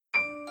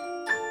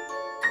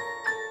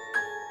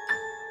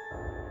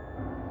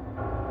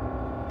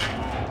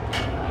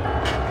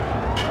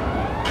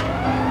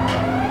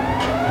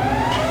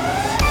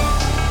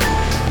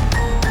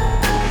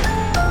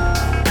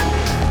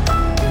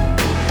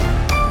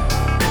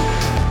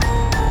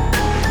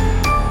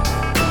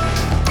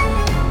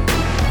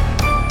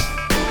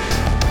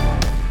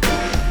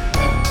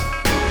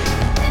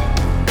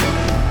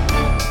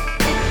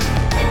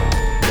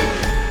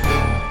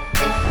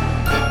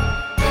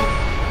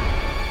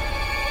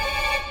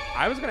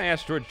I was going to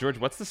ask George,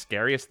 what's the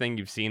scariest thing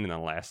you've seen in the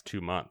last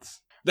 2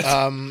 months?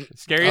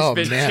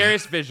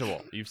 Scariest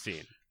visual you've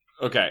seen.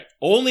 Okay,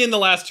 only in the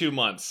last 2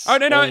 months. Oh,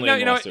 no,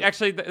 you know what?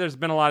 Actually, there's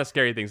been a lot of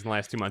scary things in the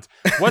last 2 months.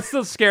 What's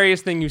the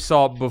scariest thing you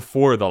saw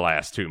before the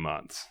last 2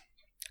 months?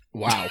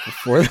 Wow,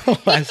 before the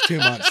last 2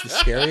 months, the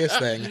scariest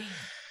thing.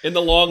 In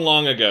the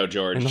long ago,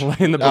 George.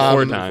 In the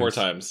before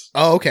times.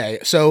 Oh, okay.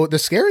 So the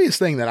scariest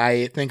thing that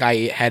I think I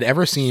had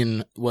ever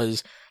seen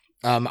was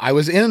I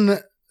was in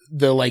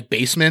the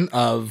basement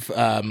of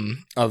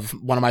one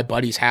of my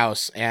buddy's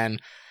house,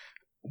 and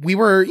we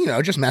were,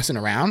 just messing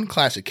around,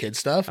 classic kid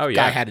stuff. Oh,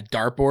 yeah. Guy had a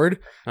dartboard,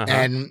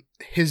 and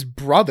his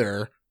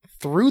brother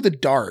threw the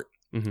dart,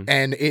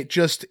 and it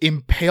just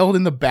impaled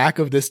in the back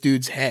of this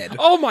dude's head.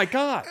 Oh my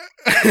god!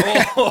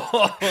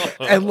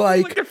 And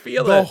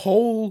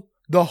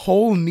the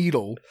whole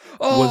needle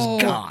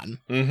was gone.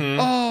 Mm-hmm.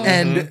 Oh.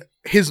 And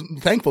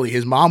thankfully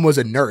his mom was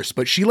a nurse,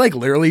 but she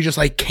literally just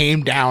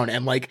came down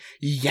and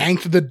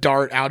yanked the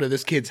dart out of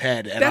this kid's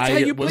head. And that's how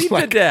you bleed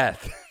to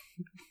death.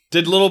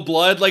 Did little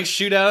blood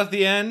shoot out at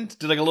the end?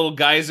 Did a little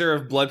geyser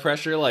of blood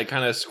pressure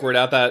kind of squirt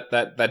out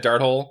that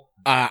dart hole?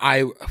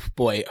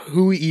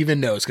 Who even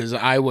knows? Because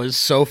I was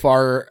so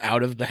far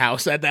out of the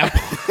house at that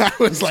point.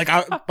 I was like,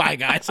 bye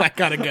guys, I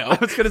gotta go. I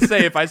was gonna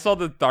say, if I saw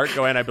the dart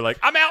go in, I'd be like,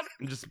 I'm out.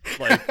 And just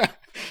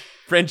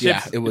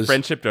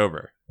friendship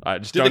over.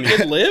 Did the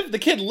kid live? The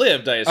kid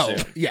lived, I assume.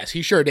 Oh, yes,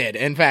 he sure did.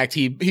 In fact,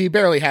 he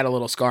barely had a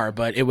little scar,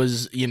 but it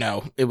was,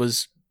 it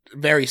was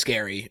very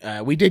scary.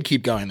 We did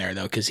keep going there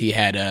though, because he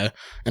had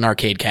an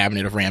arcade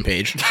cabinet of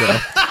Rampage. So.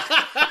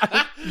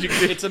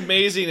 It's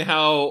amazing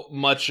how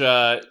much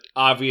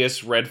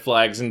obvious red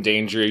flags and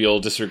danger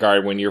you'll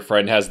disregard when your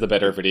friend has the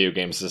better video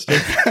game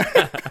system.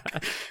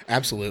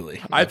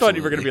 Absolutely. I thought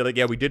you were going to be like,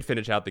 yeah, we did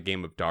finish out the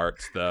game of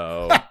darts,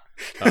 though.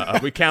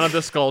 We counted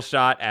the skull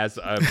shot as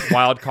a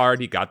wild card.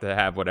 He got to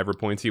have whatever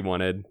points he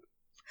wanted.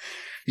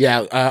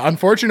 Yeah,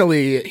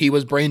 unfortunately, he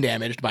was brain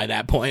damaged by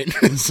that point.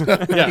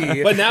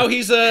 But now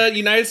he's a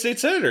United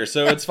States senator,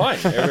 so it's fine.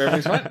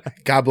 Everything's fine.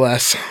 God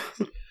bless.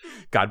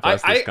 God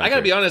bless this country. I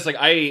gotta be honest,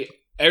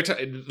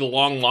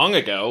 long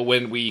ago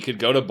when we could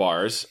go to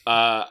bars,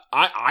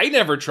 I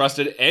never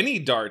trusted any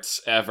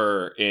darts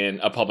ever in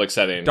a public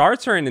setting.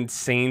 Darts are an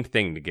insane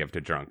thing to give to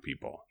drunk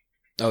people.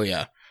 Oh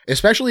yeah,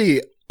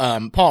 especially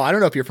Paul. I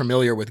don't know if you're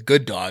familiar with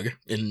Good Dog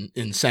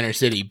in Center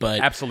City, but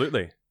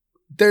absolutely.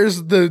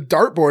 There's the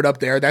dartboard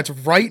up there that's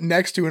right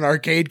next to an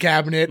arcade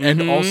cabinet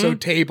and also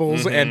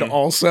tables and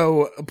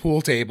also a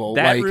pool table.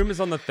 That room is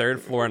on the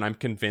 3rd floor, and I'm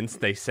convinced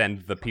they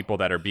send the people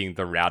that are being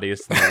the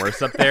rowdiest and the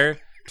worst up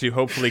there to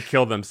hopefully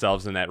kill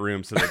themselves in that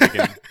room so that they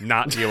can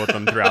not deal with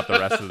them throughout the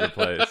rest of the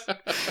place.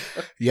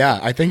 Yeah,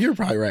 I think you're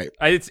probably right.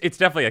 It's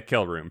definitely a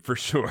kill room for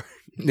sure.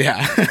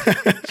 Yeah.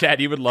 Chad,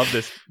 you would love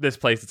this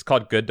place. It's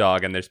called Good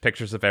Dog, and there's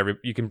pictures of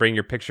you can bring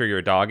your picture of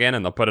your dog in,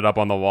 and they'll put it up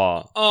on the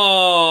wall.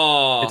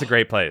 Oh. It's a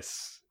great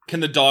place. Can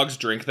the dogs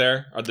drink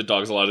there? Are the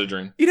dogs allowed to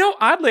drink?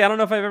 Oddly, I don't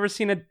know if I've ever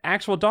seen an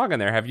actual dog in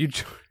there. Have you,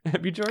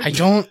 George? I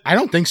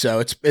don't think so.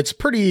 It's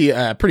pretty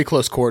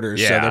close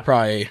quarters, so they're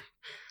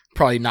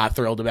probably not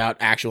thrilled about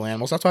actual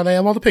animals. That's why they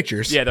have all the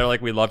pictures. Yeah, they're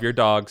like, we love your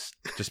dogs.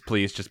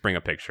 Please bring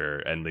a picture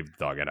and leave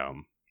the dog at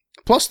home.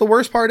 Plus, the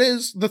worst part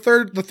is the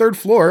third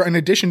floor. In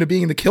addition to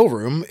being the kill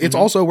room, it's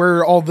also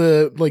where all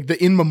the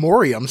in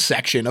memoriam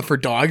section for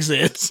dogs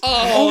is.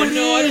 Oh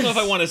no, I don't know if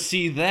I want to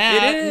see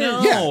that. It is.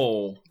 No.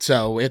 Yeah.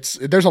 So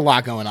there's a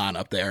lot going on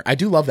up there. I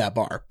do love that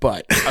bar,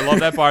 but I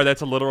love that bar.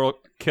 That's a literal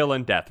kill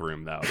and death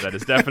room, though. That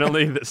is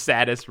definitely the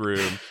saddest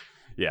room.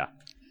 Yeah.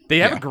 They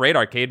have a great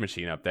arcade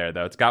machine up there,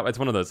 though. It's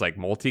one of those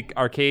multi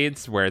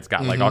arcades where it's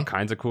got all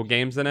kinds of cool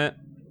games in it.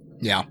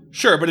 Yeah.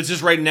 Sure, but it's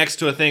just right next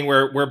to a thing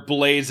where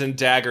blades and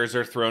daggers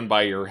are thrown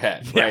by your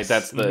head, right? Yes.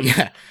 That's the...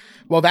 Yeah.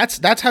 Well,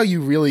 that's how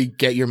you really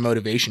get your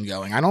motivation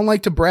going. I don't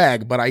like to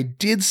brag, but I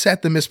did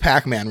set the Miss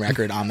Pac-Man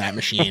record on that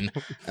machine.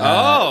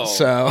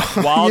 So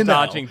while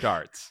dodging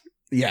darts.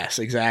 Yes,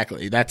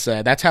 exactly. That's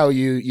how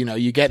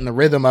you get in the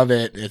rhythm of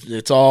it.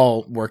 It's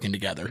all working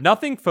together.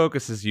 Nothing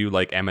focuses you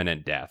like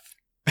imminent death.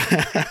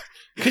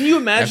 Can you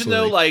imagine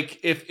Absolutely. though,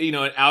 if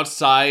an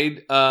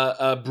outside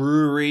a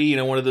brewery,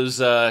 one of those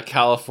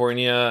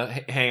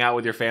California hang out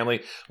with your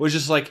family was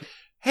just like,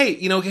 hey,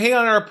 hang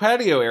out in our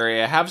patio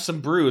area, have some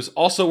brews.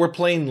 Also, we're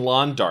playing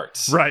lawn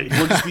darts. Right.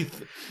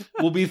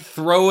 We'll be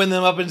throwing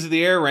them up into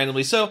the air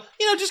randomly. So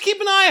just keep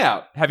an eye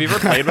out. Have you ever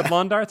played with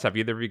lawn darts? Have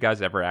either of you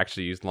guys ever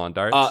actually used lawn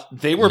darts?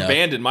 They were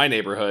banned in my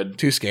neighborhood.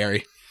 Too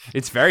scary.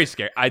 It's very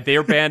scary.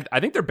 They're banned. I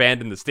think they're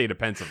banned in the state of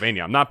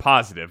Pennsylvania. I'm not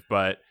positive,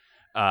 but.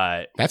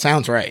 That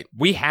sounds right.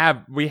 We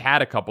had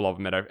a couple of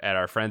them at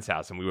our friend's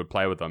house, and we would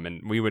play with them,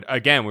 and we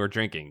were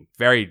drinking.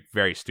 Very,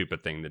 very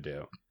stupid thing to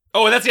do.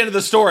 Oh, that's the end of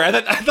the story. I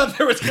thought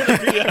there was going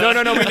to be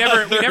no. We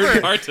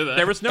never. Part to that.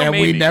 There was no. And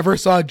maybe. We never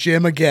saw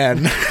Jim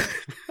again.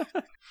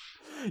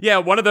 Yeah,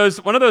 one of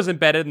those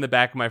embedded in the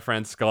back of my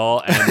friend's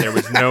skull, and there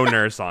was no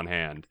nurse on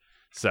hand.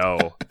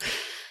 So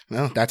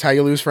Well, that's how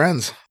you lose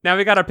friends. Now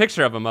we got our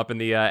picture of him up in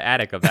the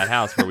attic of that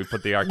house where we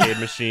put the arcade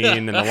machine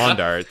and the lawn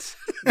darts.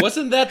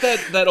 Wasn't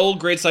that old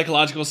great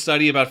psychological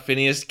study about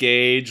Phineas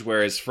Gage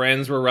where his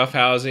friends were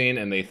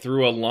roughhousing and they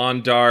threw a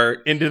lawn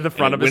dart into the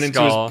front of his his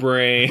skull. Into his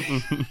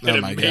brain and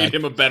it made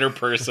him a better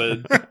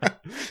person.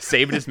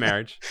 Saved his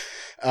marriage.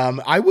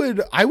 I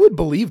would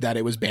believe that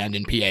it was banned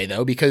in PA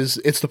though, because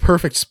it's the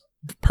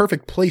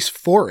perfect place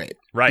for it.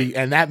 Right.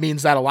 And that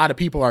means that a lot of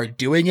people are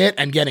doing it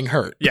and getting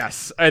hurt.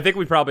 Yes. I think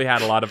we probably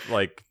had a lot of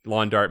like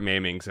lawn dart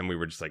maimings and we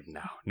were just like,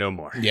 no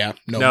more. Yeah,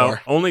 no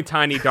more. Only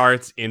tiny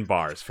darts in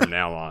bars from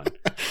now on.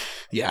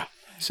 Yeah.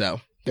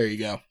 So there you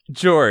go.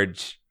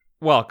 George,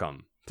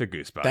 welcome to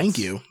Goosebumps. Thank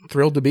you.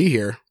 Thrilled to be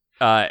here.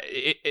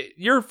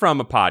 You're from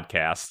a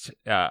podcast,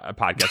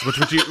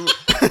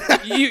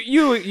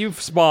 which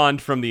you've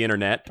spawned from the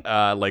internet,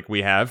 like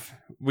we have.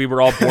 We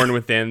were all born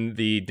within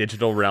the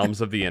digital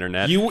realms of the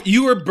internet.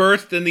 You were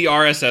birthed in the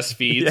RSS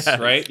feeds, yes.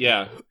 Right?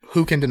 Yeah.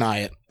 Who can deny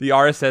it? The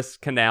RSS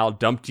canal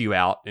dumped you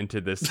out into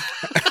this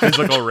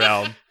physical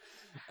realm.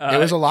 It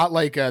was a lot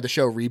like the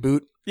show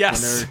Reboot.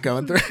 Yes. When they're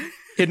going through.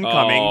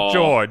 Incoming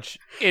George.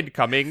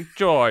 Incoming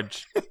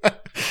George.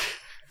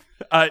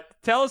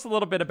 Tell us a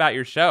little bit about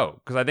your show,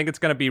 because I think it's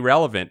going to be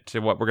relevant to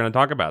what we're going to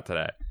talk about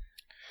today.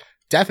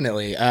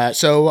 Definitely.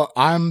 So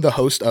I'm the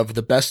host of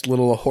The Best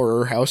Little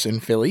Horror House in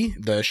Philly,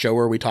 the show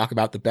where we talk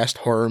about the best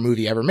horror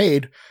movie ever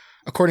made,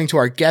 according to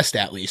our guest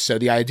at least. So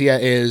the idea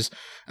is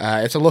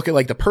it's a look at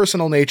like the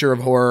personal nature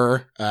of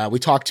horror. We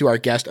talk to our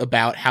guest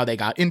about how they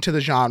got into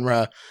the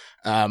genre,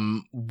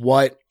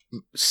 what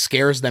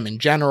scares them in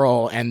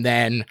general, and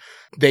then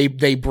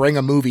they bring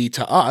a movie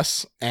to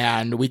us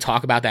and we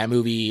talk about that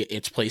movie,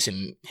 its place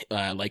in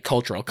like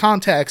cultural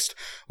context.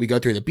 We go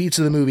through the beats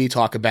of the movie,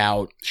 talk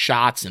about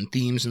shots and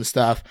themes and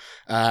stuff.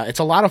 It's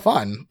a lot of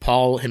fun.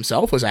 Paul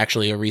himself was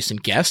actually a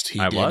recent guest. He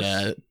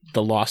did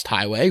The Lost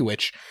Highway,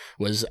 which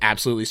was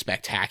absolutely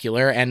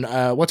spectacular. And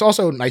what's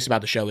also nice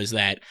about the show is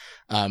that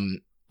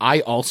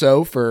I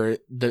also, for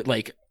the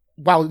like,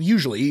 while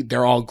usually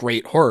they're all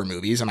great horror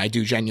movies and I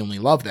do genuinely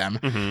love them,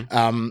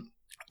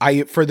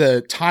 I, for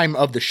the time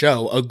of the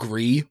show,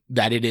 agree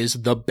that it is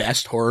the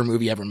best horror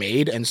movie ever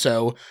made. And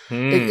so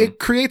it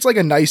creates like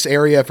a nice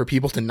area for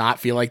people to not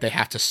feel like they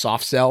have to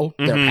soft sell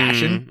their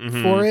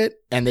passion for it.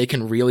 And they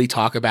can really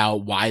talk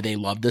about why they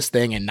love this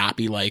thing and not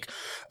be like,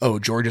 oh,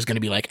 George is going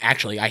to be like,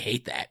 actually, I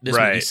hate that. This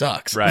movie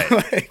sucks. Right.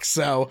 Like,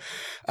 so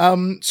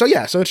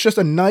it's just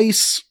a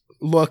nice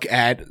look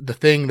at the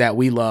thing that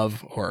we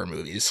love, horror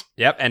movies.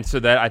 Yep, and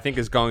so that I think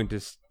is going to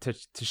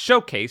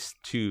showcase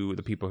to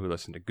the people who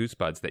listen to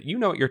Goosebuds that you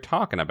know what you're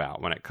talking about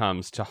when it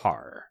comes to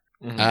horror.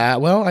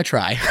 Well, I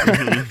try.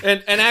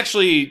 and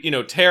actually,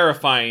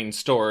 terrifying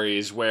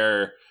stories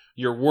where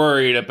you're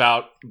worried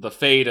about the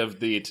fate of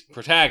the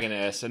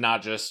protagonist and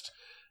not just,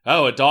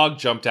 oh, a dog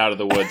jumped out of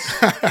the woods.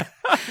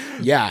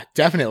 Yeah,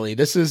 definitely.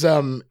 This is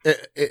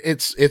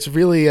it's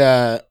really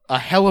a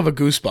hell of a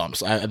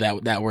goosebumps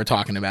that we're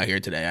talking about here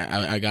today.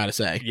 I gotta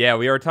say. Yeah,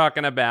 we are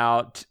talking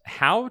about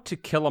How to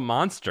Kill a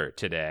Monster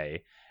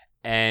today,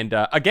 and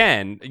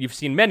again, you've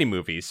seen many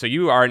movies, so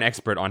you are an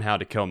expert on how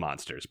to kill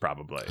monsters,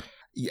 probably.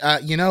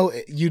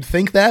 You'd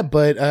think that,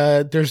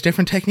 but there's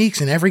different techniques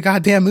in every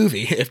goddamn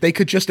movie. If they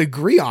could just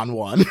agree on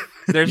one.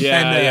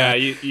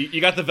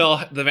 You got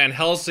the Van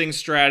Helsing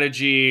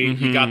strategy.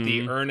 You got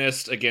the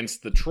Ernest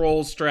against the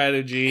troll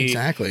strategy.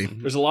 Exactly.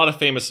 There's a lot of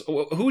famous.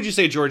 Who would you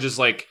say, George, is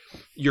like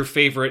your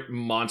favorite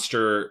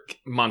monster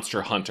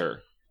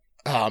hunter?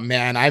 Oh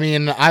man, I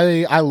mean,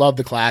 I love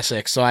the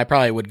classics, so I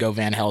probably would go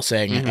Van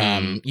Helsing.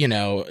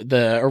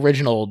 The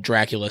original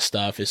Dracula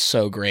stuff is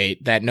so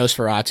great. That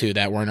Nosferatu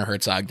that Werner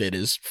Herzog did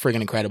is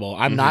friggin' incredible.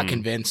 I'm not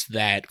convinced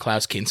that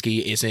Klaus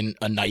Kinski isn't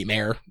a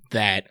nightmare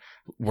that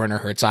Werner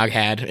Herzog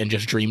had and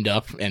just dreamed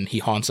up, and he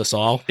haunts us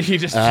all. He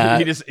just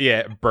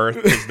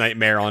birthed his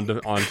nightmare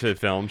onto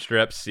film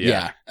strips.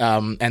 Yeah.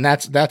 And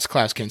that's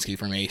Klaus Kinski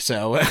for me.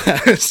 So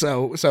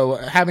so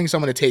having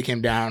someone to take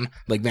him down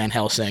like Van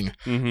Helsing,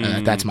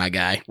 that's my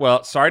guy.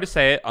 Well, sorry to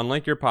say it,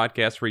 unlike your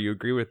podcast where you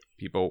agree with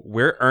people,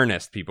 we're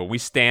earnest people. We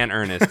stand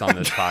Ernest on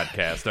this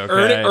podcast.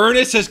 Okay,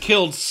 Ernest has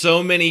killed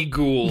so many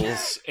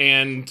ghouls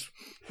and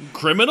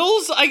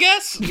criminals, I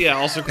guess. Yeah,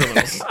 also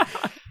criminals.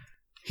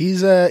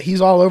 He's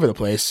all over the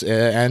place,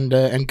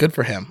 and good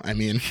for him. I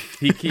mean,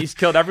 he's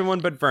killed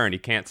everyone but Vern. He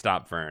can't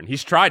stop Vern.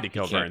 He's tried to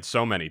kill Vern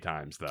so many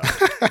times, though.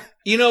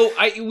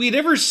 We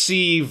never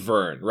see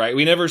Vern, right?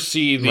 We never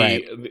see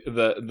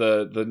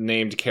the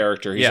named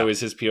character. He's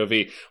always his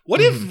POV. What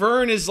if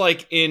Vern is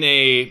like in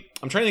a?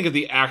 I'm trying to think of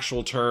the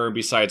actual term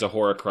besides a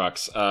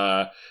Horcrux.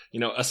 A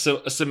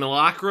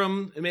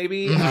simulacrum,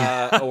 maybe,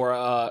 or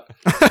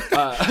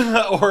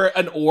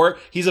an or.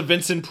 He's a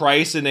Vincent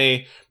Price in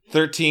a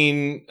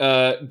 13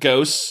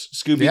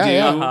 Ghosts Scooby-Doo.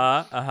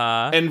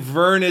 Yeah. And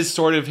Vern is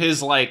sort of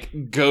his like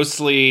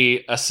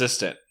ghostly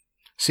assistant.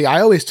 See,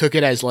 I always took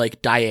it as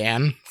like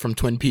Diane from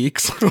Twin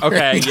Peaks.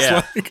 Okay,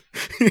 yeah.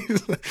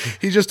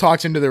 He just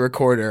talks into the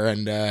recorder,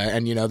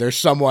 and you know, there's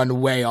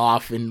someone way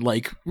off in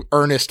like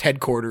Ernest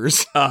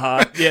headquarters.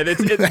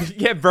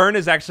 Yeah, Vern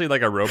is actually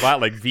like a robot.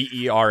 Like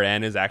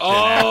VERN is actually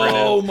an acronym.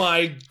 Oh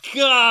my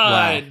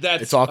god, Wow.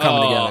 It's all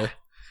coming together.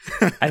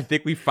 I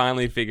think we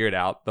finally figured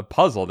out the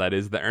puzzle that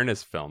is the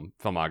Ernest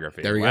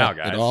filmography. There we wow,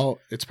 go.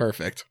 guys. It's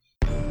perfect.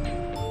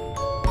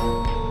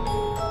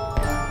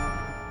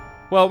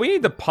 Well, we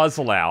need to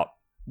puzzle out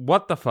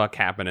what the fuck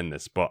happened in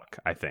this book,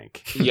 I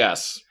think.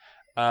 Yes.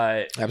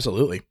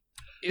 Absolutely.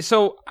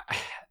 So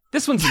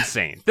this one's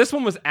insane. This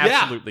one was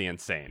absolutely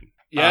insane.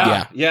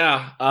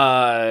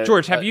 Yeah.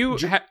 George, have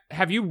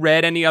you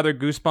read any other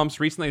Goosebumps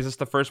recently? Is this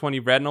the first one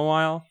you've read in a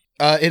while?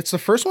 It's the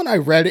first one I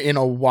read in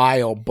a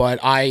while, but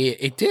maybe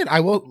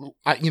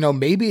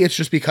it's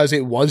just because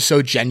it was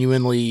so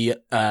genuinely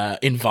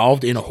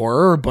involved in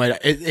horror, but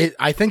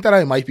I think that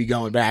I might be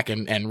going back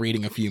and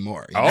reading a few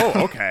more.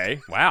 Oh, okay.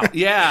 Wow.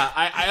 Yeah,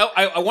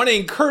 I want to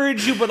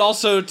encourage you, but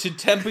also to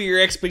temper your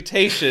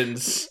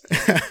expectations.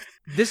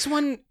 This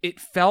one, it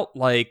felt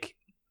like,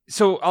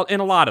 so in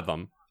a lot of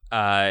them,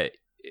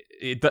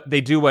 they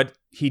do what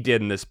he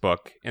did in this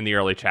book in the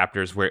early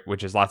chapters,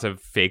 which is lots of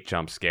fake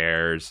jump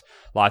scares,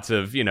 lots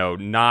of,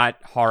 not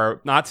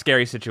horror, not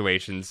scary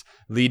situations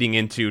leading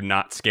into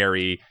not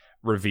scary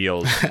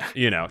reveals,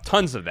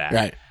 tons of that.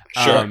 Right.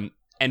 Sure.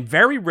 And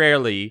very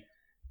rarely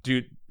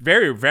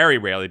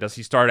does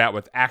he start out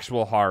with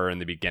actual horror in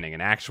the beginning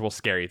and actual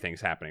scary things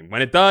happening.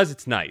 When it does,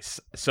 it's nice.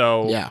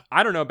 So yeah.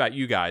 I don't know about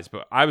you guys,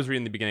 but I was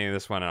reading the beginning of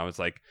this one and I was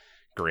like,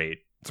 great.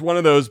 It's one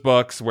of those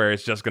books where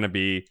it's just going to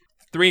be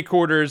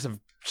 3/4 of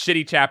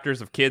shitty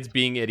chapters of kids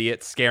being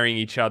idiots, scaring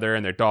each other,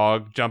 and their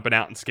dog jumping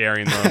out and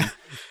scaring them.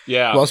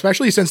 Yeah. Well,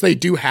 especially since they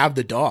do have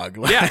the dog.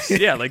 Yes,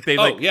 yeah. Like they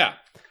yeah.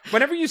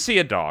 Whenever you see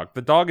a dog,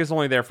 the dog is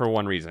only there for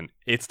one reason.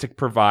 It's to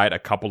provide a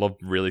couple of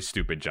really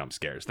stupid jump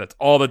scares. That's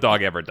all the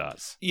dog ever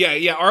does.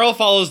 Yeah. R.L.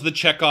 follows the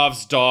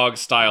Chekhov's dog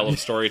style of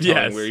storytelling,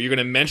 Yes. where you're going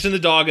to mention the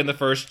dog in the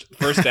first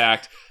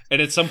act,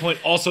 and at some point,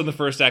 also in the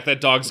first act, that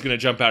dog's going to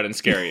jump out and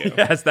scare you.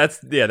 Yes, that's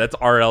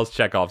R.L.'s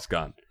Chekhov's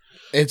gun.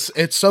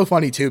 It's so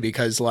funny too,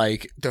 because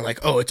like they're like,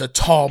 oh, it's a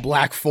tall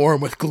black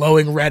form with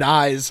glowing red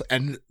eyes,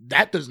 and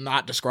that does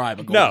not describe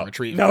a golden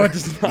retriever. No, it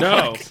does not.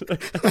 No.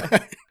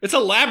 It's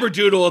a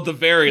labradoodle at the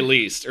very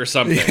least, or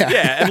something.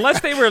 Yeah, unless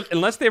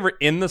they were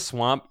in the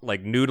swamp,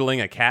 like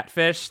noodling a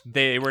catfish,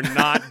 they were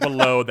not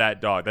below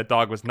that dog. That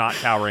dog was not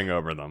towering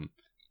over them.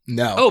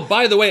 No. Oh,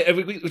 by the way,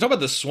 we talk about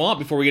the swamp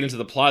before we get into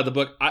the plot of the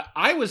book.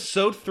 I was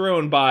so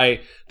thrown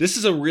by, this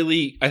is a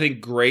really, I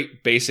think,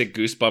 great basic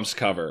Goosebumps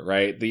cover,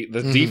 right? The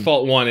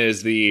default one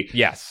is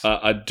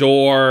a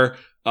door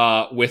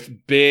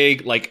with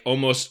big, like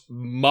almost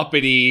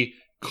Muppety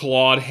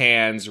clawed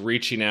hands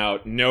reaching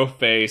out, no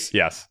face.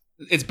 Yes.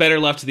 It's better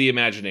left to the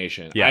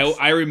imagination. Yes.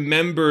 I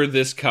remember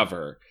this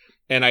cover,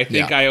 and I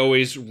think I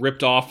always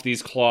ripped off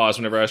these claws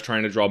whenever I was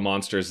trying to draw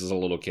monsters as a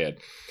little kid.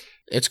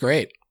 It's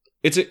great.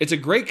 It's a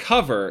great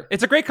cover.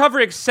 It's a great cover,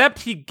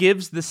 except he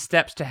gives the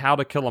steps to how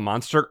to kill a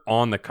monster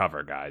on the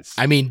cover, guys.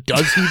 I mean,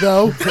 does he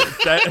though?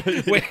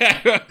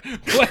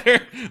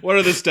 What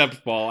are the steps,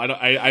 Paul?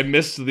 I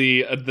missed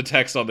the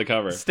text on the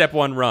cover. Step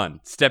 1, run.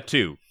 Step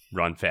 2,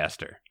 run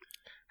faster.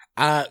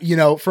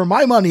 For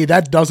my money,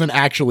 that doesn't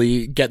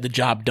actually get the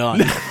job done.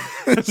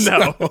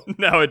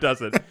 No, it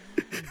doesn't.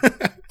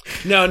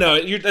 No,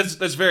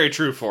 that's very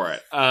true for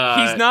it.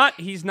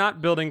 He's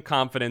not building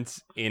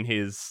confidence in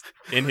his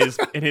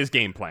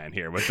game plan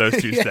here with those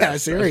two steps. Yeah,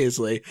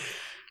 seriously.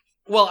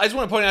 Well, I just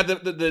want to point out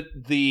that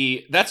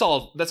the that's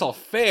all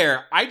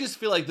fair. I just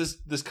feel like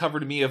this cover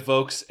to me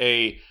evokes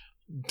a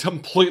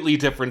completely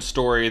different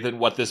story than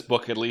what this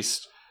book at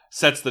least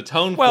sets the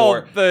tone for.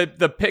 Well,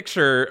 the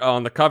picture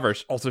on the cover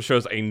also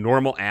shows a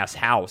normal ass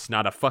house,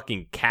 not a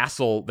fucking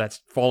castle that's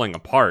falling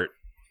apart.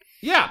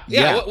 Yeah.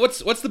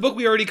 What's the book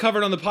we already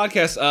covered on the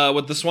podcast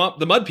with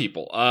the Mud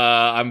People?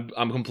 I'm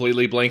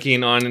completely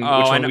blanking on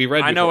which one we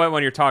read before. I know what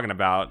one you're talking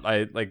about.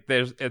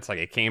 It's like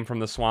it came from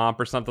the swamp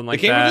or something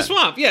like that. It came from the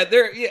swamp. Yeah,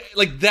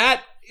 like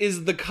that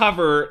is the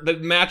cover that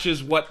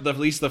matches what at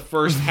least the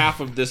first half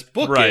of this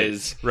book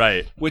is.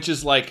 Right. Which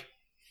is like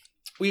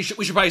we should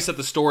probably set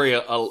the story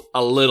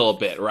a little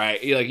bit,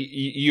 right? Like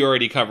you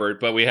already covered,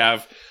 but we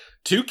have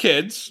two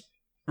kids.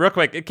 Real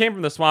quick, It Came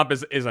from the Swamp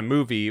is a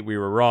movie. We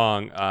were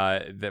wrong.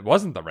 That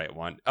wasn't the right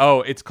one.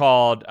 Oh, it's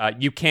called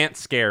You Can't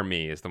Scare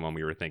Me is the one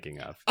we were thinking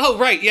of. Oh,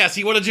 right. Yes,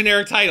 he wanted a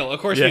generic title. Of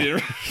course we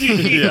did.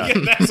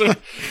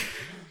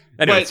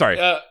 Anyway, sorry.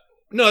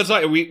 No, it's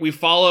fine. We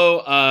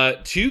follow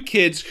two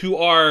kids who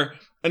are...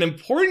 An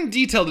important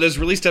detail that has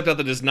really stepped out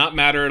that does not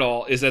matter at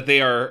all is that they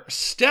are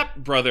step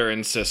brother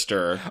and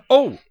sister.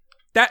 Oh,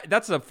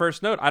 that's the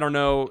first note. I don't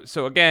know.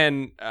 So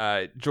again,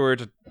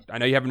 George, I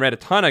know you haven't read a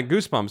ton of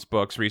Goosebumps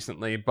books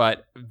recently,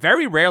 but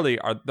very rarely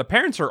the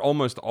parents are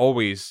almost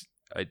always,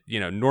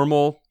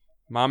 normal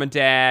mom and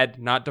dad,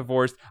 not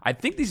divorced. I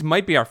think these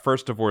might be our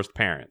first divorced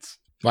parents.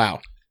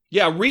 Wow.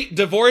 Yeah,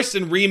 divorced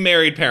and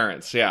remarried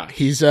parents. Yeah.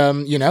 He's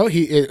you know,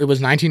 it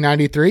was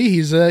 1993.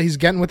 He's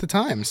getting with the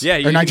times. Yeah,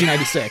 or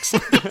 1996.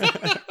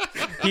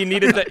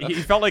 He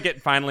felt like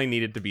it finally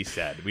needed to be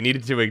said. We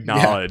needed to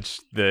acknowledge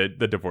the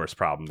divorce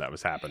problem that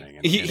was happening.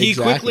 He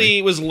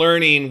quickly was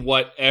learning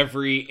what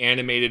every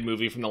animated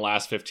movie from the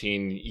last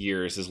 15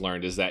 years has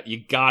learned, is that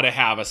you gotta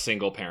have a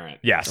single parent.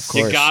 Yes. Of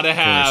course, you gotta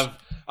have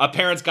a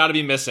parent's gotta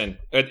be missing.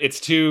 It's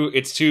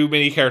too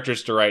many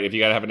characters to write if you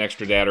gotta have an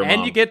extra dad or mom.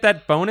 And you get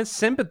that bonus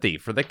sympathy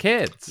for the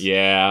kids.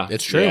 Yeah.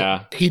 It's true.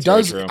 Yeah, he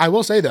does. I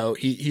will say though,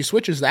 he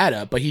switches that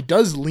up, but he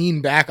does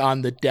lean back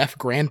on the deaf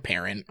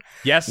grandparent.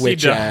 Yes,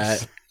 which, he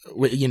does.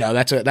 You know,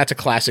 that's a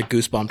classic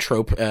Goosebump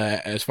trope,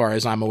 as far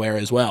as I'm aware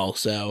as well.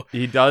 So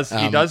he does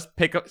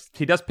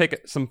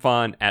pick some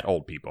fun at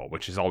old people,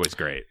 which is always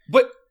great.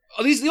 But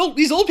these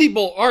old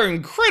people are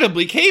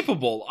incredibly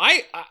capable.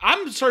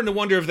 I'm starting to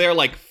wonder if they're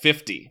like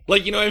 50.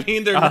 Like, you know what I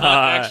mean? They're not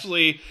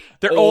actually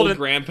they're old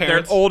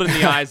grandparents. They're old in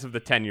the eyes of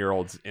the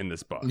 10-year-olds in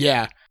this book.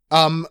 Yeah.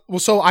 Well,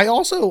 so I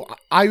also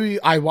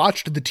I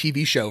watched the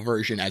TV show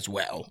version as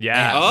well.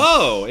 Yeah.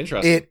 Oh,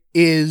 interesting. It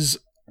is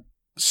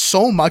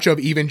so much of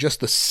even just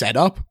the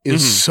setup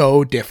is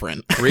so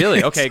different.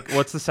 Really? Okay.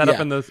 What's the setup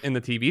Yeah. in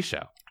the TV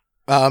show?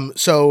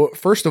 So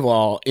first of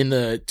all, in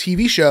the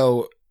TV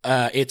show,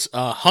 it's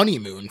a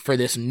honeymoon for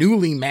this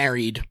newly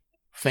married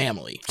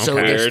family. So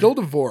Okay. they're still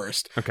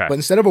divorced, Okay. but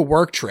instead of a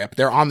work trip,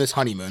 they're on this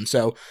honeymoon.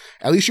 So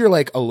at least you're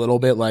like a little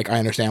bit like, I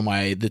understand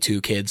why the two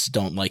kids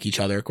don't like each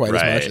other quite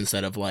as Right. much,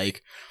 instead of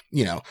like,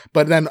 you know,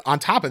 but then on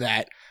top of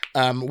that,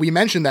 we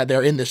mentioned that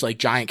they're in this like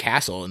giant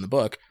castle in the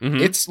book. Mhm.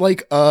 It's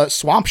like a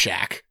swamp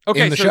shack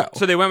Okay, in the so, show,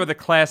 so they went with the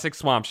classic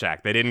swamp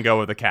shack. They didn't go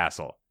with the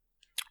castle.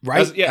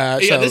 right? So-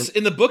 This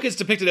in the book is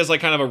depicted as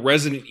like kind of a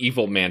Resident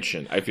Evil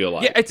mansion. I feel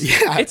like. Yeah, it's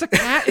Yeah. it's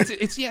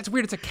a it's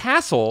weird. It's a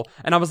castle,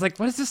 and I was like,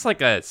 what is this, like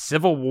a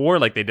civil war?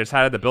 Like they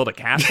decided to build a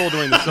castle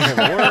during the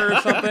Civil War or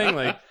something?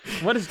 Like,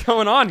 what is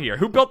going on here?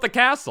 Who built the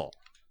castle?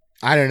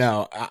 I don't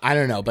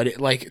know. But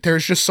it, like,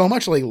 there's just so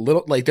much like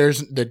little, like there's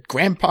the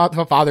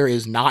grandfather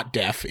is not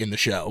deaf in the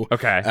show.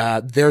 Okay,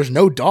 There's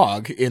no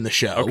dog in the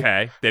show.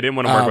 okay. They didn't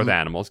want to work with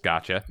animals.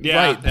 Gotcha.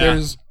 Yeah.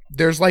 Right.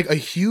 There's like a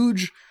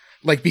huge,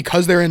 like,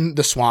 because they're in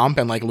the swamp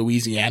and like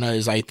Louisiana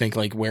is, I think,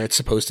 like where it's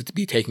supposed to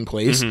be taking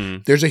place.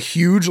 Mhm. There's a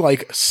huge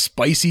like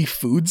spicy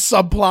food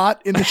subplot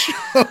in the show.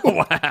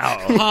 Wow.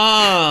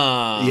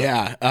 Huh.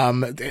 Yeah.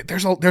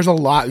 There's a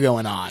lot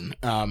going on.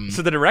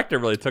 So the director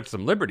really took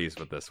some liberties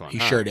with this one. He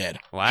huh? sure did.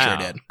 Wow. Sure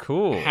did.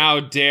 Cool. How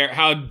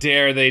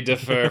dare they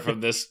defer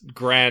from this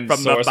grand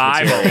From the source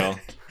Bible. material?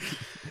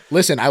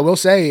 Listen, I will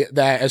say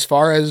that as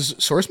far as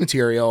source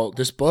material,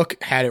 this book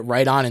had it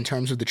right on in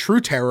terms of the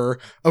true terror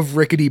of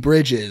rickety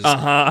bridges.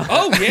 Uh-huh.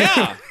 Oh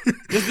yeah.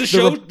 Does the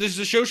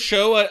show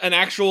show an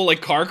actual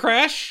like car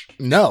crash?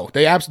 No,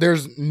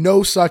 there's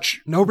no such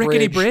No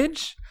rickety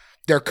bridge?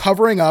 They're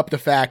covering up the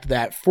fact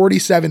that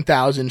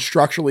 47,000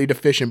 structurally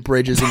deficient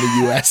bridges in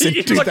the U.S. in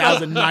Look,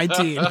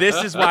 2019.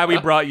 This is why we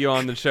brought you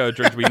on the show,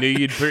 George. We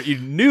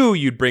knew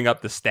you'd bring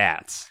up the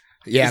stats.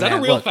 Yeah, Is that man,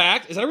 a real look,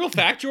 fact? Is that a real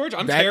fact, George?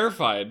 I'm That-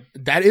 terrified.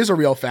 that is a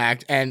real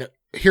fact. And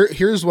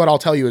here's what I'll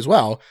tell you as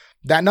well.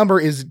 That number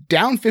is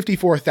down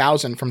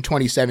 54,000 from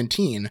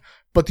 2017.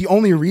 But the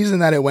only reason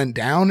that it went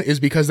down is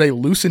because they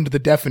loosened the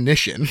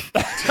definition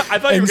I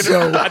thought you were And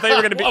gonna. so- I thought you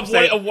were gonna be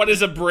saying, Of what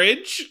is a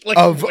bridge? Like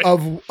of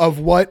what-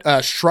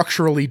 what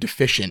structurally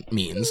deficient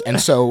means. And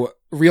so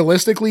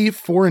realistically,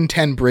 4 in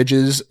 10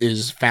 bridges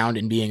is found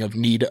in being of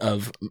need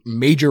of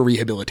major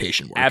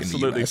rehabilitation work in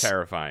absolutely the US.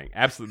 terrifying.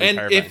 Absolutely And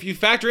terrifying. if you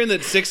factor in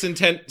that 6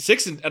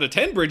 out of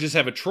 10 bridges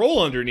have a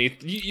troll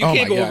underneath, you Oh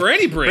can't my go God. over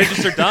any bridge.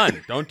 Bridges are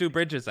done. Don't do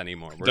bridges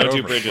anymore. We're Don't do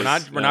over. bridges.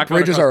 We're No. not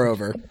going Bridges across- are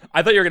over.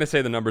 I thought you were going to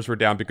say the numbers were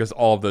down because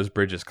all of those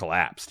bridges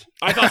collapsed.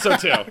 I thought so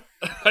too.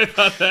 I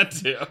thought that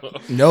too.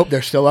 Nope,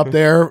 they're still up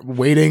there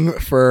waiting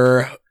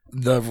for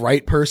the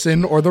right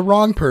person or the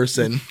wrong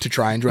person to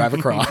try and drive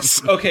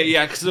across. Okay,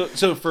 yeah.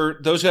 So for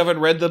those who haven't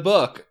read the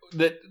book,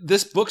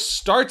 this book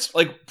starts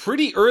like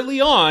pretty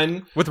early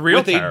on With real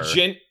with terror.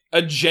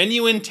 a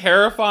genuine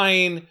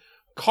terrifying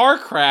car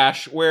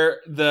crash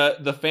where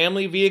the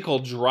family vehicle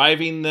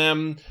driving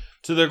them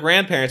to their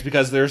grandparents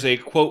because there's a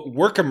quote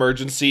work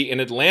emergency in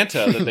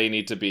Atlanta that they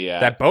need to be at.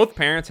 That both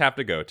parents have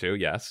to go to,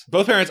 yes.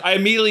 Both parents, I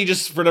immediately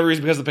just for no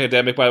reason because of the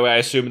pandemic, by the way, I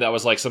assumed that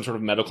was like some sort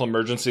of medical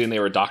emergency and they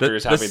were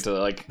doctors The- having to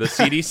like The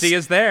CDC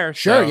is there.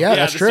 Sure, so- yeah.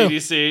 that's the true.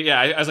 CDC. Yeah,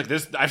 I was like,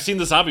 this. I've seen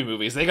the zombie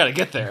movies. They got to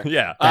get there.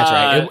 Yeah. That's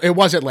right. Uh, It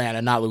was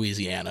Atlanta, not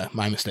Louisiana.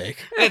 My mistake.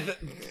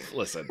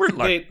 Listen, We're,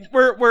 they-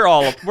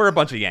 we're a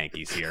bunch of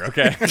Yankees here,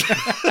 okay?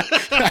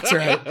 That's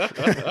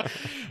right.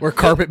 We're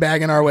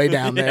carpetbagging our way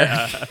down there.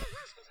 Yeah.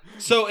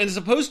 So, and as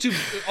opposed to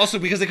also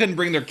because they couldn't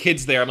bring their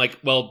kids there, I'm like,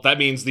 well, that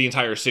means the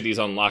entire city's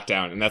on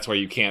lockdown, and that's why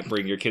you can't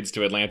bring your kids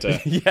to Atlanta.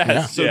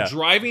 Yes. So yeah.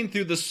 driving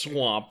through the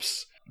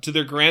swamps to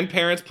their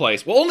grandparents'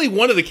 place. Well, only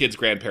one of the kids'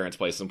 grandparents'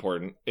 place is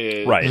important.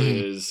 Right.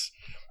 Is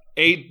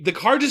the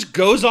car just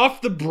goes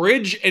off the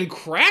bridge and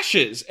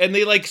crashes, and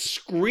they like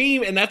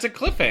scream, and that's a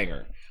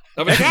cliffhanger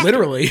of a chapter.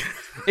 Literally.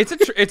 It's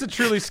a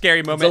truly scary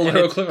It's a moment. and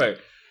literal it's- cliffhanger.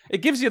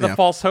 it gives you the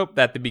false hope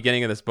that the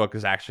beginning of this book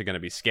is actually going to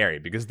be scary,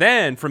 because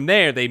then from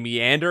there they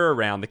meander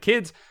around. The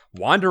kids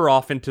wander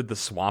off into the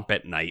swamp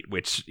at night,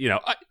 which,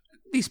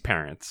 these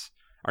parents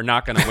are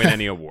not going to win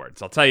any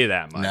awards. I'll tell you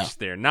that much. No.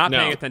 They're not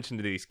paying attention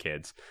to these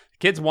kids.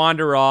 Kids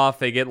wander off.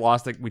 They get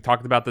lost. Like we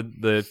talked about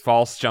the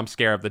false jump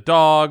scare of the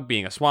dog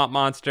being a swamp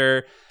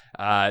monster.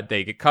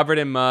 They get covered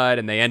in mud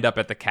and they end up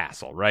at the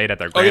castle, right? At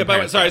their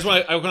grandparents' sorry,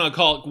 I want to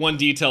call one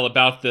detail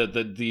about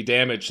the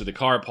damage to the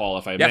car, Paul,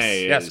 if I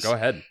may. Yes, go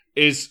ahead.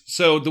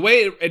 So the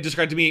way it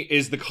described to me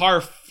is the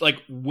car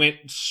went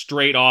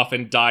straight off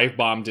and dive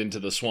bombed into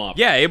the swamp.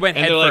 Yeah, it went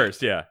head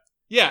first. Yeah.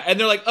 Yeah, and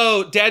they're like,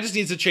 "Oh, Dad just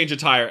needs to change a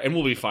tire, and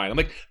we'll be fine." I'm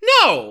like,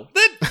 "No,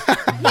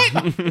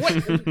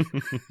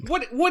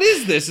 what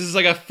is this? Is this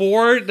like a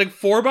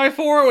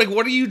 4x4? Like,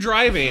 what are you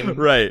driving?"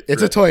 Right.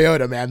 It's a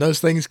Toyota, man.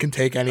 Those things can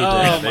take anything.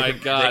 Oh my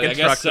god, I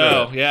guess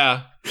so.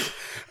 Yeah.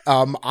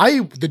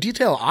 The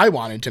detail I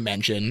wanted to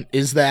mention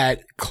is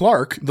that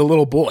Clark, the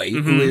little boy,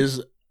 who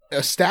is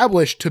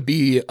established to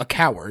be a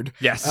coward,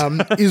 yes,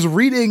 is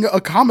reading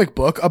a comic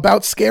book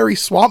about scary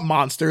swamp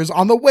monsters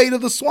on the way to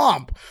the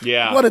swamp.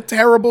 Yeah, what a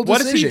terrible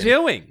decision. What is he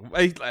doing?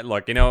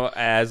 Look,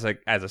 as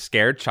a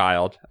scared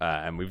child,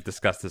 and we've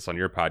discussed this on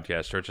your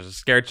podcast, Church. As a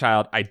scared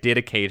child, I did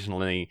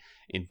occasionally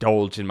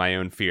indulge in my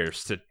own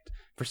fears.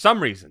 For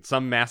some reason,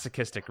 some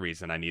masochistic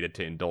reason, I needed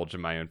to indulge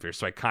in my own fears.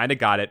 So I kind of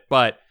got it.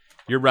 But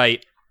you're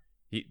right.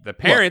 The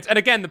parents, and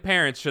again, the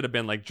parents should have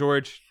been like,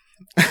 George,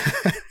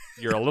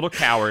 you're a little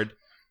coward.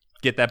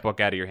 Get that book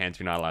out of your hands.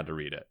 You're not allowed to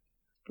read it,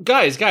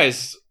 guys.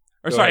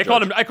 Or sorry, I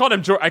called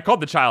him George. I called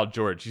the child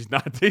George. He's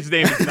not. His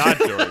name is not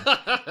George.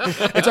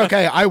 It's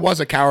okay. I was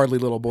a cowardly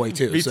little boy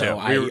too, Me so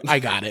too. I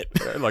got it.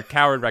 Look,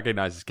 coward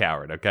recognizes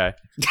coward. Okay.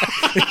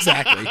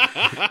 Exactly.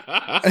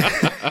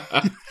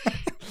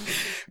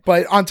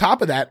 But on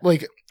top of that,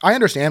 I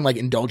understand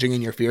indulging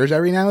in your fears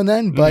every now and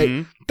then, but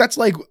that's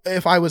like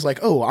if I was like,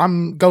 oh,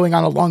 I'm going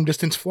on a long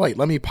distance flight.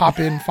 Let me pop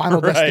in Final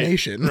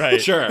Destination.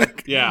 Right. Sure.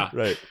 Yeah.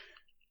 Right.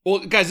 Well,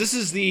 guys, this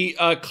is the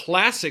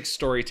classic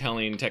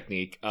storytelling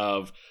technique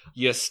of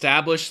you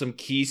establish some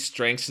key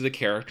strengths of the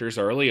characters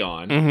early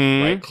on,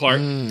 right?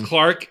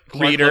 Clark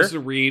reader. loves to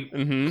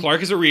read.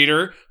 Clark is a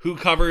reader who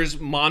covers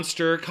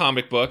monster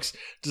comic books.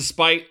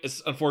 Despite,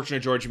 it's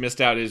unfortunate, George, you missed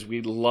out, is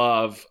we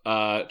love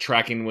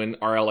tracking when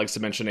RL likes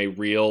to mention a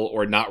real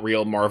or not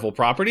real Marvel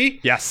property.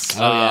 Yes.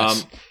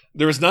 Yes.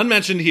 There was none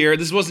mentioned here.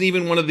 This wasn't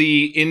even one of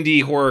the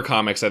indie horror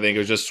comics, I think. It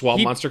was just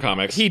Swamp Monster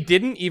Comics. He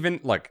didn't even,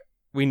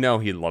 we know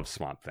he loves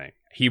Swamp Thing.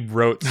 He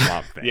wrote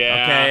Swamp Thing.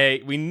 Yeah.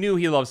 Okay? We knew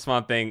he loved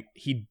Swamp Thing.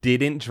 He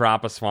didn't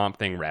drop a Swamp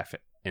Thing ref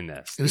in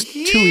this. It was too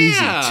easy.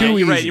 Too You're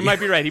easy. right. You might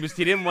be right. He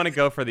didn't want to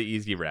go for the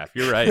easy ref.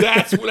 You're right.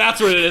 That's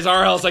what it is.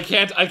 RL's I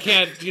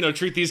can't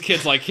treat these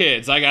kids like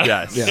kids. I got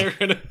Yes. They're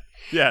gonna.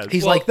 Yes.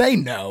 He's like, they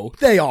know.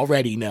 They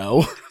already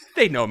know.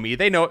 They know me.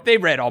 They know. They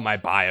read all my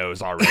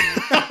bios already.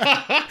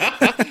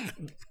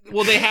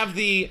 Well, they have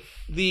the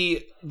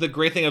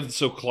great thing of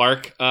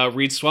Clark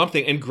reads Swamp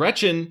Thing, and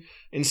Gretchen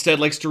instead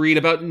likes to read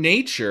about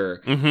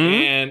nature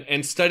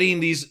and studying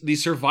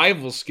these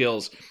survival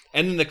skills.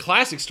 And then the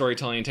classic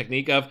storytelling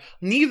technique of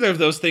neither of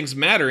those things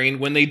mattering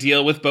when they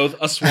deal with both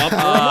a swamp or a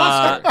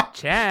monster.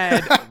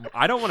 Chad,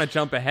 I don't want to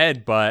jump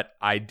ahead, but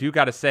I do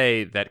got to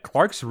say that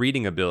Clark's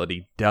reading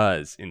ability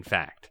does, in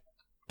fact,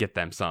 get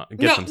them somewhere.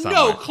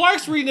 No,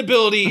 Clark's reading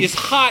ability is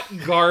hot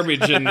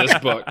garbage in this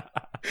book.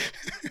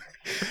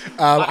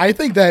 I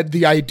think that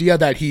the idea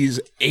that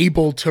he's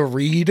able to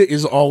read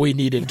is all we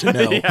needed to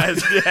know.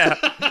 Yes, yeah.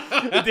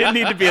 It didn't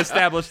need to be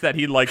established that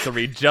he liked to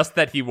read, just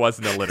that he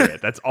wasn't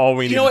illiterate. That's all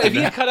we needed to know. If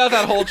you cut out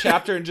that whole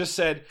chapter and just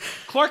said,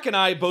 Clark and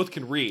I both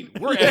can read.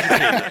 We're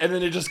educated. And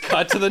then it just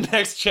cut to the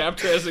next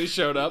chapter as they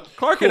showed up.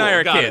 Clark and I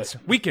are kids.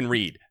 We can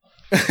read.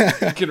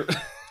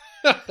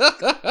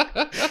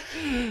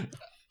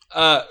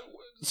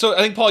 So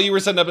I think, Paul, you were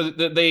setting up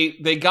that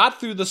they got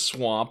through the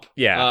swamp.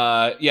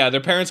 Yeah. Their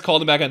parents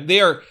called them back on.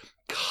 They are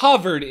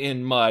covered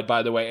in mud,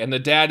 by the way, and the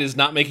dad is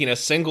not making a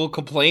single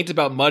complaint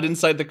about mud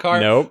inside the car.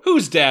 Nope.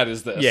 Whose dad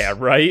is this? Yeah,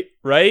 right?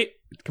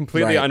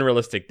 Completely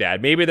unrealistic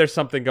dad. Maybe there's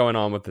something going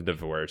on with the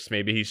divorce.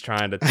 Maybe he's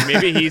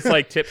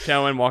like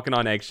tiptoeing, walking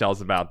on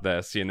eggshells about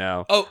this, I don't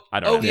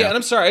know. Yeah, and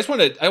I'm sorry.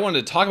 I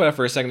wanted to talk about it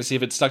for a second to see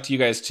if it stuck to you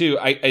guys too.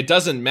 It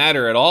doesn't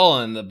matter at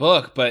all in the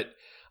book, but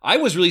I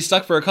was really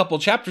stuck for a couple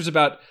chapters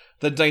about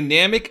the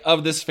dynamic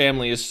of this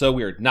family is so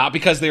weird. Not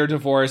because they are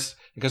divorced,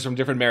 because from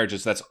different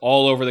marriages. That's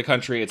all over the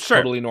country. It's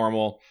totally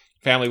normal.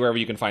 Family wherever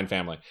you can find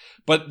family.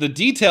 But the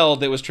detail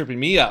that was tripping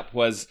me up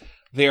was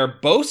they are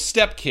both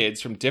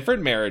stepkids from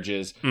different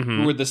marriages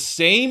who were the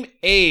same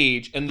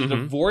age, and the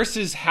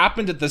divorces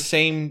happened at the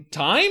same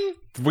time.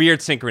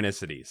 Weird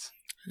synchronicities.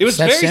 It was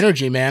That's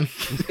synergy, man.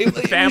 It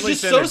was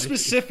just so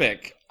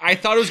specific. I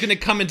thought it was going to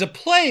come into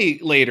play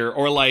later,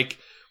 or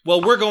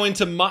we're going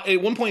to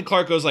at one point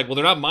Clark goes well,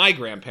 they're not my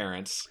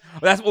grandparents.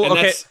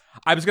 Okay.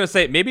 I was gonna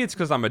say maybe it's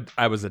because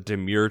I was a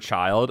demure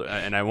child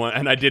and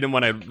I didn't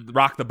want to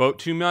rock the boat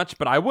too much,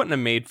 but I wouldn't have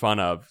made fun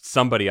of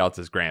somebody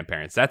else's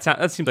grandparents. That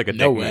seems like a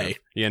dick move, way.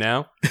 you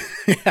know?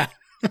 Yeah.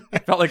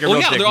 Felt like a Well,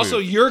 real yeah, dick they're also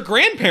move. your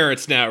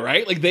grandparents now,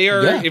 right? Like they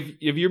are. Yeah.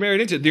 If you're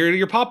married into, they're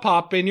your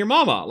pop and your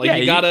mama. Like Yeah,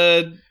 you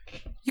gotta.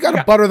 You got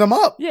to butter them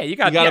up. Yeah, you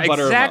got gotta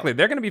butter 'em exactly. up.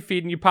 They're gonna be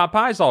feeding you pot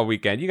pies all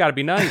weekend. You got to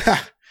be nice.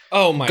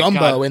 Oh my Gumbo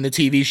god. in the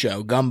TV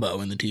show. Gumbo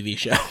in the TV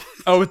show.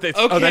 Oh, that's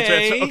right.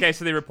 Okay. So, okay,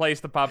 so they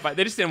replaced the pot pie.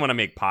 They just didn't want to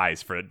make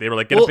pies for it. They were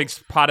like, get Well- a big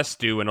pot of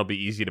stew and it'll be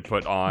easy to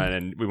put on,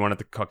 and we wanted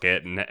to cook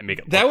it and make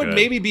it. That look would good.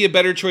 maybe be a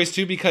better choice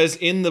too, because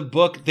in the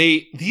book,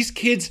 these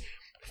kids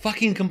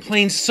fucking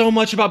complain so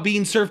much about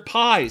being served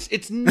pies.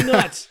 It's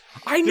nuts.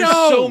 I They're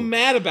know. so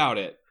mad about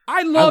it.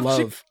 I love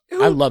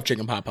I love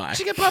chicken pot pie.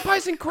 chicken pot pie.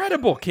 Is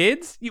incredible,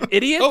 kids. You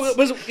idiots. Oh, it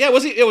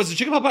was a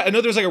chicken pot pie. I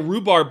know there's like a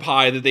rhubarb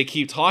pie that they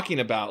keep talking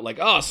about. Like,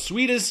 oh,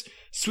 sweetest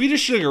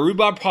sugar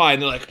rhubarb pie,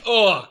 and they're like,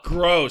 oh,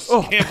 gross.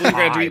 Oh, Can't believe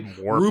we're gonna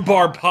do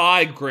rhubarb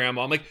pie,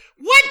 Grandma. I'm like,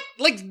 what?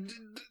 Like,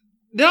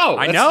 no.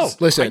 I that's know.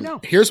 just- Listen, I know.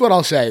 here's what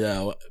I'll say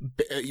though.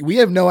 We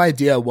have no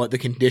idea what the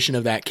condition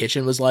of that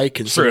kitchen was like,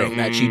 considering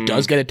that she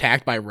does get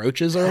attacked by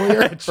roaches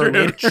earlier.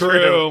 True.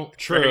 True.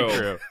 Very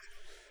true.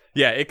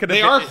 Yeah, it could have.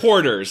 They are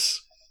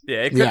hoarders.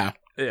 Yeah, it could, Yeah.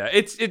 Yeah,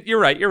 you're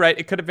right. You're right.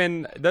 It could have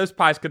been, those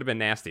pies could have been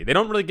nasty. They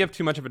don't really give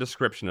too much of a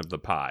description of the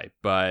pie,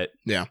 but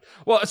Yeah.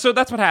 Well, so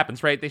that's what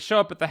happens, right? They show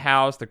up at the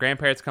house. The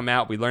grandparents come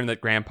out. We learn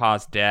that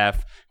grandpa's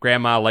deaf.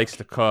 Grandma likes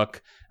to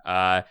cook.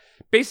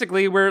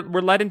 Basically, we're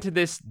led into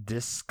this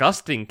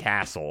disgusting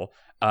castle,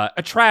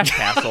 a trash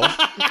castle,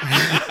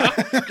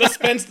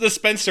 the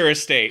Spencer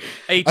estate.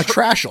 A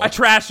trashel. a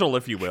trashel,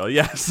 if you will.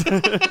 Yes.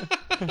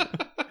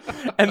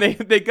 And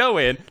they go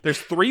in. There's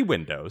 3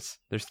 windows.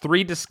 There's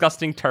 3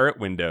 disgusting turret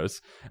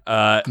windows.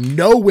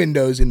 No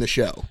windows in the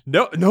show.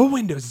 No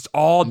windows. It's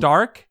all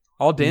dark,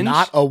 all dingy.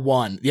 Not a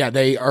one. Yeah,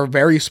 they are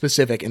very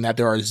specific in that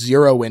there are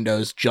 0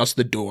 windows. Just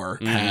the door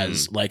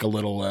has like a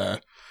little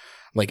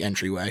like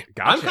entryway.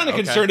 Gotcha. I'm kind of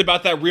okay. concerned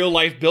about that real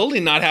life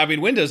building not having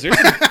windows. There's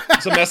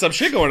some messed up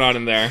shit going on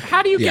in there.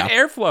 How do you get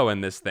Yeah. airflow in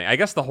this thing? I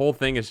guess the whole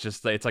thing is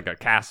just, it's like a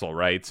castle,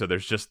 right? So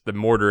there's just, the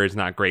mortar is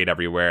not great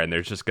everywhere, and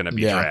there's just going to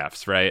be Yeah.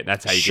 drafts, right?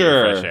 That's how you get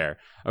Sure. your fresh air.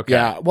 Okay.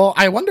 Yeah, well,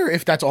 I wonder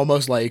if that's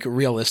almost like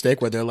realistic,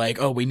 where they're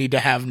like, "Oh, we need to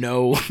have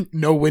no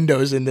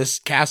windows in this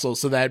castle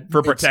so that For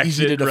it's protection.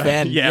 easy to right?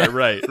 defend." Yeah,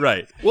 right.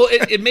 Well,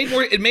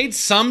 it made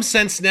some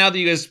sense now that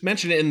you guys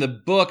mentioned it in the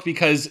book,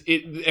 because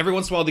every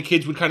once in a while the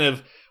kids would kind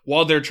of,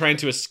 while they're trying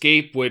to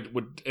escape, would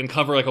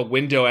uncover like a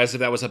window as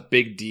if that was a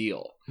big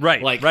deal.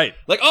 Right, Like, right.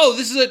 like, oh,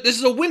 this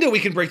is a window we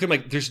can break through. I'm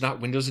like, there's not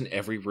windows in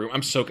every room.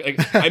 I'm so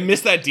I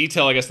missed that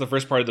detail, I guess, in the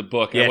first part of the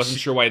book. Yeah, I wasn't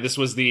sure why this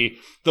was the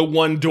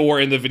one door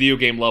in the video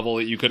game level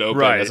that you could open,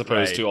 Right, as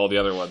opposed right. to all the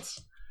other ones.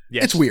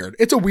 Yes. It's weird.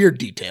 It's a weird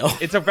detail.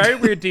 It's a very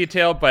weird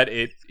detail, but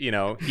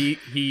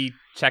he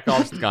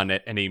Chekhov's done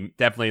it, and he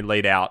definitely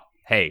laid out,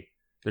 hey,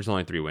 there's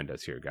only 3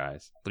 windows here,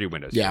 guys. 3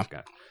 windows Yeah. here,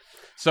 guys.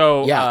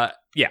 So, Yeah.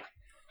 yeah.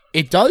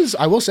 It does.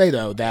 I will say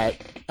though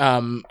that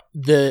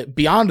the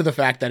beyond the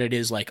fact that it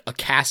is like a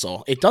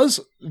castle, it does.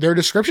 Their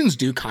descriptions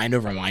do kind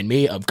of remind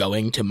me of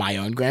going to my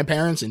own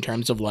grandparents in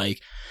terms of like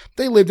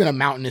they lived in a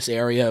mountainous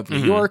area of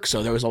New Mhm. York,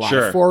 so there was a lot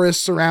Sure. of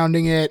forest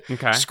surrounding it.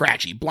 Okay.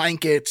 Scratchy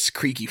blankets,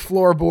 creaky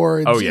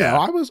floorboards. Oh, yeah.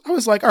 I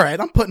was like, all right,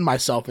 I'm putting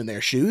myself in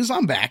their shoes.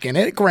 I'm back in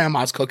it.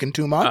 Grandma's cooking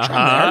too much.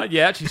 I'm there.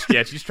 Yeah,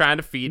 she's trying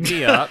to feed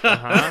me up.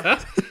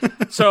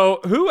 So,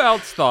 who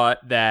else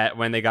thought that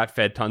when they got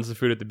fed tons of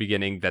food at the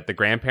beginning, that the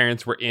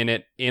grandparents were in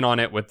on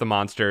it with the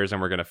monsters,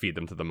 and were going to feed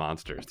them to the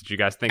monsters? Did you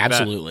guys think that?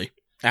 Absolutely.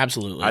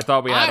 Absolutely. I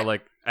thought we had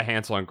a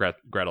Hansel and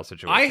Gretel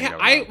situation.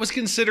 going I on. was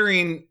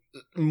considering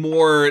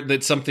more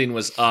that something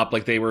was up,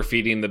 like they were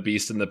feeding the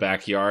beast in the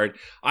backyard.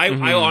 I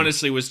Mhm.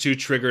 honestly was too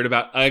triggered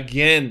about,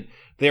 again,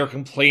 they were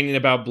complaining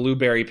about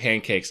blueberry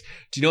pancakes.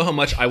 Do you know how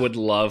much I would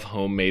love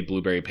homemade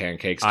blueberry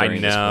pancakes I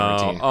during this know.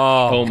 quarantine?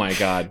 Oh, Oh my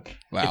god.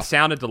 wow. it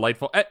sounded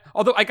delightful.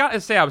 Although I got to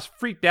say, I was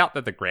freaked out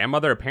that the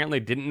grandmother apparently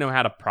didn't know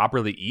how to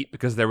properly eat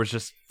because there was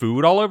just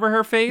food all over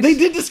her face. They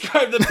did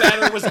describe the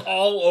batter was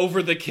all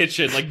over the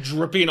kitchen, like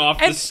dripping off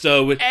the And-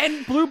 stove.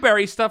 and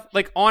blueberry stuff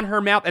like on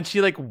her mouth, and she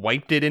like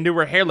wiped it into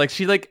her hair. Like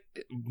she like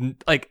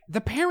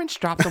the parents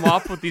dropped them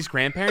off with these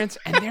grandparents,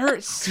 and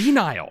they're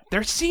senile.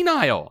 They're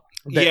senile.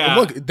 Yeah.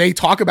 Look, they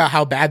talk about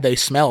how bad they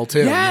smell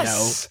too.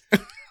 Yes.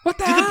 What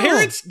the Did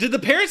hell? the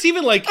parents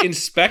even like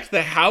inspect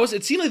the house?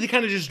 It seemed like they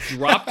kind of just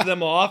dropped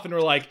them off and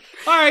were like,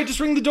 "All right, just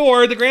ring the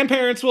door. The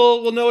grandparents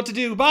will know what to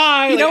do.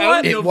 Bye." You know I what?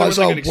 don't It know if was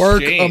there like, a an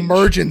work exchange.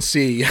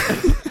 emergency.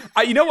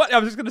 You know what? I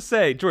was just gonna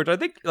say, George. I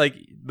think like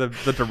the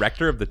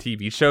director of the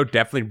TV show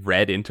definitely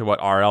read into what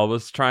RL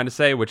was trying to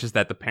say, which is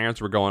that the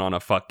parents were going on a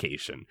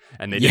fuckcation,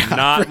 and they did Yeah,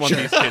 not for want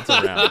sure. these kids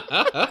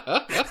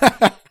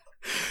around.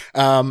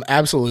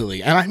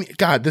 Absolutely. And I mean,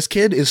 God, this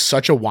kid is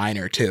such a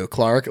whiner too,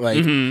 Clark. Like,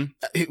 Mhm.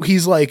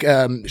 he's like,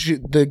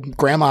 the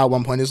grandma at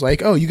one point is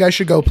like, "Oh, you guys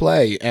should go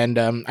play." And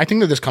I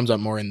think that this comes up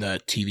more in the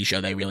TV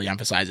show. They really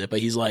emphasize it, but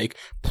he's like,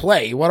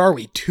 "Play? What are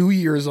we, 2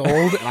 years old?"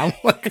 And I'm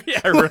like,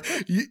 Yeah, right.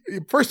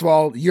 First of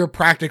all, you're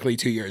practically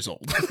 2 years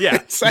old. Yeah.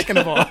 Second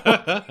of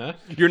all,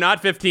 You're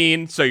not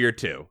 15, so you're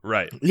 2.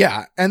 Right.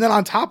 yeah. And then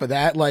on top of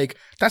that, like,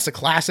 that's a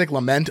classic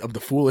lament of the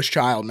foolish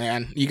child,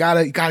 man. You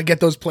gotta get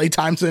those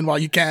playtimes in while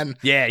you can. again.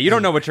 Yeah, you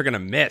don't know what you're gonna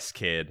miss,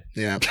 kid.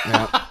 Yeah.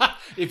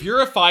 If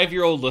you're a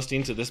 5-year-old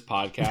listening to this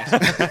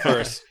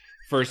podcast,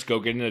 first go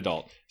get an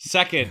adult.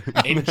 Second,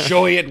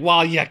 enjoy it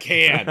while you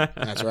can.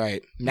 That's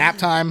right. Nap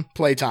time,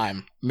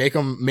 playtime. Make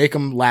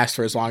them last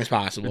for as long as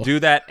possible. Do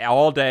that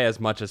all day as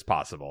much as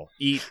possible.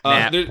 Eat,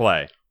 nap,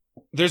 play.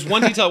 There's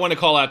one detail I want to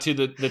call out too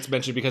that's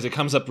mentioned because it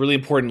comes up really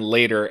important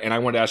later, and I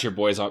wanted to ask your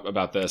boys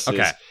about this.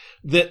 Okay.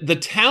 The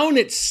town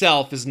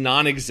itself is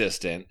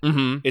non-existent.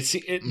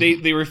 Mm-hmm.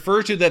 They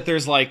refer to that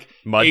there's like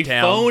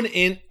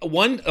Mudtown.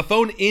 a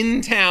phone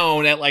in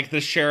town at like the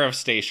sheriff's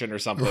station or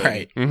something.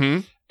 Right.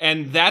 Mm-hmm.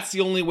 And that's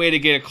the only way to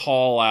get a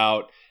call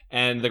out.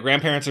 And the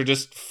grandparents are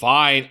just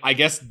fine. I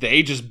guess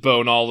they just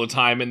bone all the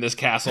time in this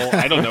castle.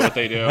 I don't know what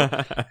they do.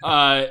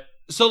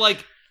 So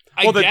like,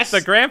 I guess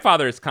the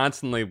grandfather is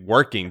constantly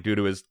working due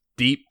to his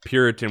deep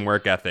Puritan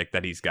work ethic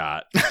that he's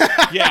got.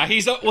 Yeah,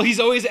 he's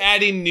always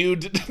adding new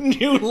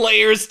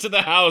layers to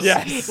the house.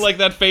 Yes. Like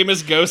that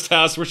famous ghost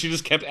house where she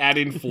just kept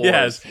adding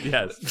floors.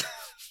 Yes.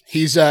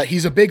 He's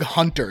a big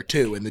hunter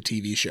too in the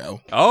TV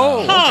show.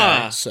 Oh,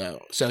 Huh.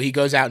 So he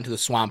goes out into the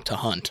swamp to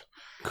hunt.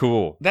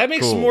 cool. That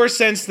makes Cool. more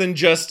sense than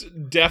just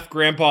deaf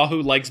grandpa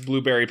who likes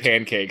blueberry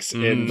pancakes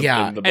in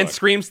the book. And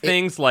screams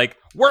things like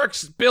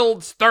 "works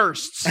builds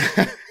thirsts."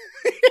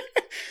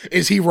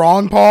 Is he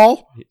wrong,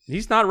 Paul?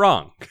 He's not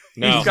wrong.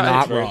 No, He's not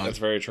that's wrong. That's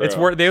very true.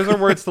 Those are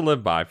words to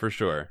live by for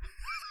sure.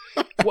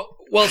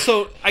 Well,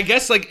 so I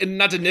guess, like, and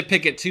not to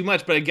nitpick it too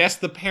much, but I guess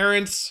the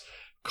parents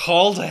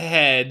called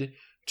ahead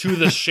to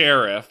the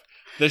sheriff.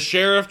 The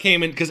sheriff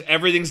came in because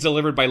everything's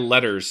delivered by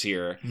letters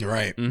here.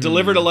 Right. Mhm.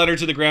 Delivered a letter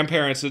to the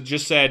grandparents that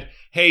just said,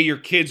 "Hey, your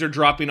kids are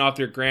dropping off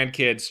their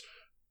grandkids.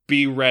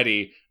 Be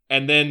ready."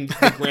 And then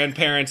the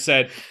grandparents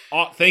said,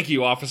 "Oh, thank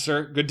you,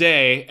 officer. Good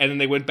day." And then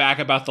they went back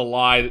about the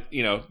lie,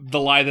 the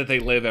lie that they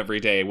live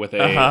every day with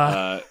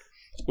a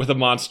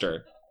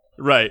monster.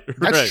 Right.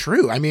 That's right.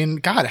 true. I mean,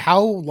 God,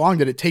 how long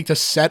did it take to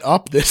set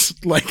up this,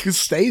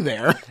 stay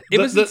there? It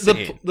was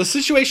insane. The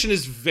situation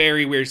is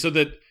very weird. So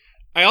that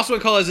I also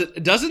would call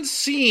it doesn't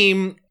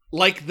seem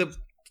like the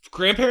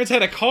grandparents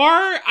had a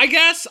car, I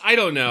guess. I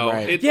don't know.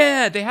 Right.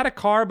 Yeah, they had a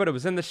car, but it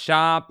was in the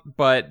shop.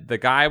 But the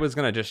guy was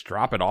gonna just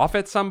drop it off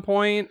at some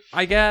point,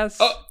 I guess.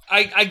 Oh,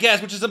 I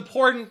guess, which is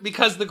important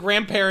because the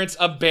grandparents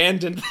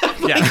abandoned them.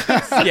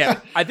 Yeah, yeah.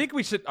 I think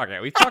we should. Okay,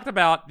 we've talked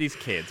about these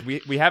kids.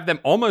 We have them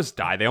almost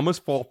die. They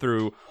almost fall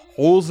through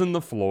holes in the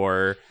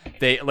floor.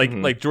 They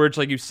like George,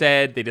 like you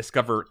said, they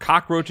discover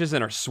cockroaches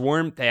and are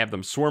swarmed. They have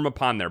them swarm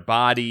upon their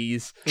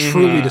bodies.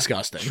 Truly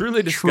disgusting.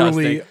 Truly disgusting.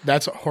 Truly,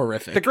 that's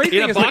horrific. The great In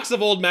thing a is box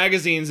of old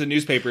magazines and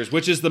newspapers,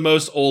 which is the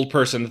most old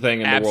person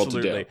thing in the world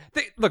to do.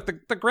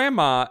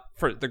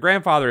 The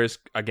grandfather is,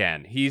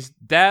 again, he's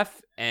deaf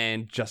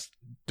and just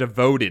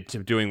devoted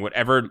to doing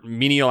whatever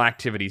menial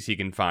activities he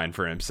can find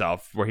for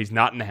himself where he's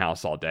not in the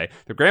house all day.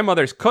 The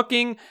grandmother's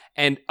cooking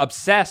and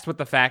obsessed with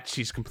the fact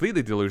she's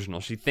completely delusional.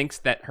 She thinks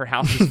that her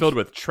house is filled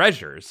with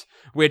treasures,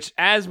 which,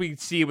 as we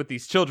see with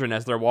these children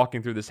as they're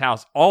walking through this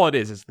house, all it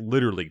is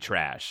literally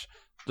trash.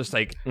 Just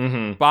like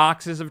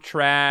boxes of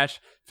trash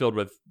filled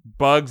with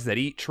bugs that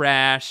eat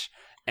trash.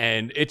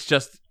 And it's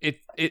just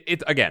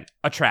it's again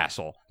a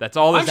trashel. That's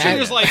all. I'm sure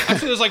there's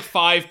like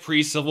 5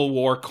 pre-Civil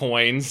War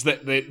coins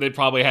that they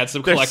probably had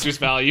some collector's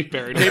value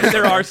buried. Maybe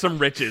there are some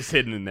riches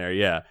hidden in there.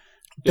 Yeah.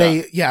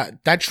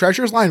 That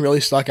treasures line really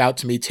stuck out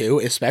to me too,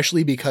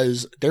 especially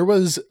because there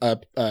was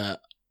a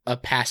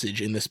passage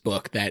in this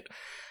book that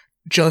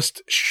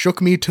just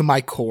shook me to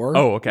my core.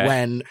 Oh, okay.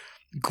 When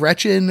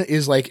Gretchen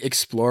is like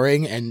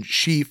exploring and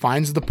she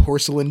finds the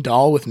porcelain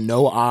doll with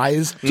no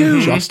eyes,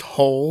 just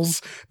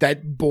holes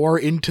that bore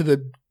into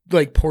the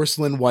like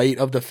porcelain white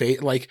of the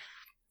face. Like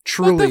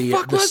truly,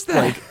 what the fuck was that?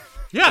 Like,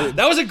 Yeah,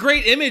 that was a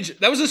great image.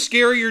 That was a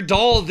scarier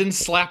doll than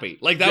Slappy.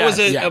 Like that was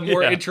a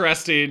more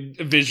interesting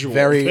visual.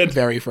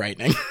 very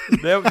frightening.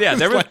 There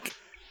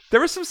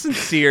were some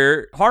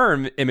sincere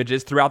horror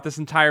images throughout this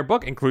entire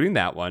book, including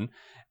that one.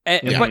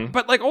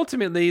 But like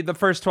ultimately the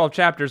first 12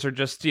 chapters are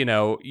just,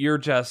 you're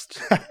just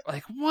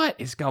like, what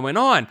is going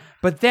on?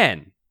 But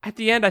then at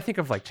the end, I think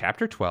of like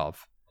chapter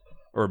 12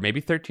 or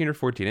maybe 13 or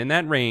 14 in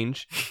that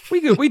range,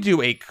 we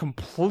do a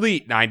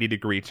complete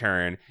 90-degree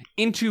turn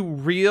into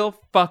real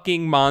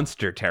fucking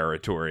monster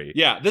territory.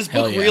 Yeah, this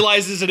book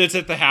realizes that it's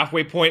at the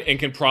halfway point and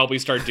can probably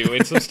start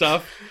doing some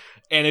stuff.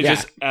 And it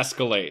just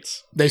escalates.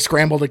 They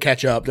scramble to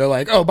catch up. They're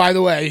like, oh, by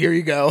the way, here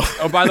you go.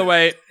 Oh, by the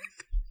way,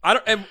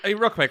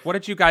 real quick, what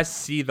did you guys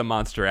see the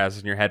monster as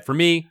in your head? For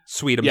me,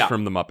 Sweetums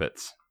from the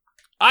Muppets.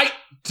 I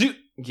do.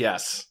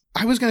 Yes.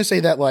 I was going to say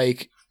that,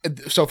 like,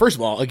 so first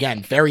of all,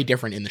 again, very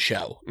different in the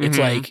show. It's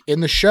like, in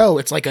the show,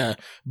 it's like a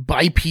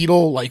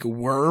bipedal, like,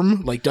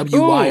 worm, like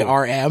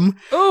WYRM.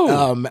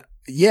 Ooh.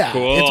 Yeah,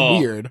 cool.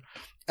 It's weird.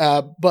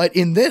 But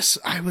in this,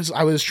 I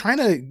was trying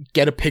to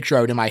get a picture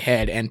out in my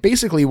head, and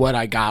basically what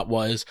I got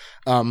was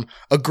a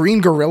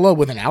green gorilla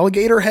with an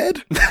alligator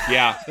head.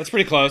 Yeah, that's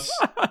pretty close.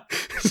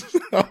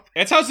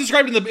 That's how it's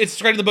described in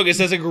the book. It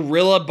says a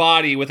gorilla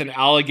body with an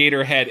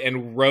alligator head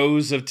and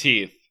rows of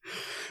teeth.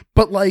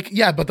 But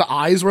but the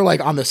eyes were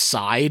like on the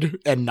side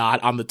and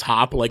not on the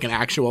top, like an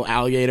actual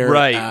alligator.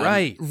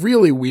 Right.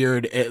 Really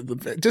weird,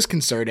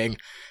 disconcerting.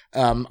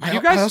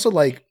 I also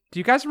like. Do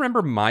you guys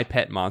remember My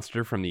Pet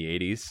Monster from the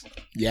 80s?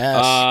 Yes.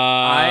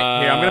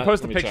 Here, I'm going to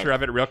post a picture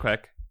of it real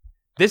quick.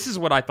 This is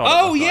what I thought.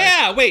 Oh,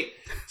 yeah. Like. Wait.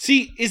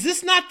 See, is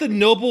this not the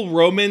Noble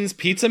Roman's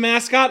pizza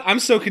mascot? I'm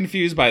so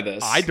confused by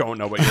this. I don't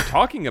know what you're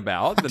talking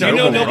about. Do you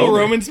know Noble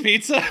Roman's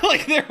pizza?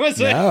 Like, there was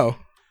No.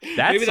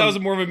 Maybe that was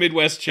more of a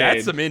Midwest chain.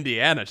 That's some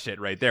Indiana shit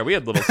right there. We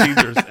had Little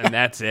Caesars, and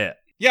that's it.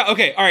 Yeah,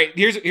 okay, all right.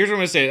 Here's what I'm going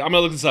to say. I'm going to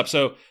look this up.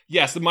 So,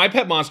 yes, the My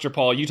Pet Monster,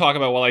 Paul, you talk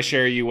about while I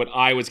share you what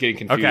I was getting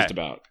confused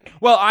about.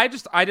 Well, I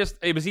just,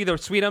 it was either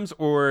Sweetums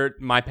or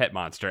My Pet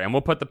Monster, and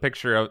we'll put the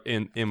picture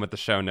in with the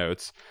show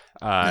notes.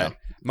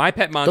 My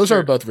Pet Monster. Those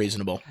are both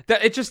reasonable.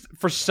 It just,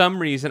 for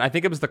some reason, I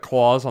think it was the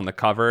claws on the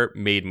cover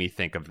made me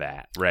think of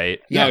that,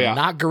 right? Yeah,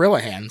 not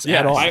gorilla hands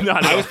at all.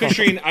 I was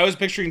picturing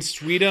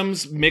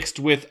Sweetums mixed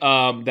with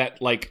that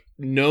like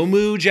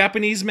Nomu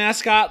Japanese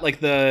mascot,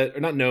 like or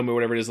not Nomu,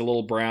 whatever it is, the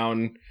little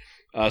brown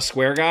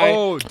square guy.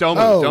 Oh,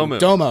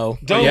 Domo.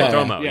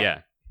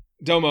 Yeah.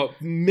 Domo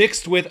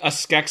mixed with a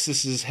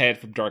Skeksis' head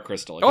from Dark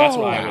Crystal. Like, that's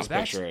what I was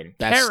picturing.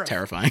 That's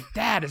terrifying.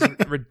 That is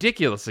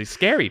ridiculously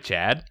scary,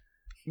 Chad.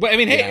 But I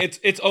mean, hey,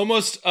 it's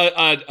almost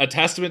a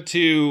testament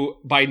to,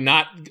 by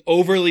not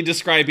overly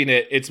describing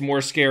it, it's more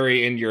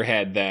scary in your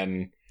head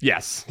than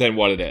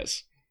what it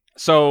is.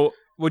 So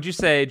would you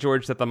say,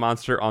 George, that the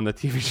monster on the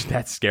TV show,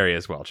 that's scary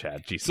as well,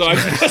 Chad? Jesus. So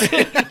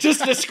I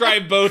just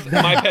described both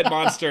My Pet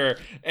Monster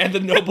and the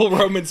Noble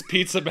Roman's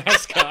pizza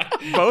mascot.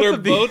 They're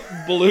both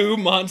blue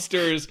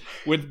monsters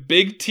with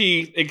big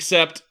teeth,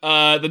 except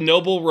the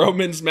Noble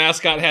Roman's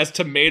mascot has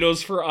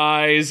tomatoes for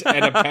eyes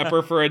and a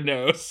pepper for a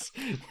nose,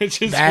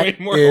 which is way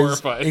more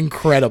horrifying.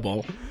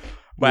 Incredible.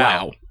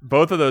 Wow.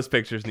 Both of those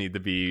pictures need to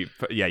be...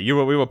 Yeah, we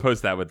will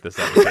post that with this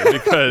episode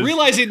because...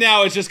 Realizing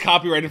now it's just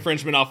copyright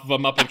infringement off of a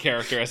Muppet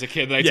character as a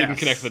kid that I didn't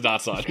connect the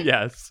dots on.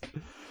 Yes.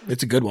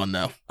 It's a good one,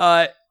 though.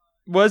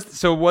 Was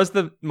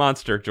the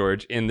monster,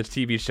 George, in the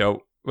TV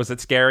show, was it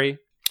scary?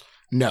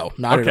 No,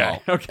 not at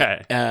all.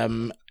 Okay.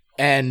 And,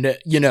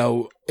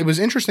 it was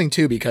interesting,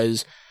 too,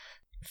 because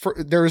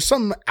there was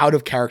some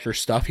out-of-character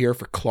stuff here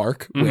for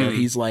Clark, where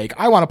he's like,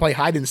 I want to play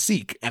hide and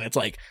seek, and it's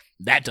like...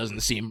 That doesn't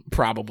seem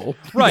probable.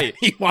 Right.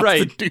 He wants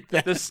to do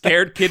that. The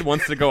scared kid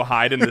wants to go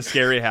hide in the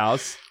scary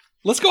house.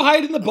 Let's go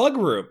hide in the bug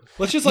room.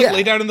 Let's just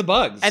lay down in the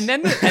bugs. And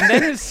then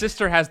his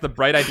sister has the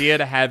bright idea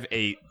to have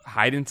a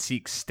hide and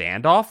seek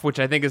standoff, which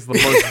I think is the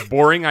most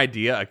boring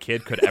idea a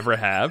kid could ever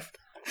have.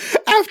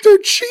 After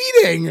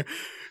cheating,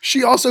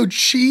 she also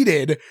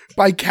cheated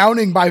by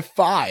counting by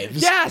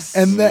fives. Yes.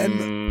 And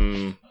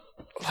then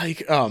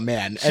like, oh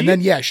man. And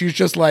then she's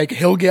just like,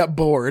 he'll get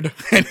bored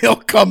and he'll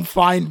come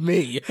find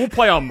me. We'll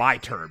play on my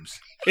terms.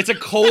 It's a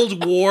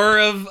cold war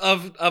of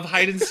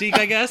hide and seek,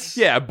 I guess.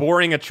 Yeah,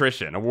 boring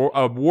attrition. A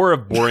war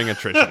of boring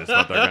attrition is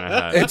what they're gonna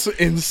have. It's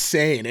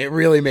insane. It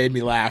really made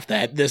me laugh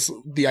that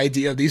the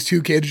idea of these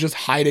two kids just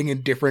hiding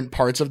in different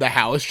parts of the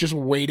house, just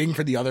waiting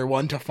for the other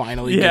one to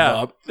finally give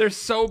up. They're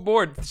so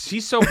bored.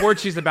 She's so bored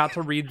she's about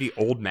to read the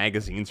old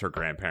magazines her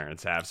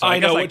grandparents have. So I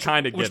know, guess I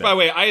kind of get it. Which, by the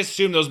way, I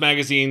assume those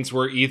magazines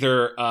were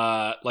either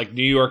like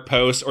New York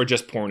Post or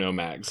just porno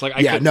mags.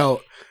 Like,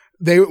 no.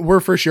 They were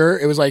for sure.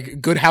 It was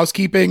like Good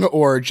Housekeeping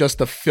or just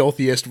the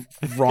filthiest,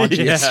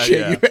 raunchiest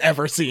shit you've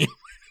ever seen.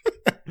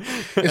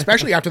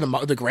 Especially after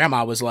the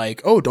grandma was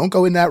like, "Oh, don't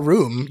go in that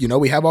room.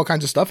 We have all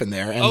kinds of stuff in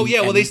there." And,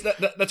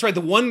 that's right.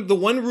 The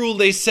one rule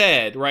they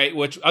said, right,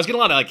 which I was getting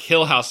a lot of like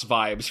Hill House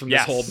vibes from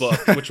this whole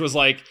book, which was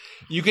like,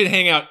 you can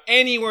hang out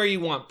anywhere you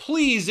want.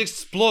 Please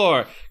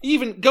explore.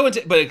 Even go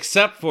into, but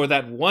except for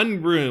that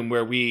one room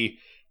where we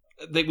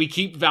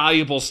keep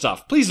valuable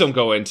stuff. Please don't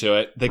go into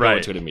it. They go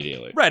into it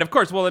immediately. Right, of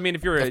course. Well, I mean,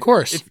 if you're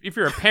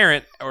a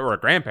parent or a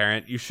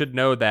grandparent, you should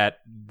know that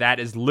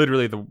is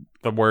literally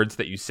the words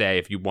that you say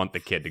if you want the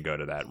kid to go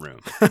to that room.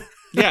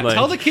 Yeah,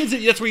 tell the kids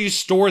that's where you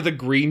store the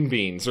green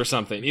beans or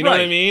something. You know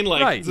what I mean?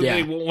 Like,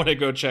 they won't want to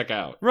go check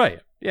out. Right,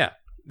 yeah.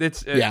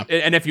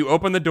 And if you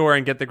open the door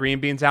and get the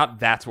green beans out,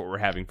 that's what we're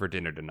having for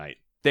dinner tonight.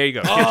 There you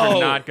go. Kids are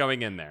not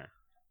going in there.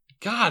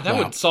 God, that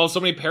would solve so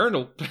many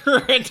parental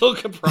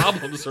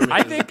problems for me.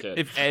 I think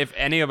if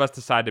any of us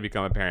decide to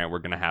become a parent, we're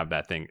going to have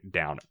that thing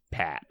down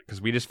pat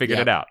because we just figured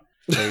it out.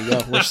 There you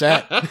go. We're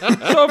set.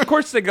 So, of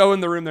course, they go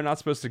in the room they're not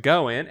supposed to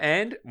go in.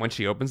 And when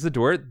she opens the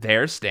door,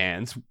 there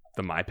stands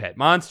the My Pet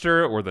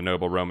Monster or the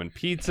Noble Roman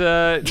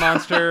Pizza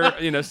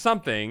Monster,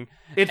 something.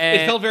 It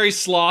felt very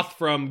Sloth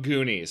from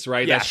Goonies,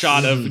 right? Yes. That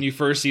shot of when you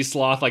first see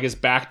Sloth, like his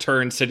back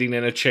turned, sitting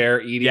in a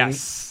chair, eating.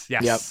 Yes.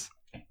 Yep.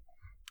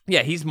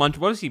 Yeah, he's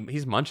What is he?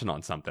 He's munching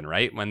on something,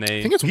 right? I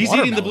think it's he's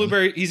eating the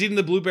blueberry. He's eating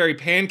the blueberry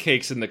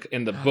pancakes in the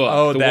book.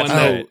 Oh,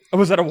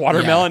 was that a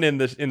watermelon in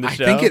the show? I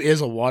think it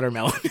is a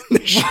watermelon in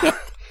the show.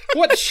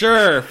 What?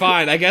 Sure,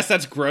 fine. I guess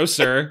that's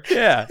grosser.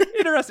 Yeah,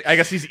 interesting. I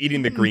guess he's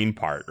eating the green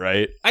part,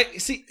 right? I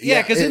see.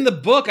 Yeah, because in the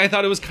book, I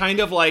thought it was kind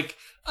of like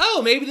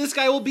oh, maybe this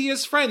guy will be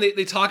his friend.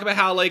 They talk about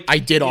how, like, I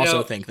did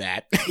also think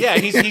that. yeah,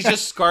 he's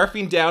just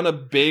scarfing down a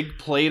big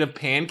plate of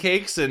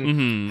pancakes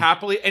and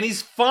happily, and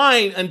he's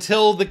fine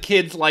until the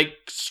kids like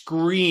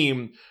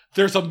scream,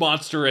 "There's a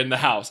monster in the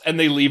house," and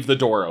they leave the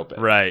door open.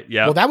 Right.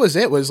 Yeah. Well, that was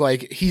it. Was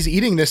like he's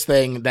eating this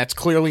thing that's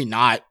clearly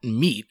not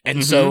meat,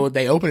 and so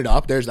they open it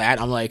up. There's that.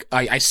 I'm like,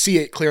 I see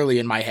it clearly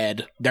in my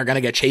head. They're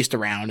gonna get chased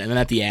around, and then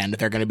at the end,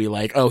 they're gonna be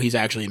like, "Oh, he's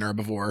actually an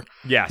herbivore."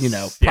 Yes. You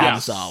know, problem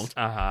solved.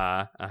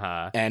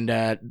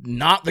 And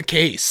not the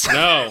case.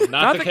 No,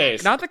 not the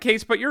case. Not the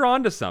case. But you're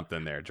onto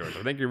something there, George.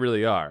 I think you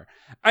really are.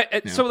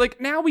 So, like,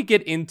 now we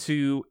get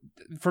into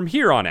from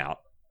here on out.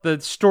 The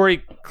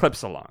story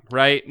clips along,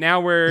 right?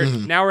 Now we're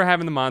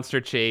having the monster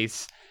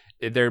chase.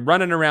 They're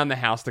running around the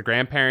house. The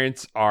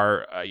grandparents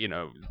are,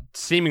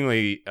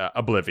 seemingly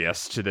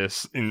oblivious to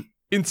this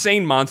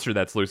insane monster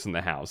that's loose in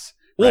the house.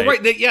 Well, right.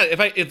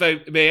 If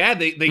I may add,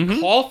 they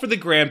call for the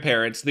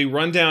grandparents. They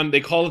run down.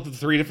 They call it the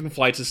 3 different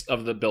flights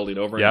of the building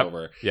over and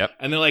over. Yep.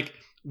 And they're like,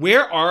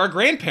 "Where are our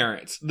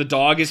grandparents?" The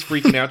dog is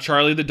freaking out.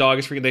 Charlie, the dog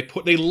is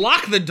freaking. They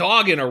lock the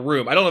dog in a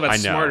room. I don't know if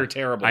that's smart or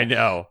terrible. I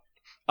know.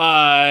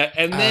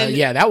 And then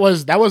that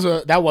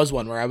was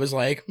one where I was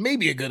like,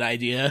 maybe a good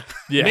idea.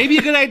 Yeah. Maybe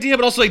a good idea,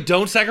 but also like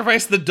don't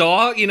sacrifice the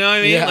dog. You know what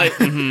I mean? Yeah. Like,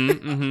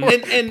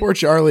 and poor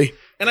Charlie.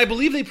 And I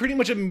believe they pretty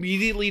much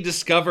immediately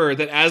discover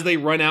that as they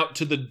run out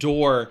to the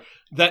door,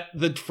 that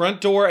the front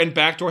door and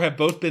back door have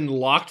both been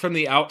locked from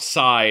the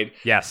outside.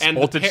 Yes, and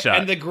bolted shut.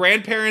 And the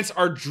grandparents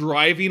are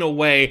driving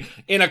away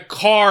in a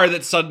car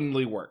that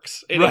suddenly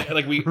works.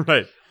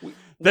 Right.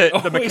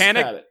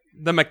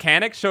 The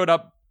mechanic showed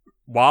up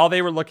while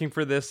they were looking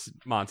for this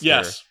monster.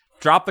 Yes.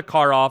 Dropped the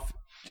car off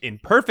in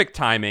perfect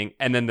timing,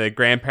 and then the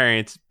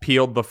grandparents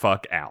peeled the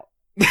fuck out.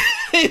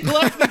 They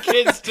left the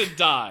kids to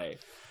die.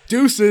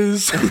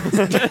 Deuces.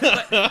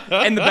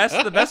 And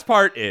the best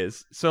part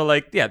is, so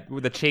like,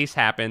 the chase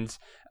happens.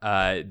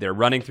 They're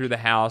running through the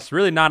house.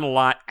 Really, not a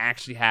lot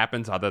actually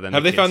happens other than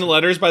have they found the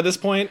letters by this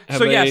point?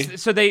 So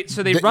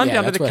they run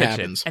down to the kitchen,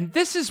 happens. And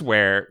this is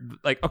where,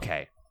 like,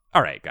 okay,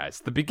 all right, guys,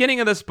 the beginning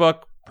of this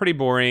book pretty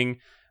boring.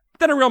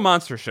 Then a real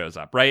monster shows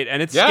up, right?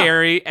 And it's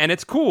scary and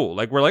it's cool.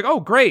 Like, we're like, oh,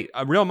 great,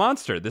 a real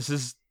monster. This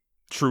is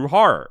true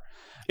horror.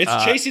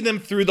 It's chasing them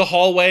through the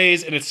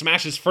hallways, and it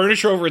smashes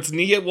furniture over its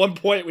knee at one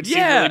point, which seems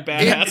really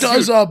badass. It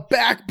does a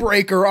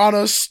backbreaker on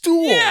a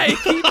stool. Yeah,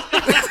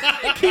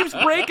 it keeps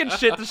breaking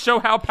shit to show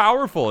how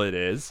powerful it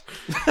is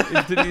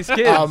to these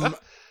kids.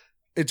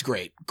 It's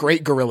great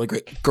gorilla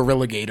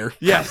gator.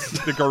 Yes,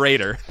 the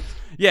Garator.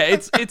 Yeah,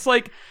 it's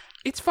like,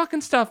 it's fucking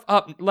stuff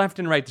up left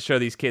and right to show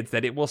these kids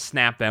that it will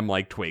snap them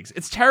like twigs.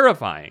 It's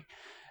terrifying.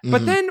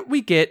 But then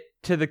we get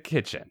to the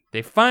kitchen.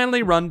 They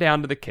finally run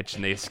down to the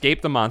kitchen. They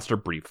escape the monster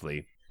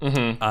briefly.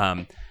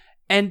 And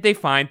they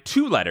find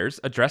 2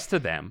 letters addressed to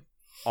them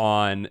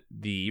on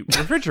the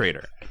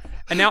refrigerator.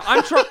 And now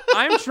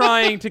I'm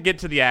trying to get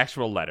to the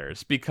actual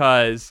letters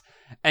because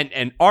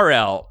and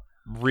RL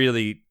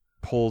really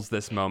pulls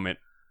this moment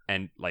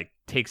and like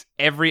takes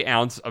every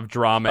ounce of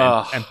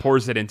drama and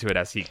pours it into it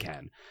as he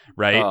can,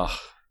 right?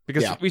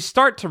 Because we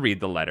start to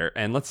read the letter,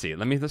 and let's see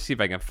if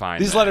I can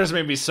find these letters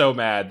made me so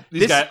mad.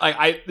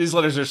 These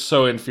letters are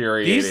so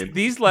infuriating.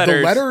 These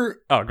letters. The letter.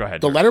 Oh, go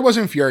ahead. The letter was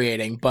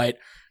infuriating, but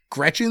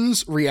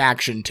Gretchen's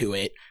reaction to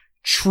it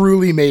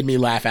truly made me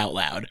laugh out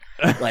loud.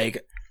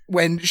 Like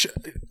when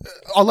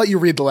I'll let you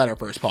read the letter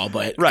first, Paul.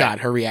 But God,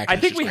 her reaction. I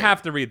think we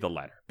have to read the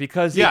letter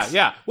because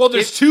Well,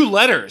 there's 2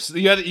 letters.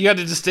 You had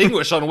to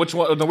distinguish on which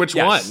one.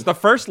 One. The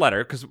first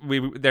letter, because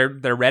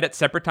they're read at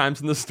separate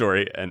times in the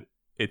story, and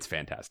it's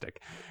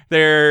fantastic.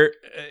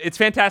 It's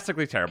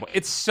fantastically terrible.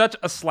 It's such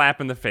a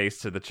slap in the face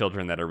to the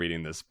children that are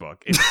reading this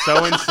book. It's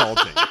so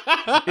insulting.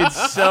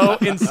 It's so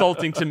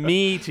insulting to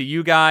me, to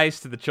you guys,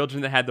 to the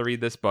children that had to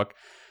read this book.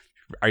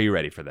 Are you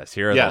ready for this?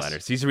 Here are the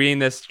letters. He's reading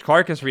this.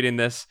 Clark is reading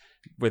this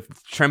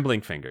with trembling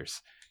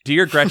fingers.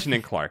 Dear Gretchen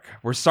and Clark,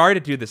 we're sorry to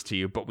do this to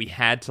you, but we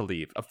had to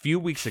leave. A few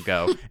weeks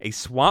ago, a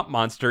swamp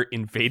monster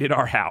invaded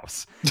our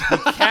house. We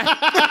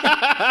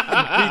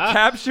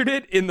captured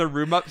it in the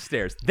room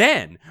upstairs.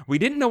 Then, we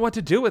didn't know what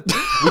to do with it.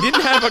 We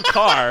didn't have a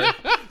car,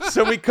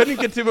 so we couldn't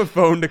get to a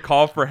phone to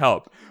call for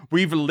help.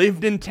 We've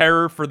lived in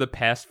terror for the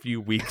past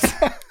few weeks.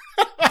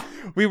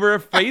 We were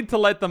afraid to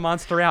let the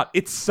monster out.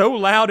 It's so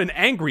loud and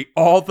angry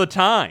all the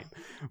time.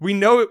 We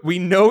know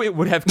it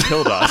would have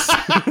killed us.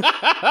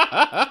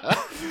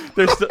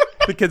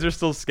 The kids are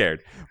still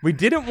scared. We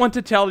didn't want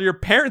to tell your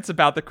parents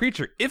about the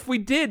creature. If we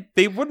did,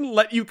 they wouldn't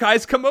let you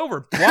guys come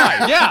over.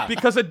 Why? Yeah.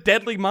 Because a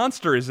deadly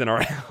monster is in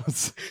our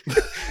house.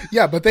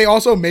 Yeah, but they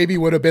also maybe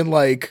would have been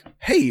like,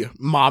 hey,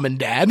 mom and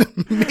dad,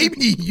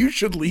 maybe you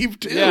should leave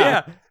too.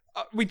 Yeah.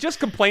 We just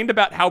complained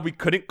about how we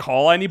couldn't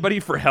call anybody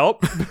for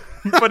help,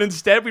 but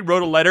instead we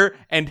wrote a letter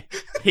and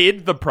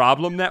hid the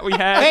problem that we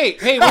had.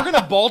 Hey, we're going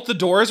to bolt the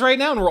doors right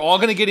now, and we're all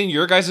going to get in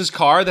your guys'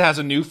 car that has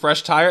a new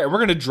fresh tire, and we're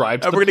going to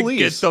drive to the police. We're going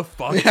to get the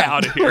fuck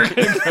out of here.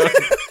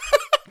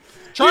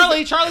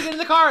 Charlie, get in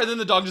the car, and then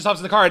the dog just hops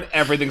in the car, and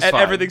everything's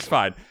fine. Everything's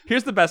fine.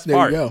 Here's the best There you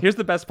part. go. Here's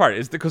the best part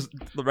is because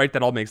right,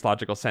 that all makes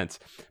logical sense.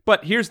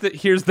 But here's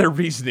their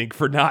reasoning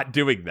for not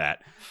doing that.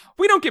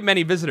 We don't get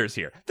many visitors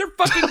here. They're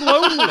fucking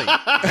lonely.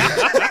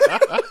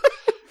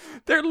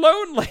 They're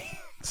lonely.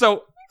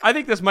 So I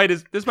think this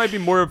might be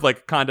more of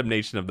like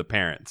condemnation of the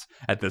parents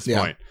at this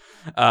point.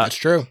 That's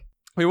true.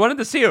 We wanted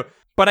to see you,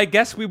 but I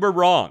guess we were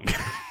wrong.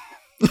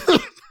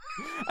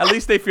 At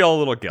least they feel a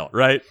little guilt,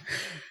 right?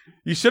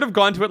 You should have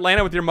gone to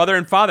Atlanta with your mother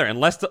and father and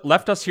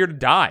left us here to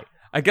die.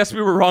 I guess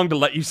we were wrong to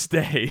let you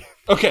stay.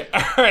 Okay,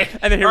 all right.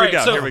 And then here All we right,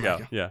 go. so- Here we go.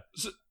 Yeah.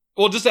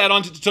 Well, just to add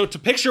on to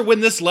picture when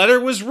this letter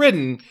was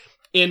written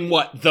in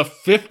the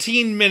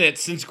 15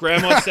 minutes since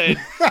Grandma said,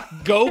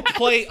 "Go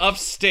play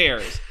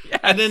upstairs,"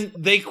 and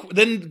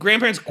then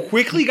grandparents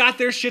quickly got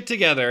their shit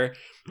together,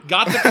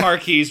 got the car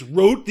keys,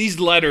 wrote these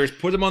letters,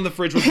 put them on the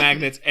fridge with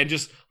magnets, and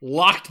just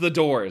locked the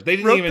doors. They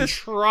didn't even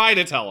try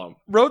to tell them.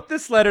 Wrote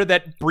this letter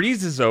that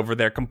breezes over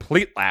their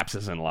complete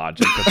lapses in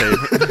logic.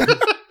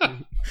 That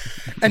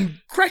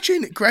And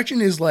Gretchen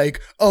is like,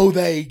 oh,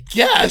 they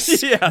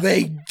guess. Yeah.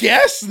 They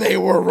guess they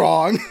were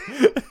wrong.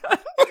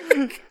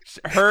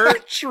 her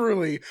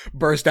Truly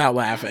burst out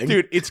laughing.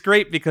 dude, it's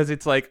great because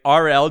it's like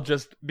RL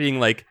just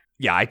being like,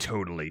 yeah, I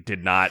totally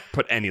did not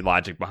put any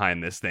logic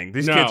behind this thing.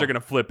 These No. kids are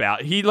gonna flip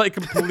out. He like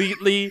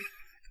completely.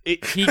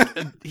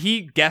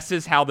 He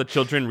guesses how the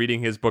children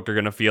reading his book are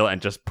gonna feel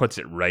and just puts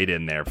it right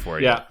in there for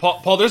you. Yeah,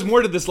 Paul, there's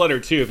more to this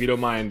letter too, if you don't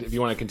mind, if you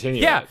want to continue.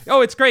 Yeah. it.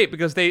 Oh, it's great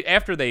because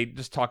after they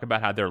just talk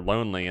about how they're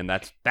lonely and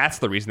that's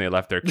the reason they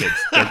left their kids,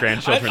 their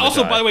grandchildren. to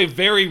Also, die. by the way,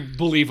 very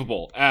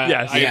believable.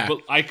 Yes.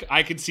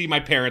 I could see my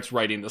parents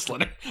writing this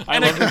letter. I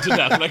love them to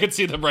death, and I could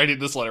see them writing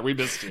this letter. We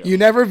missed you. You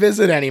never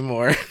visit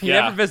anymore. You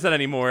Yeah. never visit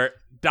anymore.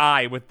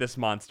 Die with this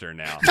monster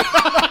now.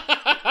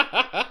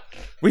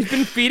 We've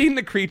been feeding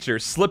the creature,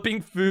 slipping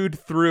food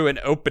through an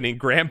opening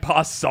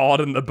Grandpa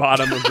sawed in the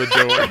bottom of the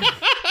door.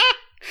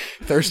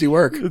 Thirsty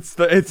work.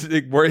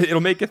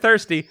 It'll make you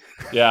thirsty.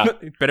 Yeah.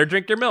 Better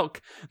drink your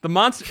milk. The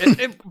monster.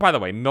 By the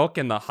way, milk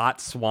in the hot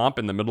swamp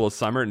in the middle of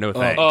summer. No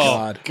thanks.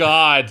 Oh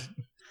God.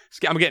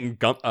 I'm getting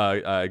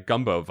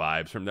gumbo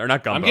vibes from there.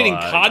 Not gumbo. I'm getting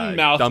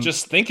cottonmouth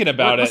just thinking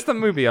about What's it. the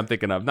movie I'm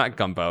thinking of? Not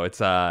gumbo. It's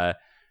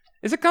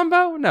Is it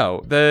gumbo?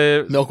 No.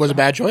 The Milk was a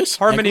bad choice?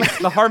 Harmony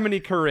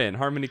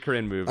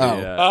Korine movie.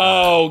 Oh.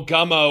 Oh,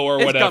 Gummo or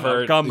It's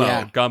whatever. Gummo.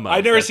 Yeah. Gummo.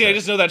 I've never That's seen. I it.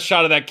 just know that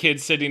shot of that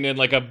kid sitting in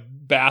like a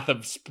bath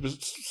of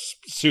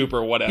soup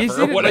or whatever. He's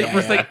in it, whatever. like,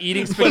 just like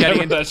eating spaghetti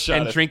Whatever and, that shot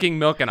and is. drinking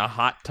milk in a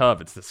hot tub.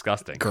 It's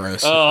disgusting.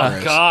 Gross. Oh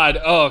Gross. God.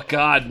 Oh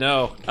God.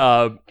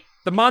 No.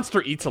 The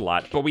monster eats a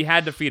lot, but we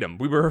had to feed him.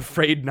 We were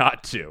afraid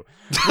not to.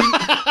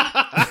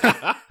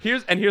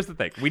 Here's the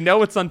thing. We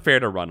know it's unfair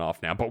to run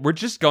off now, but we're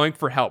just going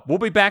for help. We'll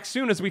be back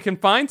soon as we can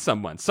find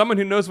someone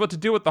who knows what to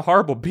do with the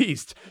horrible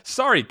beast.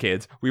 Sorry,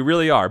 kids. We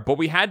really are, but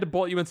we had to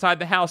bolt you inside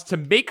the house to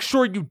make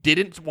sure you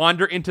didn't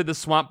wander into the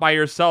swamp by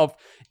yourself.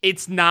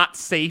 It's not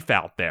safe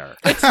out there.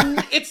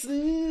 It's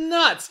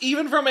nuts.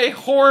 Even from a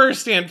horror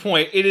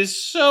standpoint, it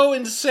is so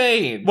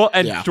insane. Well,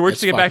 and Yeah, George, it's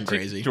to get back fucking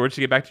crazy. George,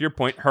 to get back to your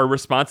point, her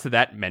response to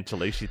that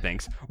mentally, she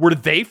thinks, were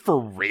they for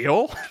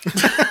real?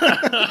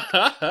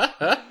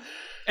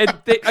 And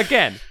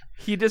again,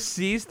 he just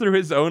sees through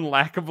his own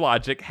lack of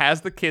logic,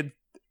 has the kid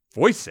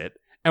voice it,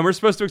 and we're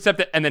supposed to accept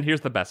it. And then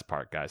here's the best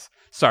part, guys.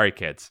 Sorry,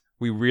 kids.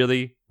 We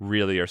really,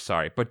 really are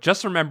sorry. But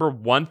just remember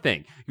one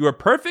thing. You are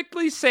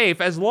perfectly safe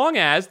as long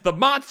as the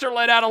monster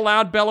let out a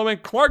loud bellow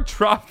and Clark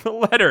dropped the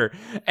letter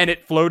and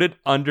it floated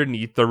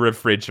underneath the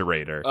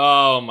refrigerator.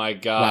 Oh my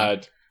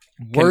God.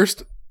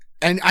 Worst.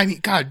 And I mean,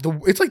 God,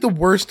 it's like the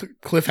worst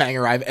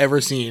cliffhanger I've ever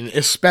seen,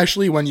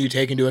 especially when you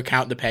take into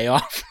account the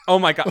payoff. Oh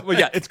my God. Well,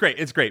 yeah, it's great.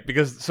 It's great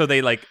because so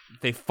they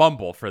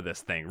fumble for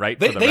this thing, right?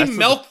 They For the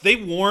rest of they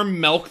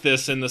warm milk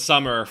this in the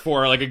summer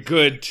for like a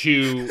good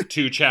two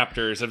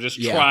chapters of just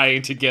Yeah.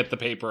 trying to get the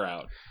paper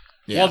out.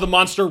 Yeah. While the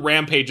monster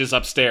rampages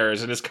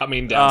upstairs and is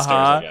coming downstairs,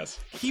 I guess.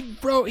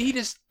 He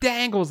just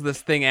dangles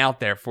this thing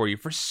out there for you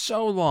for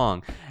so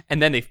long.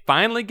 And then they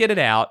finally get it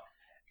out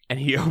and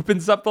he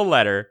opens up the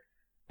letter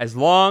as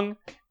long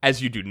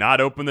as you do not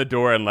open the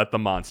door and let the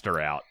monster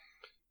out.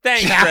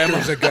 Thanks,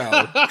 Chapters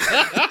Grandma. ago.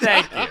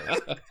 Thank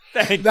you.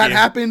 Thank That you.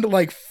 happened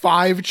like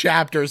 5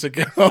 chapters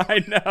ago.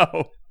 I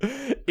know.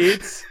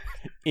 It's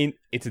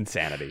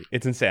insanity.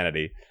 It's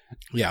insanity.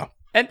 Yeah.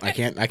 And I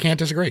can't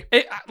disagree.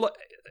 look,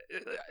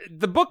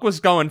 the book was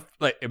going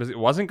like it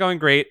wasn't going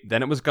great,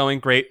 then it was going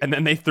great, and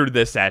then they threw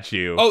this at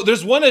you. Oh,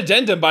 there's one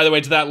addendum, by the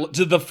way,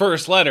 to the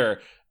first letter.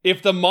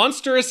 If the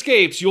monster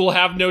escapes, you'll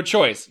have no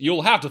choice.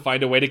 You'll have to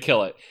find a way to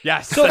kill it.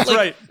 Yes, So, that's like,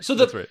 right. so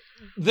that's right.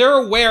 They're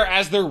aware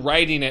as they're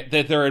writing it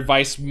that their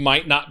advice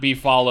might not be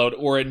followed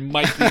or it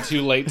might be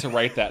too late to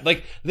write that.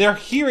 Like, they're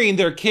hearing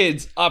their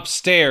kids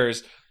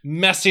upstairs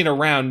messing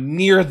around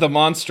near the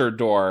monster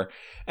door.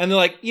 And they're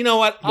like, you know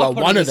what? I'll Well,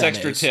 put one in of this them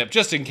extra is. tip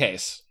just in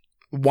case.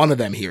 One of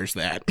them hears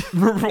that.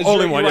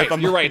 Only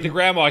one. You're right. The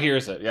grandma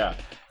hears it. Yeah.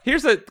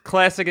 Here's a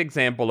classic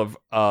example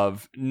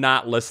of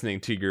not listening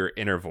to your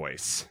inner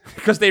voice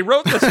because they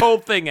wrote this whole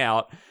thing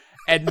out,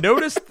 and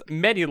noticed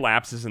many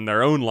lapses in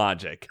their own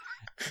logic,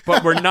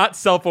 but were not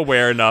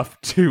self-aware enough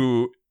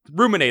to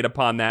ruminate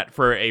upon that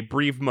for a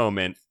brief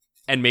moment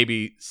and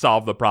maybe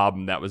solve the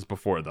problem that was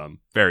before them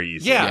very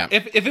easily. Yeah,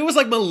 if it was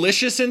like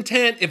malicious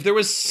intent, if there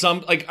was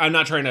some, like, I'm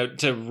not trying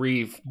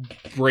to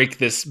break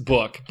this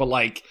book, but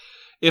like,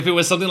 if it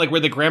was something like where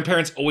the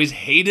grandparents always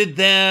hated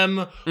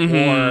them,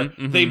 or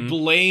they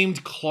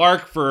blamed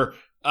Clark for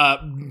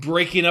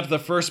breaking up the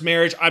first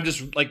marriage, I'm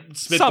just like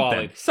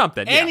spitballing.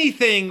 Something. Yeah.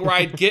 Anything where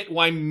I'd get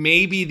why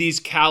maybe these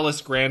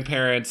callous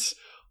grandparents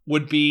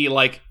would be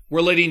like,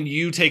 we're letting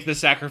you take the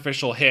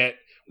sacrificial hit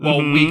while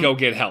we go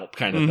get help,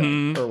 kind of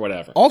thing, or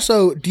whatever.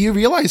 Also, do you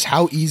realize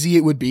how easy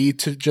it would be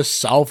to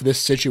just solve this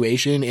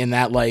situation in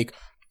that, like,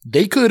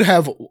 they could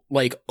have,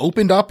 like,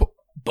 opened up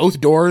both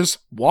doors,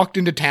 walked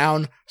into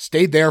town,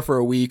 stayed there for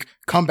a week,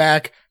 come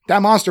back,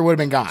 that monster would have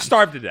been gone.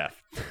 Starved to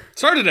death.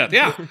 Starved to death,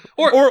 yeah.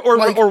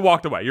 Or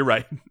walked away. You're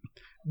right.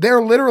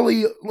 They're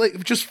literally,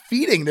 like, just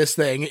feeding this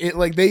thing. It,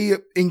 like, they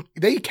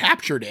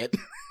captured it.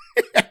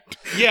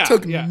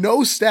 Took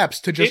no steps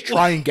to just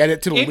try and get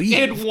it to leave.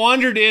 It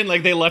wandered in,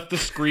 like they left the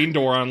screen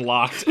door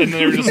unlocked, and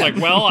they were just like,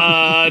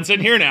 well, it's in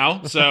here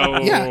now, so...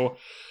 Yeah.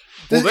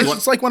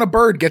 It's like when a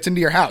bird gets into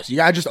your house. You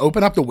gotta just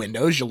open up the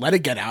windows, you let it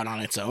get out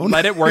on its own.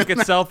 Let it work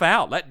itself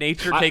out. Let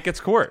nature take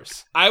its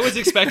course. I was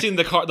expecting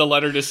the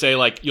letter to say,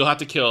 like, you'll have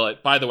to kill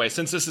it. By the way,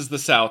 since this is the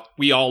South,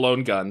 we all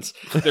own guns.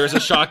 There's a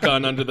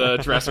shotgun under the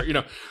dresser,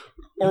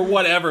 or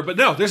whatever. But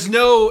no, there's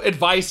no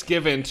advice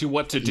given to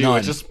what to do. None.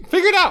 It's just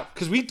figure it out,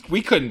 because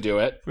we couldn't do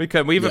it.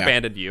 We've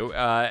abandoned you.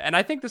 And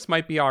I think this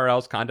might be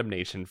RL's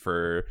condemnation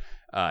for...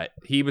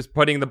 he was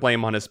putting the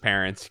blame on his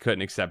parents. He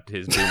couldn't accept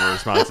his boomer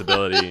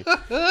responsibility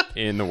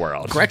in the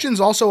world. Gretchen's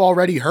also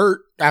already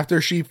hurt after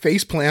she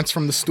face plants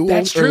from the stool.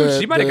 That's true.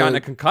 She might have gotten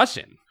a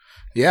concussion.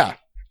 Yeah.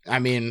 I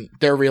mean,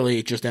 they're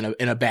really just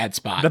in a bad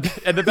spot.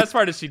 And the best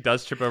part is she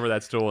does trip over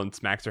that stool and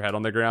smacks her head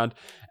on the ground.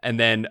 And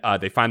then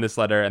they find this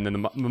letter, and then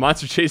the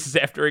monster chases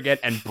after her again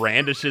and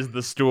brandishes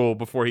the stool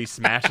before he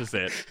smashes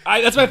it.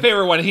 That's my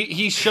favorite one.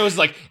 He shows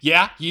like,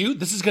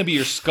 this is going to be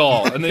your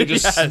skull. And then he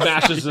just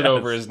smashes it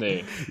over his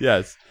knee.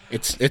 Yes.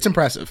 It's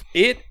impressive.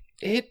 It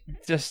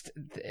just,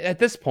 at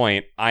this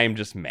point, I'm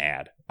just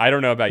mad. I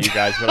don't know about you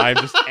guys, but I'm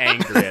just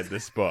angry at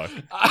this book.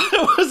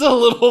 I was a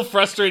little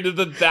frustrated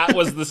that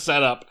was the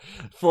setup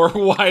for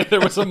why there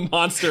was a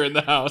monster in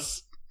the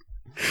house.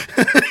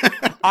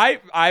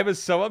 I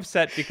was so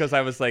upset because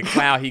I was like,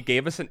 wow, he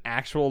gave us an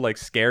actual like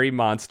scary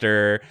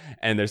monster,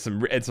 and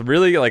it's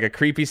really like a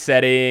creepy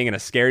setting and a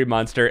scary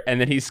monster,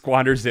 and then he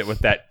squanders it with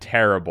that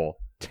terrible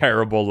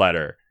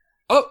letter.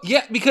 Oh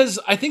yeah, because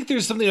I think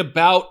there's something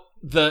about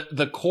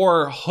the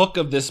core hook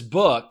of this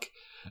book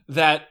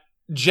that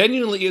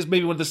genuinely is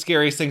maybe one of the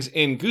scariest things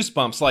in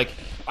Goosebumps. Like,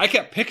 I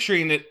kept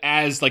picturing it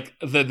as like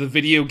the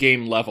video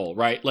game level,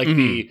 right? Like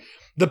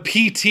the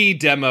PT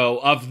demo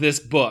of this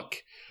book,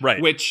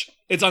 right? Which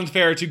it's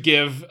unfair to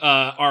give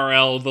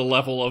RL the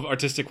level of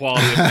artistic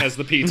quality as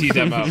the PT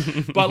demo,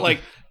 but like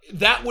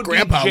that would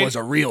Grandpa was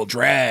a real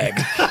drag.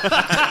 But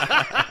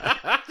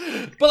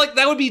like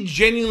that would be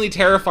genuinely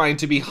terrifying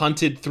to be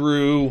hunted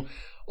through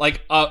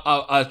like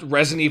a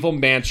Resident Evil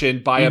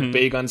mansion by a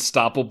big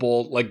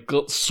unstoppable like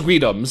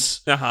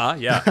Sweetums.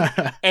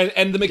 Yeah.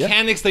 and the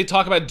mechanics they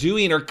talk about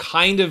doing are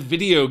kind of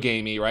video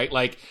gamey, right?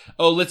 Like,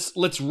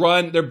 let's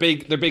run their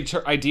big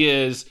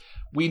idea is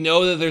we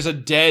know that there's a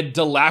dead,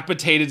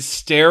 dilapidated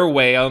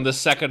stairway on the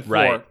second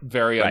floor, right.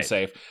 Very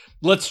unsafe.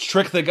 Let's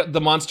trick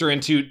the monster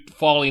into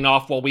falling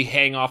off while we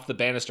hang off the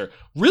banister.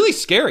 Really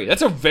scary.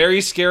 That's a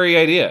very scary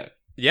idea.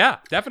 Yeah,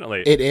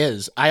 definitely. It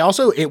is.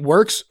 It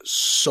works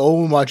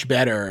so much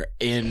better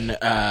in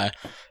the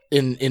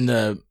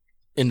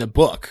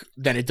book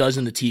than it does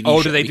in the TV show.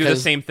 Oh, do they do the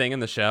same thing in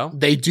the show?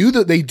 They do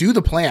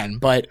the plan,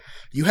 but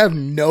you have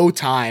no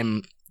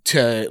time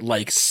to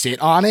like sit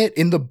on it.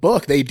 In the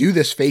book, they do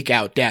this fake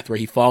out death where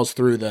he falls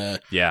through the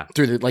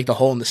like the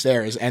hole in the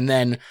stairs, and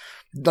then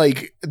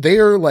like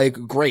they're like,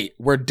 great,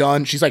 we're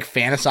done. She's like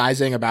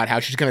fantasizing about how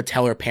she's gonna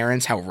tell her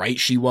parents how right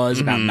she was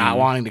about not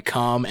wanting to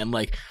come, and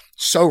like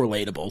so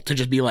relatable to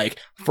just be like,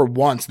 for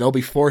once they'll be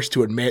forced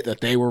to admit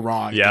that they were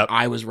wrong. Yep.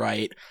 I was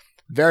right.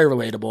 Very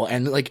relatable.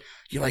 And like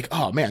you're like,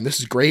 oh man, this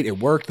is great, it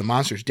worked, the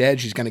monster's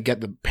dead, she's gonna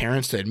get the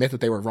parents to admit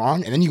that they were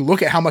wrong, and then you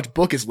look at how much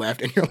book is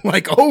left and you're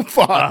like, oh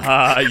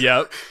fuck.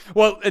 Yep.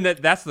 Well, and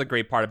that's the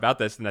great part about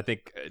this, and I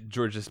think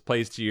George just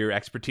plays to your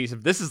expertise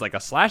of this is like a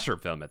slasher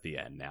film at the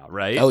end now,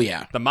 right? Oh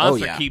yeah. The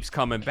monster keeps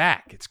coming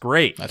back. It's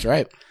great. That's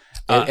right.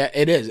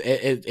 It is.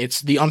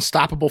 It's the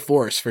unstoppable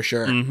force for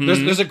sure.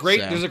 Mm-hmm. There's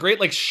a great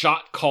like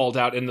shot called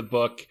out in the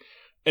book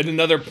at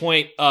another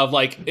point of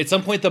like at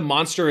some point the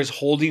monster is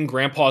holding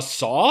Grandpa's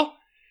saw.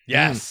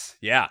 Yes.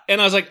 Yeah. And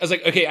I was like,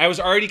 okay, I was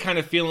already kind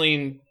of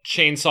feeling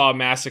Chainsaw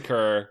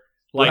Massacre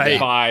like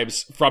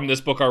vibes from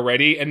this book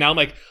already, and now I'm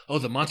like, oh,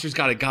 the monster's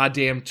got a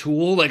goddamn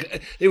tool.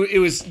 Like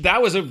that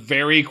was a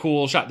very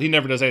cool shot. He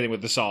never does anything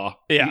with the saw.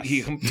 Yeah.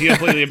 He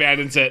completely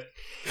abandons it.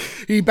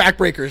 He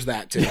backbreakers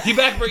that too. He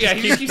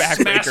keeps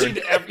smashing.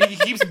 He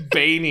keeps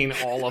baning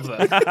all of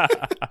them.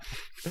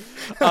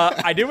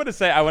 I do want to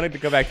say, I wanted to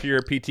go back to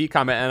your PT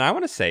comment, and I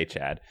want to say,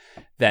 Chad,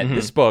 that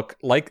this book,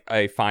 like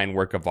a fine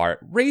work of art,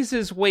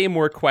 raises way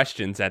more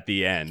questions at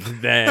the end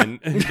than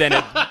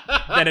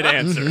it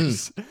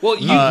answers. Well,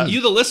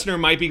 you the listener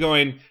might be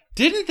going,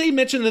 didn't they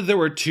mention that there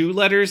were 2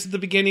 letters at the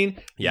beginning?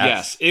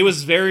 Yes. It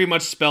was very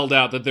much spelled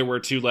out that there were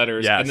 2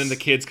 letters, Yes. and then the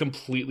kids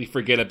completely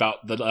forget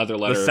about the other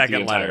letter The second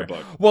of the entire letter.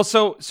 book. Well,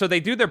 so they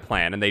do their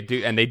plan, and they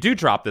do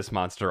drop this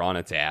monster on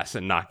its ass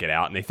and knock it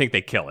out, and they think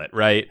they kill it,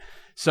 right?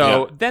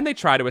 So then they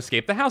try to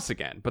escape the house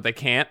again, but they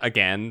can't.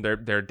 Again,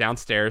 they're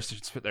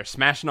downstairs. They're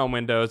smashing on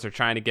windows. They're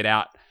trying to get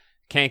out.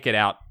 Can't get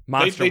out.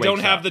 Monster They don't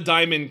wakes have up. the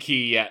diamond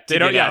key yet. To They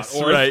don't. get Yes,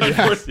 out, or, right. or,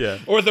 Yes, yeah.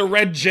 or the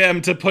red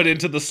gem to put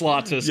into the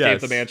slot to escape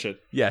Yes. the mansion.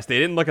 Yes, they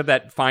didn't look at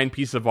that fine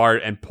piece of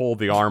art and pull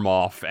the arm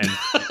off and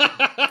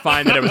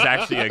find that it was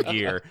actually a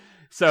gear.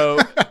 So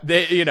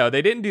they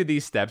didn't do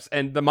these steps,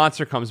 and the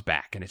monster comes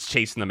back and it's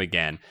chasing them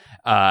again.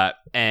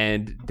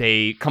 And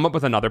they come up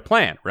with another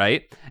plan,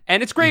 right?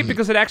 And it's great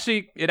because it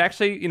actually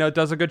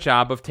does a good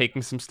job of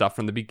taking some stuff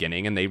from the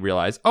beginning, and they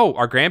realize, oh,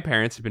 our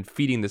grandparents have been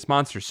feeding this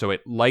monster, so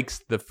it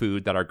likes the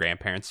food that our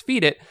grandparents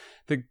feed it.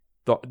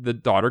 The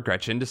daughter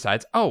Gretchen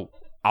decides, oh,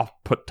 I'll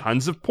put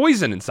tons of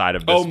poison inside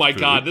of this. Oh my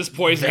food. god, this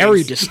poison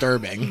Very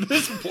disturbing.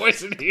 this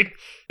poisoning.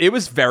 It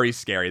was very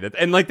scary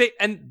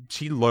and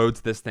she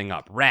loads this thing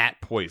up. Rat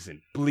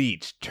poison,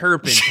 bleach,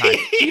 turpentine.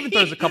 She even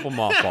throws a couple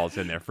mothballs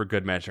in there for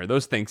good measure.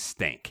 Those things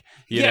stink.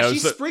 You know, she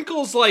so-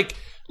 sprinkles like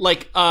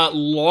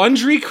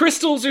laundry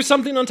crystals or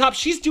something on top.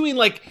 She's doing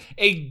like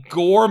a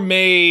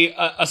gourmet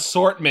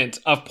assortment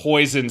of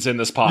poisons in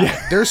this pot.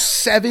 There's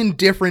 7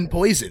 different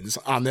poisons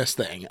on this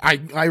thing.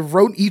 I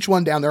wrote each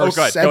one down. There are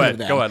 7 of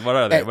them. Go ahead. What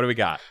are they? What do we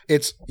got?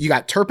 You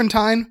got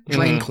turpentine,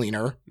 drain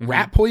cleaner,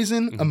 rat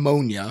poison,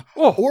 ammonia,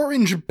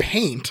 orange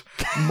paint,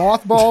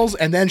 mothballs,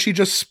 and then she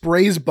just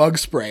sprays bug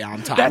spray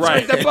on top. That's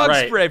Right, right, the bug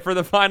right. spray for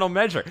the final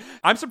measure.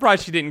 I'm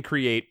surprised she didn't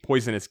create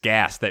poisonous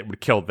gas that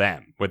would kill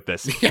them with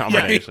this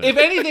combination. If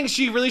anything,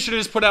 she really should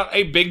have just put out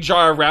a big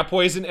jar of rat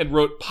poison and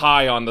wrote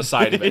pie on the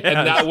side of it,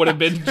 and that would have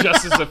been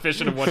just as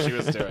efficient of what she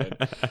was doing.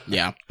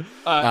 Yeah.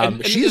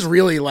 And She's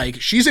really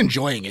she's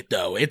enjoying it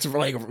though. It's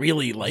like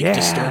really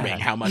disturbing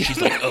how much she's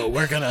like, oh,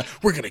 we're gonna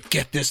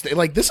get this thing.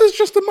 Like, this is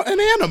just an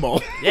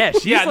animal. yeah,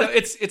 she's yeah, like, no,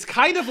 it's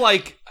kind of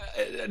like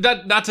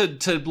not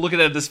to look at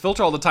it this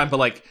filter all the time, but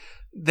like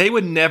they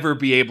would never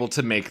be able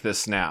to make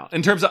this now.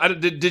 In terms of,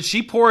 did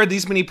she pour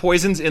these many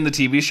poisons in the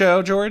TV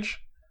show, George?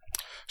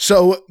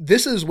 So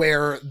this is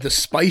where the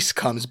spice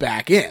comes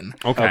back in.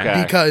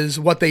 okay. Because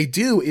what they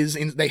do is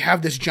they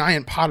have this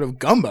giant pot of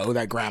gumbo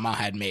that grandma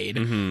had made,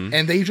 and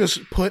they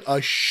just put a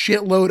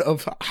shitload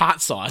of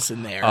hot sauce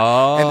in there.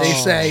 Oh, and they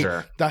say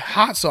sure. the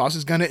hot sauce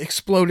is going to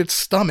explode its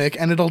stomach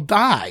and it'll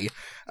die.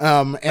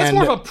 That's And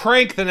more of a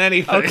prank than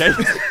anything. Okay.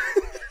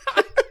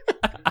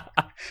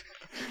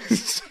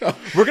 so,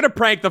 We're going to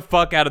prank the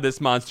fuck out of this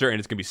monster, and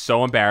it's going to be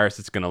so embarrassed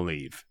it's going to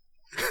leave.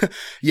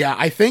 yeah,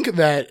 I think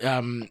that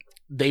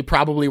they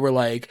probably were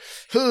like,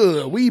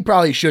 we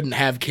probably shouldn't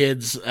have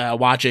kids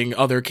watching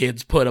other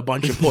kids put a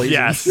bunch of poison.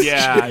 Yes.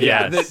 Yeah.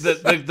 Yes.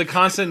 The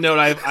constant note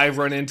I've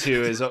run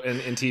into is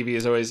in TV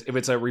is always, if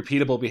it's a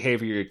repeatable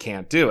behavior, you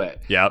can't do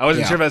it. Yep. I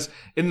wasn't Yeah. sure if that's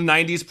in the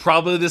 90s,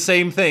 probably the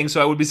same thing.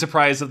 So I would be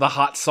surprised if the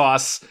hot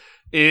sauce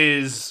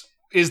is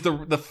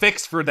the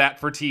fix for that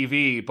for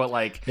TV. But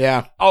like,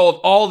 Yeah.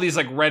 all these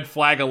like red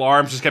flag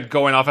alarms just kept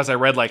going off as I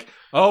read, like,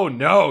 oh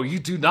no, you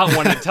do not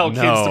want to tell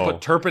kids to No.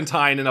 put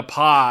turpentine in a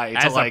pie.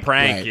 As to, like, a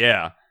prank, Right.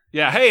 yeah.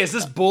 yeah, hey, is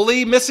this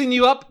bully messing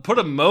you up? Put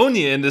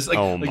ammonia in this. Like,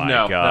 Oh like, my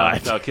no,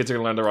 God. No, kids are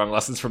gonna learn the wrong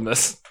lessons from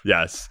this.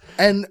 Yes.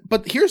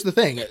 But here's the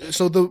thing.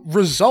 So the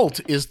result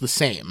is the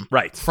same.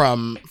 Right.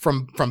 From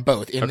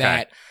both in Okay.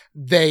 that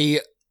they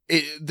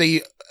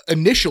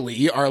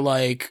initially are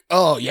like,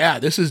 oh yeah,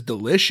 this is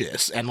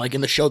delicious, and like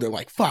in the show they're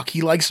like, fuck,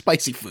 he likes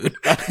spicy food.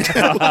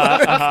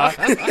 Yeah,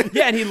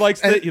 and he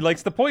likes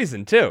the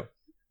poison too.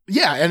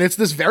 Yeah, and it's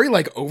this very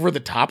like over the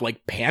top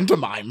like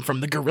pantomime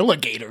from the Gorilla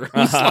Gator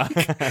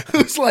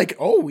who's like,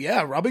 oh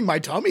yeah, rubbing my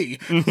tummy.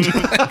 You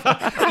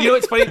know,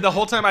 it's funny. The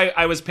whole time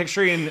I was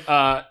picturing,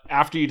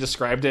 after you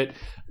described it,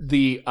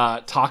 the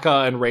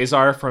Taka and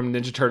Razor from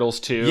Ninja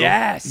Turtles 2.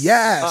 Yes.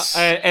 Yes.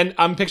 And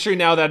I'm picturing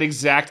now that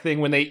exact thing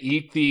when they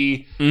eat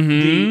the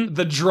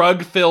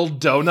drug-filled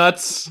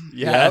donuts.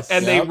 Yes.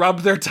 And they rub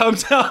their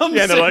tum-tums.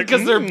 Yeah, they're like,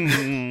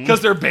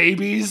 because they're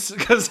babies,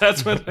 because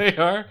that's what they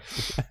are.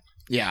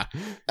 Yeah,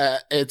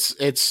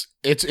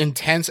 it's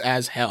intense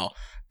as hell.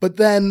 But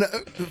then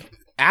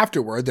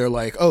afterward, they're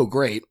like, "Oh,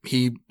 great,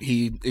 he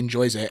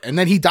enjoys it," and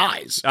then he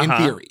dies in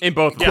theory. In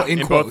both, Qu-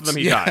 in both of them,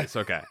 he yeah. dies.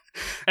 Okay.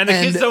 And the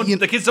And,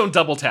 kids don't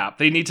double tap.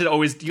 They need to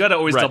always. You got to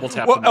always Right. double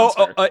tap Well, the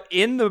monster.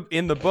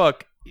 in the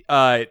book,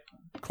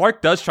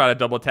 Clark does try to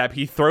double tap.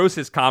 He throws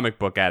his comic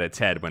book at its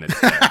head when it's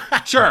there.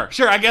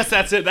 Sure. I guess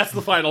that's it. That's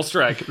the final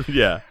strike.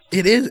 Yeah.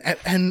 It is,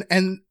 and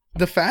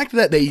the fact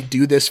that they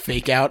do this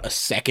fake out a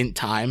second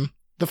time.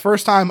 The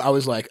first time, I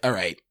was like, all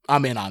right,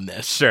 I'm in on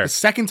this. Sure. The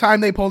second time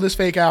they pull this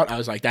fake out, I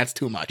was like, that's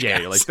too much. Yeah,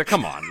 guys. you're like,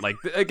 come on. Like,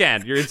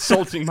 again, you're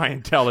insulting my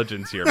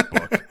intelligence here,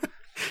 book.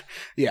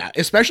 Yeah,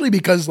 especially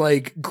because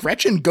like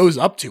Gretchen goes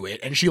up to it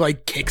and she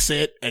like kicks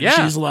it and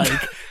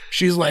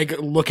she's like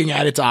looking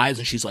at its eyes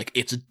and she's like,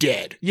 it's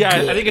dead.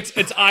 Yeah, Good. I think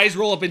its eyes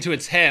roll up into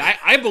its head.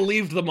 I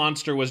believed the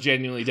monster was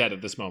genuinely dead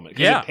at this moment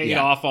because Yeah. it paid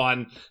off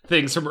on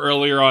things from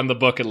earlier on the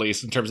book, at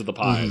least in terms of the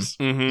pies.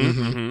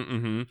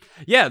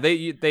 Yeah,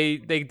 they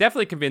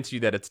definitely convince you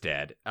that it's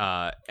dead.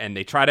 And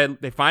they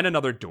find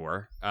another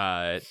door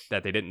that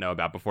they didn't know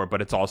about before,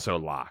 but it's also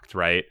locked,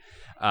 right?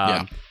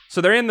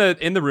 So they're in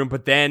the room,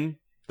 but then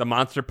the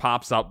monster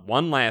pops up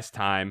one last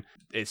time.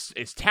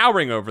 It's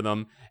towering over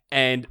them,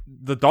 and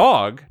the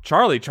dog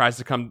Charlie tries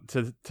to come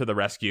to the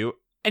rescue,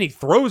 and he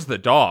throws the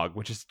dog,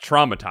 which is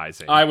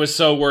traumatizing. I was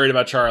so worried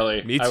about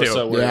Charlie. Me I was too.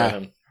 so worried about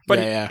him.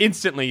 But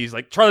instantly he's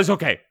like, Charlie's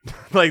okay.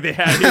 Like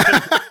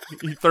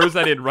he throws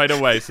that in right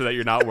away so that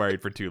you're not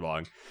worried for too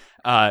long.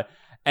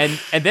 And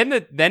then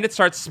it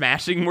starts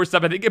smashing more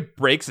stuff. I think it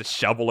breaks a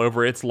shovel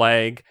over its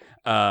leg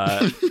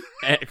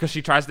because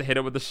she tries to hit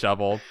it with the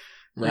shovel.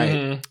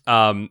 Right.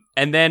 And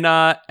then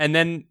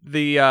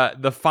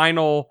the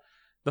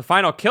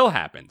final kill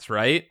happens,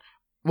 right?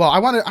 Well, I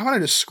want to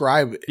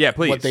describe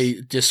please. what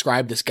they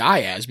describe this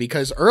guy as,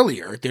 because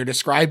earlier they're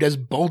described as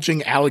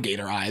bulging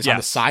alligator eyes on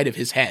the side of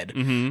his head.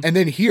 And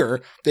then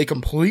here they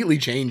completely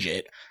change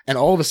it. And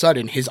all of a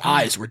sudden his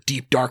eyes were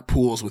deep, dark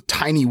pools with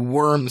tiny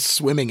worms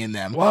swimming in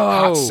them. Whoa.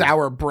 Hot,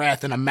 sour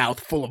breath and a mouth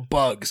full of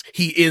bugs.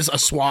 He is a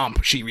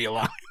swamp, she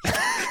realized.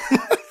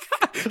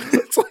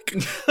 It's like,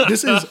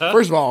 this is,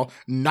 first of all,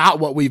 not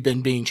what we've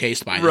been being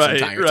chased by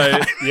this entire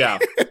time. Yeah.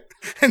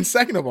 And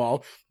second of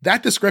all,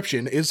 that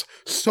description is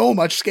so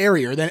much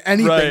scarier than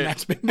anything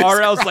that's been described.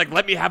 RL's like,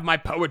 let me have my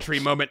poetry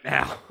moment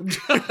now.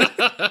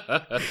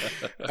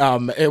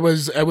 It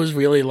was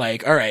really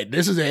like, all right,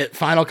 this is it.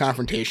 Final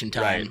confrontation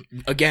time.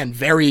 Right. Again,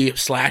 very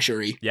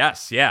slashery.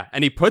 Yes, yeah.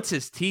 And he puts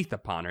his teeth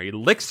upon her. He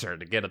licks her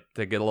to get a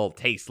little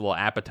taste, a little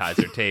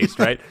appetizer taste,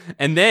 right?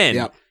 And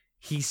then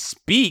he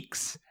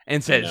speaks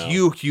and says,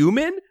 "You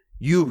human?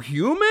 You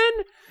human?"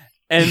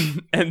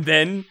 And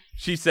then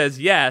she says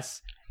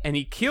yes. And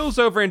he keels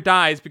over and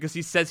dies because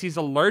he says he's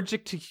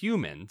allergic to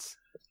humans.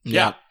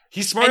 Yeah.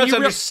 He's smart enough to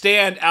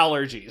understand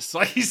allergies.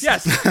 Like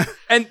yes.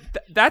 And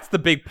that's the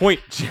big point,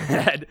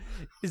 Chad,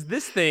 is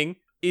this thing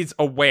is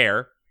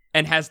aware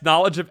and has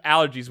knowledge of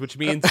allergies, which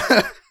means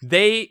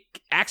they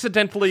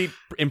accidentally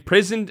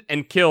imprisoned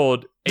and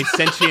killed a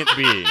sentient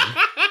being.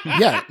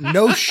 Yeah,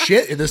 no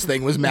shit this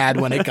thing was mad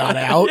when it got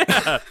out.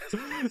 Yeah.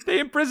 They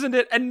imprisoned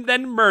it and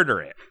then murder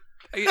it.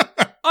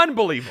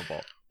 Unbelievable.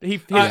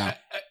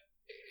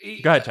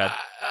 Go ahead, Chad.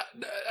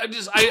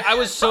 I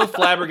was so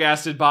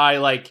flabbergasted by,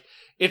 like,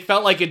 it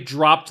felt like it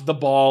dropped the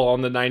ball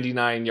on the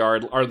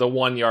 99-yard or the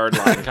 1-yard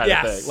line kind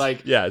of thing.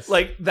 Like,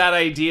 like that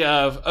idea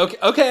of,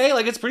 okay,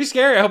 like, it's pretty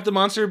scary. I hope the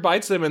monster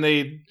bites them and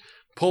they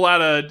pull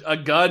out a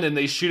gun and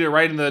they shoot it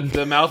right in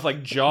the mouth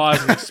like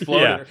Jaws and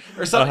explode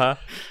or something.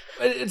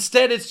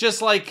 Instead, it's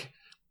just like,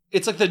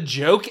 it's like the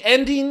joke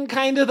ending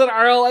kind of that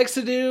RL likes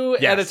to do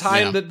at a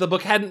time that the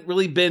book hadn't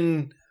really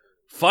been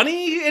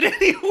funny in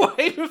any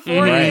way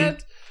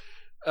beforehand.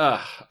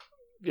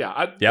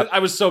 I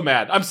was so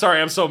mad. I'm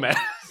sorry, I'm so mad.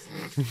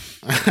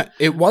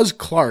 It was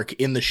Clark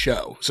in the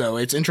show, so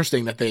it's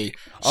interesting that they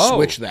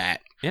switch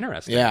that.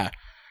 Interesting. Yeah.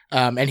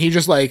 And he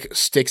just like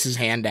sticks his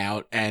hand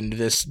out and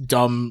this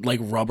dumb like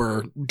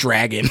rubber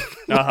dragon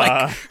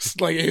like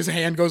his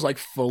hand goes like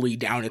fully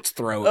down its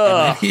throat and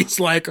then he's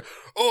like,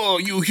 "Oh,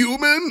 you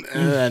human?"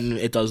 And then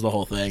it does the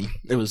whole thing.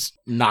 It was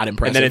not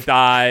impressive. And then it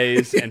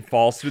dies and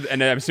falls through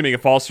and I'm assuming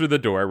it falls through the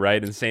door,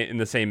 right? In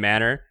the same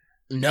manner.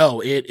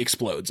 No, it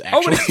explodes,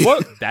 actually. Oh, it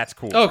explodes? That's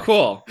cool. Oh,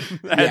 cool.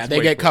 Yeah,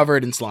 they get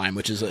covered in slime,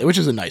 which is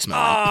a nice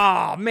moment.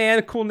 Oh, man,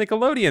 a cool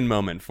Nickelodeon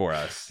moment for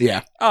us.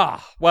 Yeah. Oh,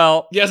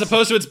 well. Yeah, as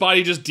opposed to its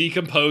body just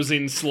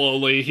decomposing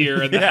slowly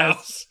here in the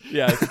house.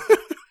 Yes.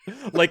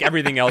 Like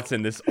everything else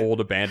in this old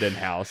abandoned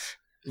house.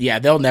 Yeah,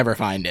 they'll never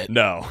find it.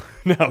 No.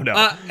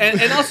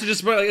 And also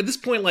just at this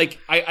point, like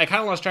I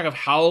kind of lost track of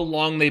how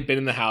long they've been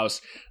in the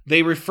house.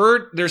 They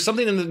there's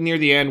something near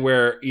the end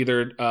where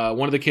either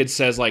one of the kids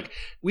says like,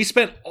 "We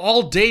spent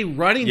all day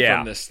running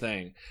from this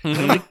thing." And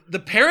I'm like, the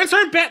parents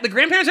aren't back. The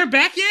grandparents aren't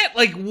back yet.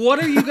 Like,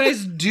 what are you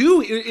guys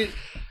doing?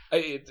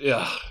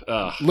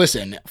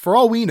 Listen, for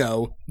all we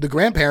know, the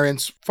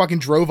grandparents fucking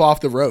drove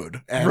off the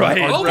road. And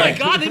Oh my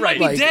god, they might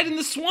be dead in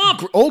the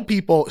swamp. Old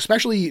people,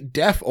 especially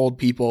deaf old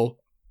people,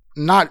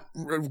 not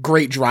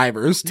great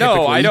drivers.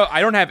 Typically. No,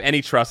 I don't have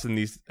any trust in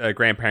these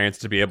grandparents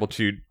to be able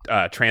to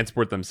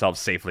transport themselves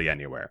safely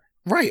anywhere.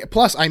 Right.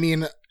 Plus, I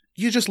mean,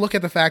 you just look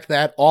at the fact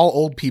that all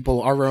old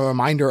people are a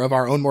reminder of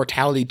our own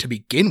mortality to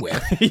begin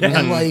with,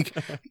 and like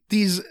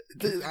these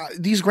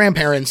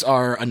grandparents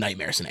are a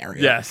nightmare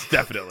scenario. Yes,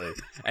 definitely.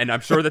 And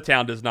I'm sure the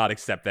town does not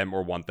accept them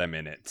or want them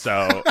in it.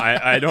 So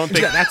I don't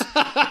think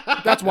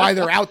that's why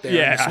they're out there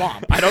in the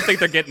swamp. I don't think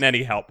they're getting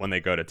any help when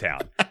they go to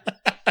town.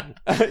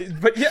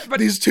 But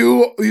these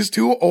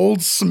two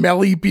old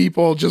smelly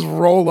people just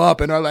roll up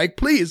and are like,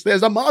 "Please,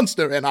 there's a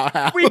monster in our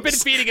house. We've been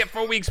feeding it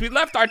for weeks. We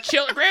left our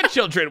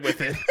grandchildren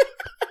with it."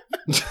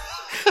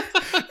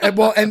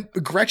 And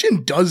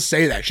Gretchen does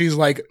say that. She's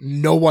like,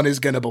 no one is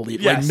going to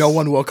believe. Yes. Like, no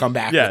one will come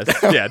back. Yes,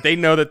 with them. yeah, they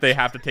know that they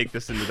have to take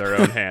this into their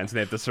own hands and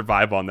they have to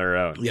survive on their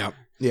own. Yeah.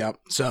 Yeah.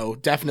 So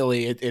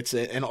definitely it's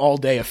an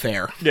all-day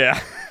affair. Yeah.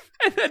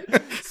 And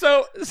then,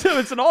 so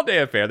it's an all-day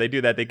affair. They do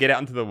that. They get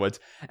out into the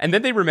woods, and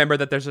then they remember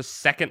that there's a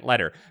second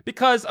letter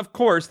because, of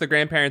course, the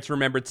grandparents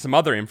remembered some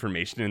other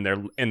information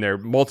in their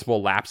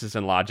multiple lapses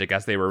in logic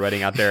as they were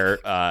writing out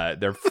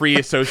their free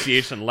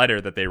association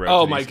letter that they wrote.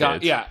 Oh to my these god!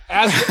 kids. Yeah,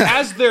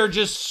 as they're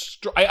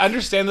just, I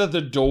understand that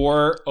the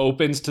door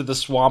opens to the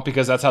swamp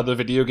because that's how the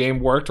video game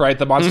worked, right?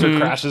 The monster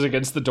crashes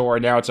against the door,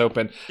 and now it's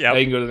open. Yep.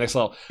 They can go to the next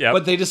level. Yep.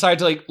 But they decide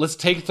to let's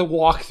take the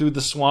walk through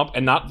the swamp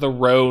and not the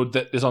road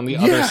that is on the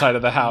other side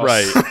of the house.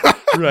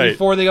 Right.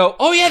 Before they go,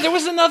 oh yeah, there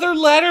was another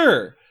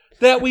letter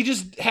that we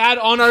just had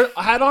on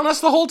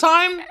us the whole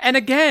time. And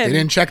again, They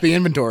didn't check the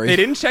inventory. They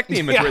didn't check the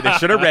inventory. They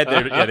should have read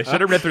they should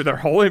have read through their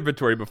whole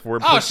inventory before Oh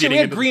shit, we proceeding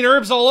had into green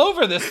herbs all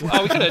over this.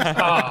 Oh, we could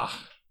have.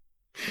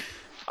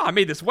 I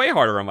made this way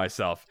harder on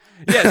myself.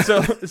 Yeah,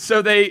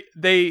 so they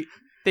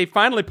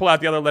finally pull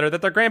out the other letter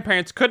that their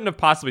grandparents couldn't have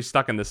possibly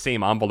stuck in the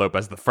same envelope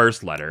as the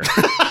first letter.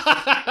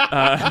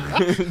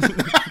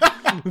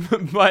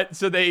 But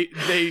so they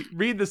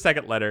read the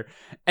second letter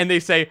and they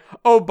say,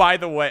 "Oh, by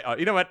the way,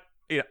 you know what?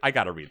 I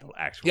gotta read the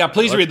actual. Yeah, letter.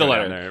 please Let's read the go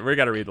down letter. there. We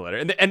gotta read the letter."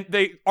 And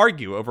they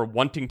argue over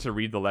wanting to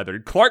read the letter.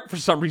 Clark, for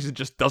some reason,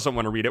 just doesn't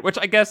want to read it, which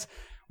I guess,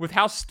 with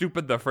how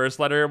stupid the first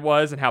letter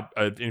was and how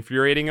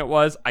infuriating it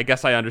was, I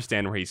guess I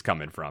understand where he's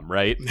coming from,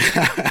 right?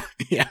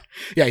 Yeah.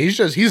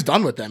 He's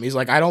done with them. He's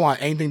like, I don't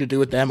want anything to do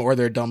with them or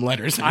their dumb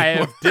letters anymore. I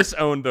have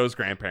disowned those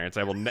grandparents.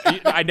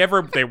 I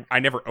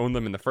never owned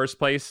them in the first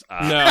place.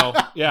 No,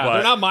 yeah, but-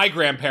 they're not my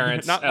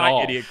grandparents. Not at my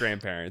all. idiot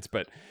grandparents,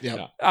 but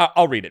Yeah.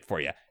 I'll read it for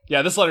you.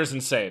 Yeah, this letter's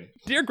insane.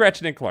 Dear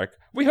Gretchen and Clark,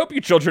 we hope you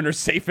children are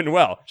safe and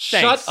well.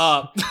 Thanks. Shut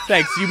up.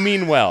 Thanks, you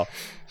mean well.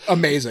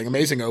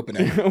 Amazing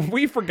opening.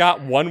 We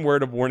forgot one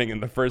word of warning in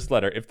the first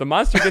letter. If the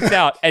monster gets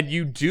out and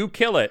you do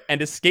kill it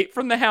and escape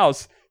from the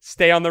house,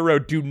 stay on the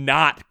road. Do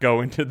not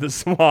go into the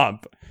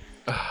swamp.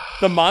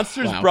 The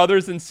monster's Wow.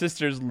 brothers and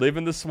sisters live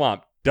in the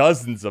swamp.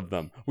 Dozens of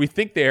them. We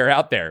think they are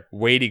out there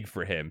waiting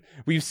for him.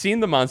 We've seen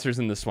the monsters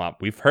in the swamp.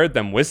 We've heard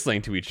them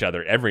whistling to each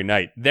other every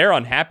night. They're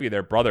unhappy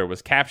their brother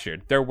was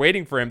captured. They're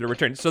waiting for him to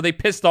return. So they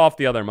pissed off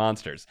the other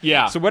monsters.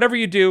 Yeah. So whatever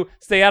you do,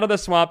 stay out of the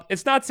swamp.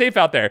 It's not safe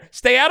out there.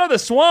 Stay out of the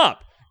swamp.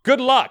 Good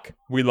luck.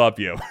 We love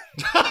you.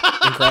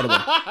 Incredible.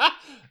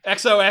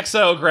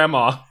 XOXO,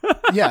 grandma.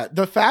 Yeah,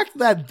 the fact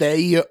that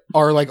they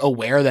are like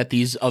aware that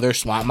these other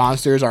swamp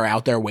monsters are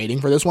out there waiting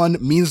for this one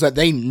means that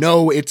they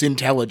know it's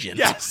intelligent.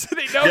 Yes,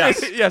 they know.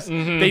 Yes. Yes,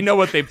 they know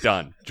what they've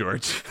done,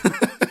 George.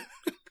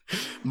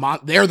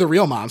 They're the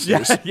real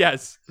monsters.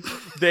 Yes,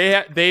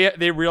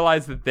 they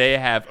realize that they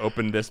have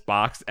opened this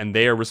box and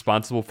they are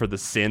responsible for the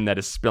sin that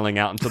is spilling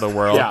out into the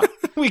world. Yeah.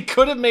 We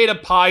could have made a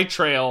pie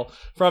trail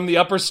from the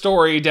upper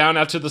story down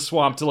out to the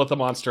swamp to let the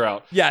monster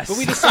out. Yes. But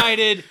we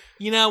decided,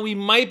 we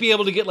might be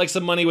able to get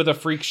some money with a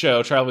freak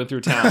show traveling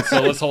through town.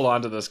 So let's hold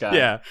on to this guy.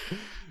 Yeah.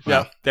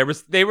 Wow. Yeah,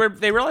 they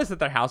realized that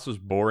their house was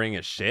boring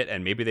as shit,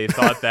 and maybe they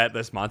thought that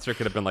this monster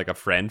could have been like a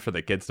friend for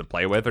the kids to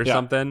play with or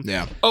something.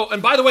 Yeah. Oh,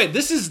 and by the way,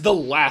 this is the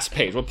last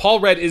page. What Paul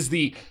read is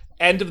the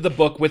end of the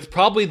book with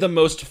probably the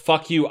most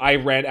fuck you I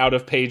read out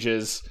of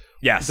pages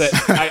Yes. that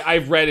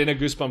I've read in a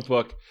Goosebumps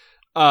book.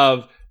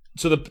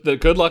 So the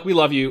good luck, we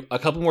love you. A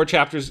couple more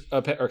chapters or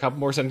a couple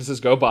more sentences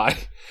go by.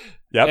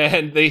 Yep.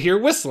 And they hear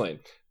whistling.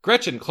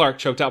 Gretchen, Clark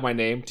choked out my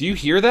name. Do you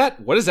hear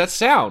that? What is that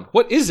sound?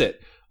 What is it?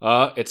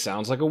 It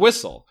sounds like a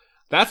whistle.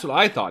 That's what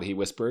I thought, he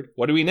whispered.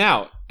 What do we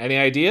now? Any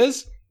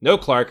ideas? No,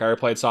 Clark, I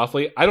replied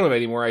softly. I don't have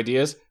any more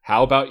ideas.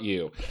 How about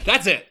you?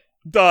 That's it.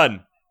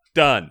 Done.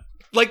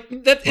 Like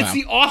that, it's Wow.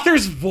 the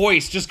author's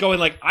voice just going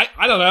like,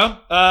 I don't know.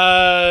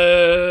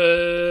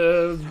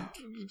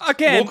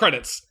 Again, Roll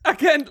credits.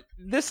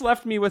 this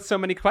left me with so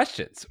many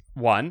questions.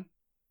 One,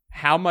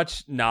 how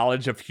much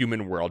knowledge of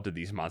human world do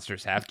these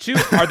monsters have? Two,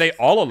 are they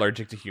all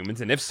allergic to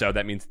humans? And if so,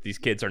 that means these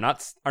kids are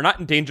not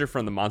in danger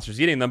from the monsters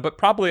eating them, but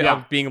probably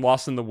of being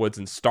lost in the woods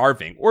and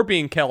starving, or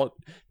being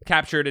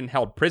captured and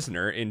held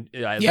prisoner in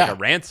like a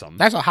ransom.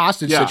 That's a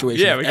hostage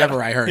situation if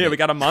ever I heard. Yeah, it. we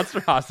got a monster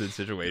hostage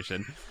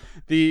situation.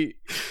 The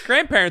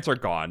grandparents are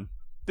gone.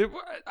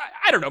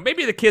 I don't know.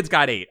 Maybe the kids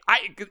got ate.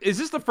 Is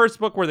this the first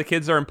book where the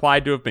kids are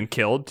implied to have been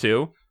killed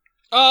too?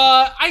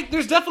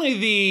 There's definitely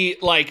the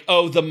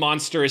the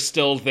monster is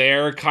still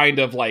there kind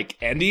of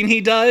ending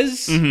he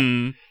does.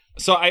 Mm-hmm.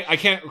 So I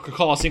can't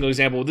recall a single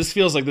example. This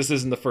feels like this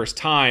isn't the first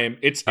time.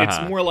 It's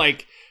more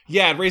like,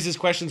 it raises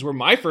questions where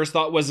my first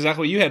thought was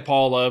exactly what you had,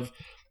 Paul, of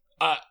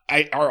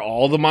are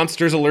all the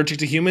monsters allergic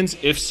to humans?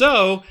 If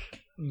so,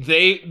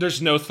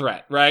 there's no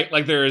threat, right?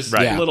 There's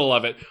little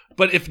of it.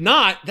 But if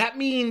not, that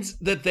means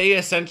that they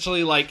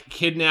essentially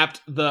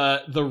kidnapped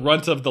the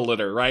runt of the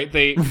litter, right?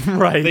 They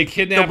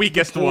kidnapped the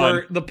weakest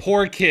one, the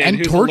poor kid And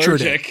who's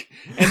tortured allergic,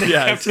 and they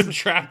kept him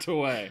trapped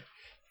away.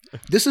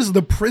 This is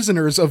the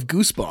prisoners of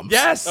Goosebumps.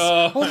 Yes.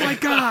 Oh my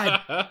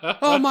god.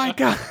 Oh my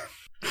god.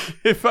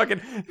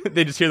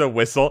 They just hear the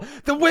whistle.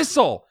 The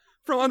whistle.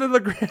 from under the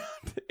ground.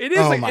 It is.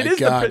 Oh like, my it is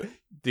God.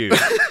 dude.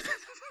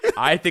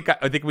 I think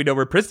we know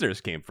where prisoners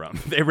came from.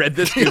 They read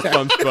this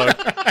Goosebumps book.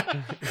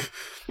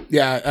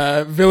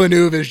 Yeah,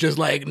 Villeneuve is just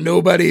like,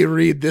 nobody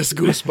read this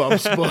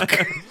Goosebumps book.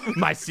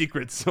 My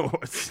secret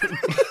source.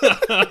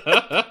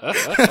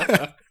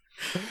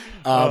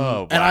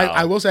 And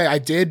I will say, I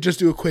did just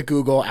do a quick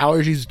Google.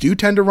 Allergies do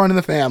tend to run in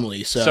the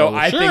family, so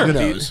I who think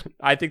knows?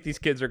 I think these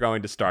kids are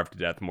going to starve to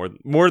death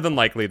more than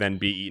likely than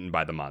be eaten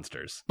by the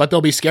monsters. But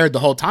they'll be scared the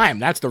whole time.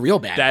 That's the real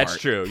bad That's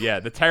part. true. Yeah,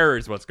 the terror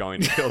is what's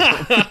going to kill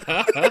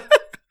them.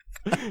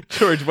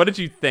 George, what did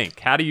you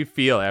think? How do you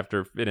feel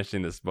after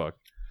finishing this book?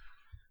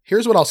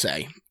 Here's what I'll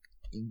say.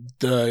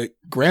 The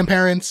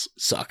grandparents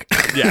suck.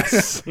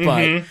 Yes.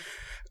 But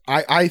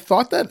I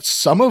thought that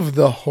some of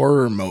the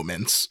horror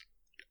moments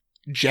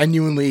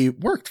genuinely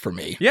worked for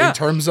me. Yeah. In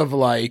terms of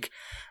like,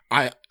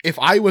 if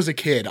I was a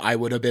kid, I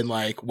would have been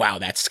like, wow,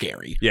 that's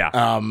scary.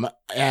 Yeah.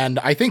 And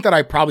I think that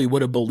I probably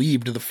would have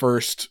believed the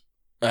first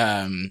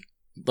death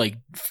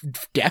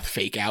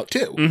fake out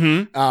too.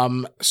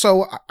 Mm-hmm.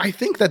 So I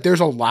think that there's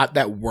a lot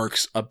that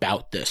works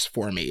about this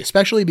for me,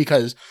 especially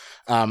because,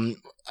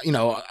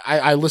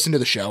 I listen to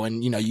the show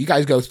and, you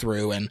guys go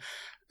through and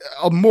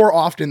more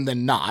often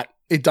than not,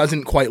 it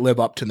doesn't quite live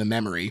up to the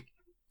memory.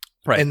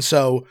 Right. And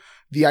so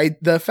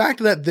the fact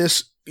that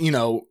this,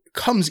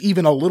 comes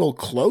even a little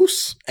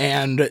close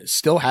and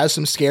still has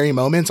some scary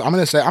moments, I'm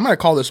going to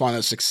call this one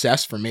a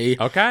success for me.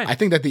 Okay. I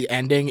think that the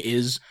ending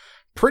is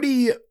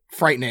pretty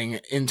frightening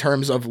in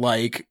terms of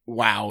like,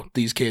 wow,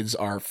 these kids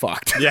are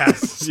fucked.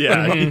 Yes.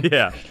 Yeah.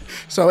 Yeah.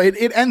 So it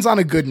ends on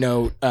a good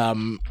note.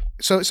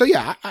 So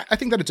yeah, I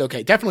think that it's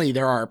okay. Definitely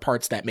there are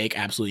parts that make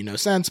absolutely no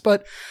sense,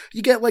 but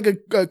you get like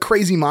a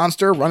crazy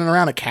monster running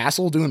around a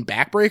castle doing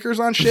backbreakers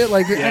on shit.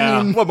 Like, Yeah.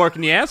 I mean, What more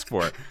can you ask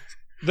for?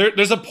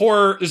 There's a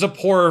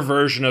poorer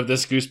version of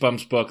this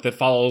Goosebumps book that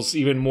follows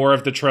even more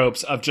of the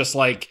tropes of just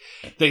like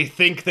they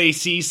think they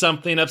see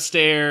something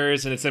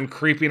upstairs and it's them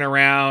creeping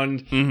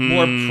around.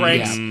 More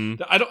pranks.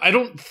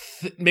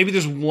 Maybe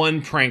there's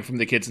one prank from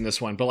the kids in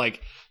this one, but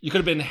like you could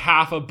have been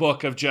half a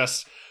book of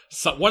just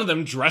one of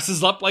them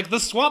dresses up like the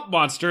swamp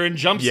monster and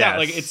jumps out.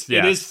 Like it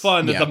is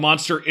fun that the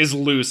monster is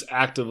loose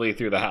actively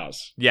through the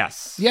house.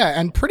 Yes. yeah,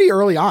 and pretty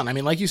early on. I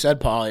mean, like you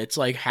said, Paul, it's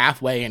like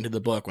halfway into the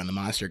book when the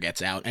monster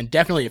gets out, and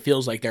definitely it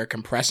feels like they're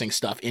compressing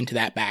stuff into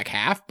that back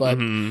half. But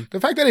the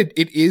fact that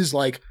it is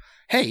like,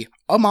 hey,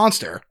 a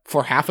monster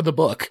for half of the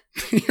book,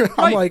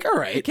 I'm like, all You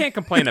right. can't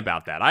complain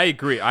about that. I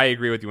agree. I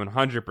agree with you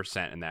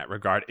 100% in that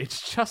regard.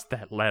 It's just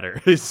that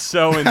letter is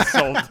so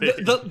insulting.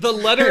 The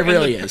letter It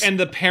really is. and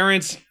the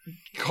parents'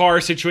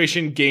 car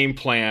situation game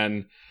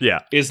plan Yeah.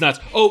 is nuts.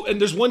 Oh, and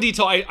there's one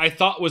detail I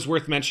thought was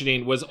worth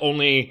mentioning was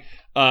only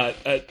that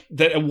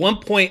at one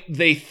point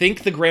they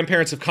think the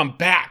grandparents have come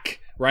back,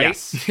 right?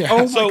 Yes. Yeah.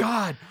 Oh So- my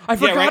God. I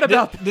forgot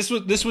about that. This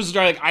was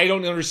like, I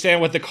don't understand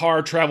what the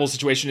car travel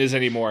situation is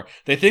anymore.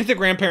 They think the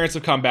grandparents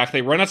have come back.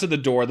 They run out to the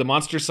door. The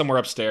monster's somewhere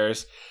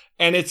upstairs,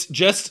 and it's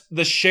just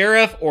the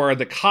sheriff or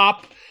the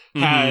cop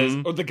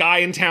or the guy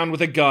in town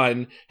with a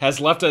gun has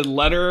left a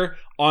letter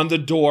on the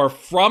door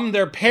from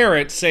their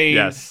parents saying,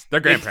 Yes. Their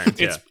grandparents.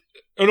 It's yeah.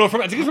 oh no, I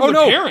think it's from the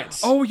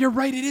parents. Oh, you're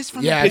right. It is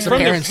from Yeah, the it's the from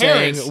the parents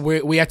parents.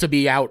 saying we have to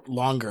be out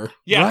longer.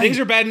 Yeah, Right. things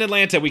are bad in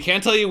Atlanta. We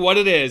can't tell you what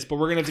it is, but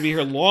we're gonna have to be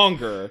here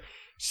longer.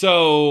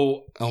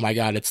 So Oh my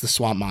God, it's the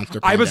swamp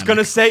monster. I was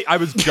pandemic.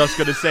 just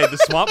gonna say the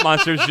swamp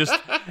monsters just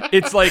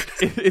it's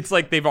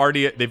like they've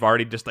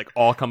already just like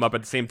all come up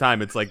at the same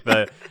time. It's like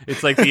the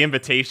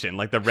invitation,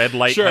 like the red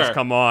light Sure. has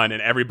come on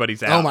and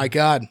everybody's out. Oh my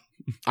God,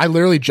 I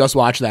literally just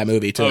watched that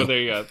movie too. oh, there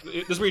you go.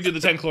 This is where you do the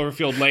 10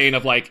 Cloverfield Lane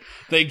of like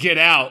they get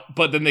out,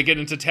 but then they get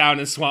into town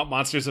and swamp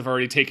monsters have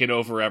already taken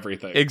over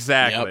everything.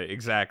 Exactly.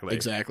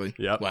 Exactly.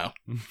 Yep. Wow.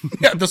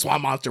 Yeah, the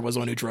swamp monster was the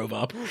one who drove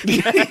up.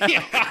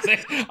 Yeah,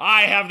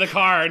 I have the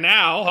car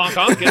now. Honk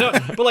honk. Get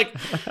up. But like,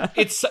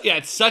 it's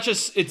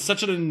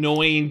such an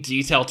annoying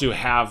detail to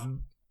have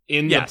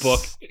in the Yes. book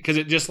because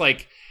it just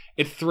like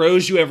it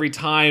throws you every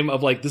time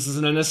of like this is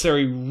an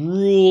unnecessary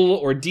rule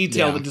or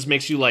detail Yeah. that just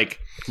makes you like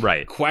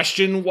Right.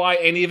 question why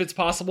any of it's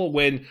possible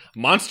when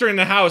monster in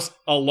the house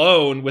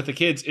alone with the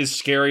kids is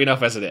scary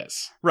enough as it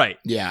is. Right.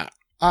 Yeah.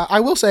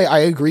 I will say I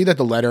agree that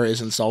the letter is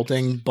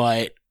insulting,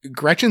 but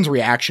Gretchen's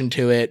reaction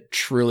to it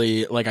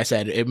truly, like I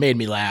said, it made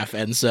me laugh,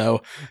 and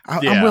so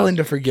I'm Yeah. willing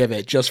to forgive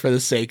it just for the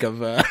sake of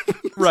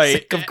Right.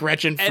 sake of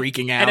Gretchen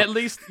freaking out. And at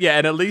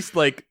least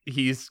like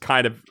he's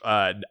kind of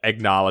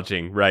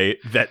acknowledging, right,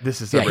 that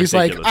this is yeah, he's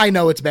like, ridiculous. I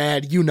know it's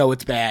bad, you know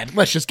it's bad.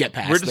 Let's just get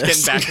past We're just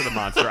this. getting back to the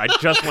monster. I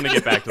just want to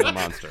get back to the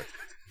monster.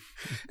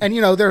 And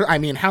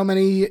how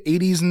many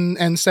 80s and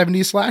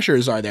 70s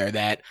slashers are there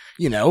that,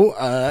 you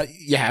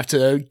have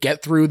to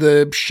get through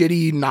the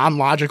shitty,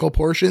 non-logical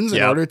portions in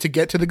Yep. order to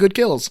get to the good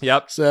kills.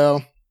 Yep.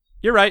 So,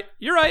 You're right.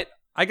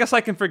 I guess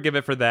I can forgive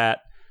it for that.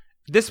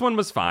 This one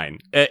was fine.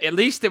 At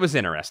least it was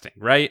interesting,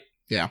 right?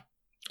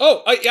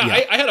 Oh,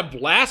 Yeah. I had a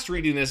blast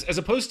reading this as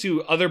opposed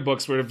to other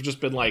books where have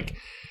just been like,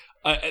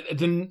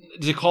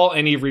 to call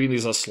any of reading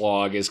these a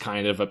slog is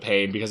kind of a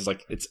pain because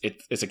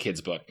it's a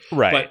kid's book,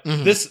 Right.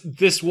 But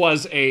this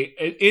was an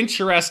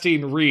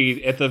interesting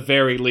read at the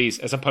very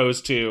least, as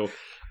opposed to,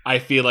 I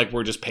feel like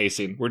we're just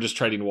pacing, we're just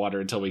treading water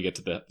until we get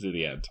to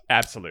the end.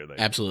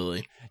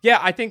 Absolutely. Yeah,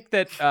 I think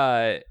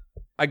that.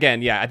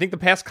 Again, I think the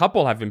past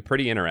couple have been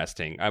pretty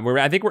interesting.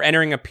 I think we're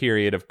entering a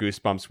period of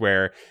Goosebumps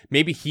where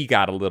maybe he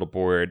got a little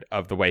bored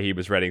of the way he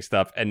was writing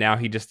stuff, and now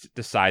he just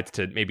decides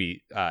to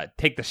maybe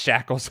take the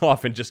shackles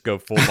off and just go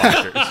full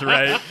bonkers,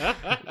 right?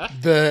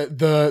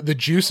 The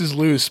juice is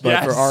loose,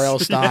 but for R.L.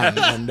 Stein.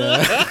 And,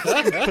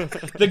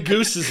 the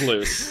goose is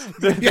loose.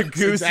 The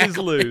goose is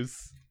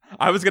loose.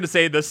 I was going to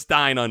say the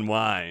Stein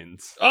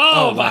unwinds.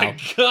 Oh my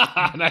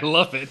God, I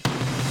love it.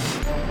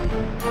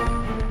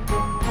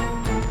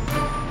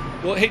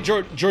 Well, hey,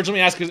 George, let me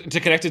ask, to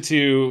connect it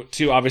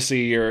to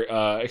obviously your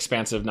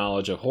expansive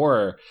knowledge of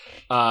horror.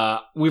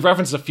 We've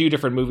referenced a few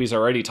different movies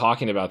already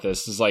talking about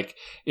this. It's like,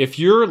 if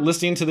you're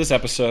listening to this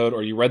episode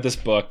or you read this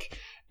book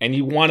and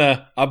you want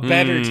a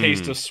better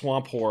taste of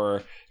swamp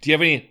horror, do you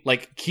have any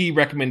like key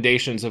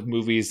recommendations of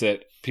movies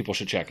that people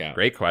should check out?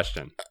 Great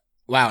question.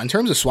 Wow, in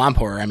terms of swamp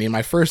horror, I mean,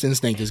 my first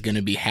instinct is going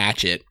to be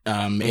Hatchet.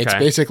 It's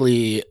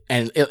basically,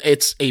 and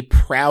it's a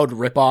proud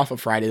ripoff of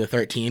Friday the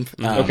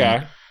 13th.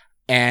 Okay.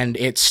 And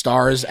it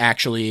stars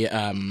actually,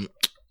 Kane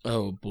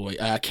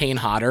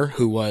Hodder,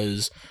 who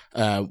was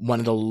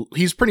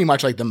he's pretty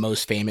much like the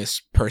most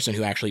famous person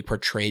who actually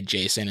portrayed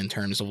Jason in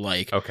terms of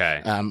like,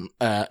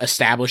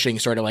 establishing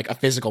sort of like a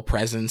physical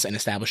presence and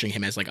establishing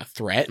him as like a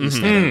threat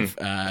instead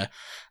of,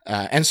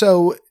 and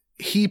so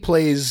he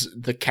plays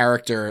the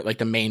character, like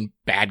the main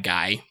bad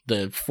guy,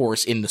 the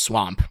force in the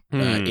swamp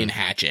in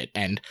Hatchet.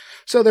 And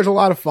so there's a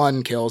lot of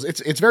fun kills.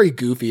 It's very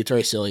goofy. It's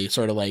very silly. It's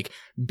sort of like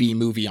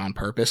B-movie on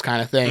purpose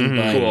kind of thing.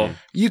 But cool.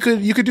 you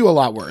could do a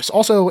lot worse.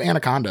 Also,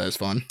 Anaconda is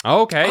fun.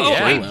 Okay. Oh,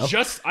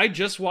 I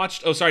just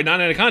watched,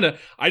 not Anaconda.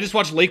 I just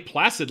watched Lake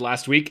Placid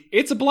last week.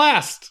 It's a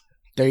blast.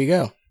 There you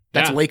go.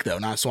 That's lake though,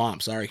 not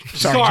swamp. Sorry.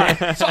 So,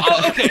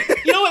 okay.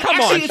 You know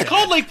what? It's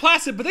called Lake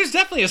Placid, but there's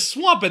definitely a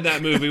swamp in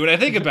that movie when I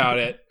think about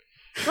it.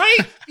 Right?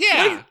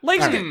 Yeah.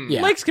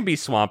 Lakes can be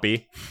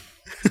swampy.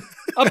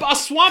 A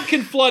swamp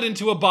can flood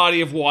into a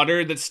body of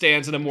water that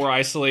stands in a more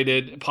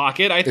isolated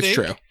pocket, I think. It's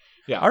true.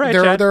 Yeah. All right,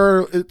 Chad.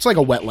 It's like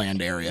a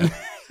wetland area.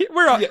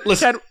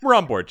 Chad, we're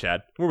on board,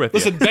 Chad. We're with you.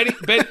 Listen, Betty,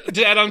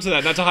 to add on to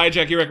that, not to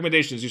hijack your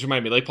recommendations, just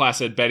remind me, Lake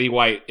Placid, Betty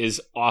White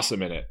is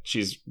awesome in it.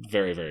 She's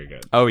very, very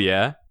good. Oh,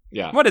 yeah?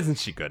 Yeah. What isn't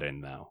she good in,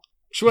 though?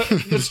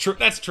 That's true.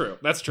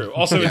 That's true.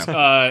 Also, it's,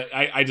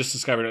 I just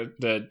discovered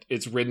that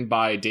it's written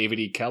by David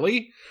E.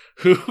 Kelly,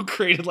 who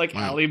created like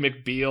Ally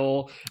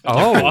McBeal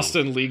and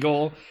Boston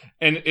Legal,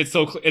 and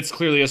it's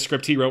clearly a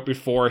script he wrote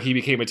before he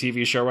became a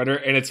TV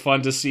showrunner, and it's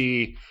fun to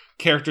see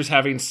characters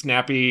having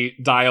snappy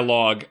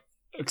dialogue.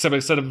 Except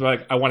instead of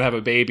like, I want to have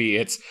a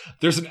baby,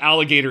 there's an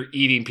alligator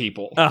eating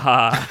people.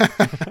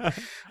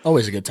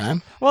 Always a good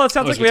time. Well, it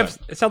sounds like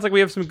we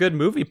have some good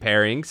movie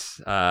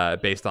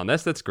pairings based on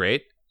this. That's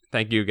great.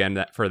 Thank you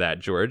again for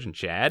that, George and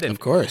Chad. And, of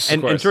course.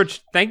 And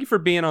George, thank you for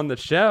being on the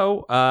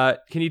show.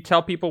 Can you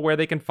tell people where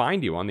they can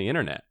find you on the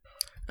internet?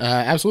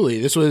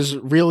 Absolutely. This was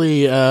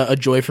really a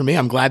joy for me.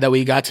 I'm glad that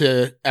we got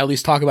to at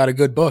least talk about a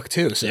good book,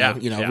 too. So,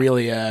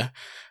 really a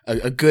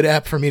good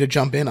app for me to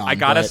jump in on. I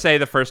gotta say,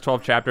 the first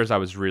 12 chapters, I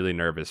was really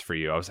nervous for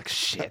you. I was like,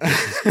 shit,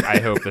 I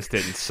hope this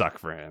didn't suck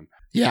for him.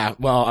 Yeah,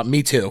 well,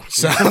 me too.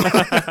 So...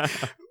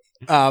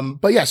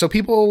 But yeah, so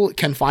people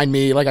can find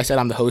me. Like I said,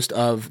 I'm the host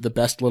of The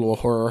Best Little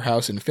Horror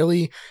House in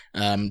Philly.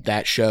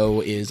 That show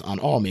is on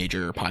all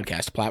major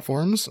podcast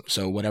platforms.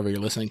 So whatever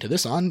you're listening to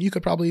this on, you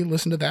could probably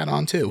listen to that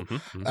on too.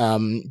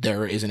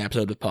 There is an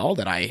episode with Paul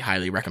that I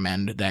highly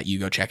recommend that you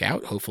go check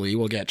out. Hopefully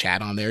we'll get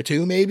Chad on there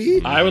too,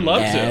 maybe. I would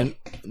love to.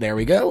 There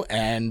we go.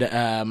 And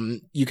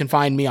you can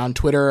find me on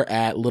Twitter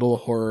at Little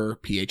Horror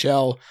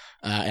PHL.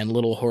 And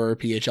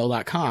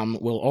littlehorrorphl.com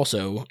will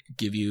also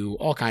give you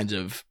all kinds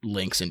of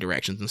links and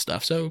directions and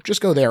stuff. So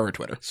just go there or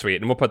Twitter. Sweet.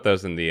 And we'll put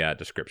those in the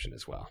description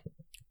as well.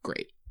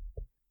 Great.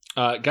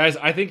 Guys,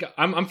 I think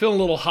I'm feeling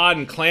a little hot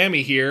and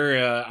clammy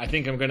here. I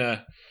think I'm going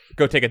to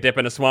go take a dip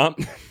in a swamp.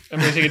 I'm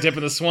going to take a dip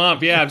in the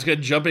swamp. Yeah, I'm just going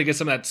to jump in and get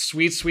some of that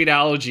sweet, sweet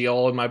algae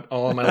all in my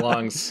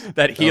lungs.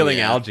 That healing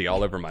algae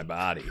all over my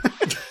body.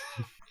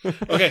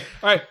 Okay,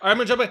 all right, I'm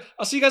gonna jump in.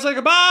 I'll see you guys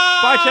later. Bye.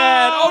 Bye,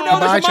 Chad. Oh no,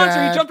 there's a monster.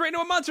 Chad. He jumped right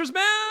into a monster's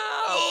mouth.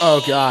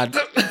 Oh god,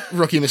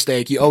 rookie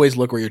mistake. You always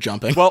look where you're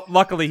jumping. Well,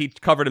 luckily he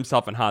covered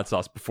himself in hot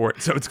sauce before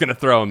it, so it's gonna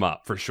throw him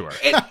up for sure.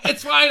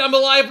 It's fine. I'm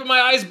alive, but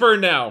my eyes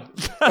burn now.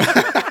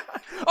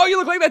 Oh, you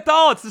look like that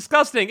doll. It's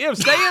disgusting. Ew,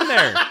 stay in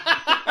there.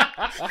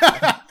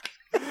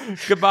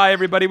 Goodbye,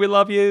 everybody. We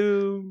love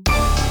you.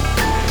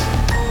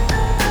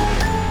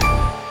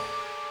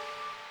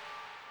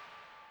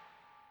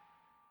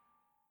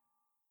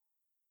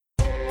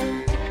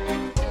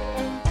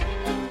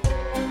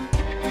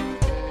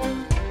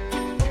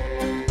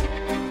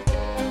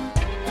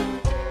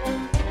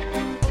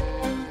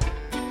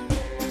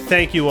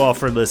 thank you all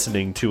for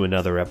listening to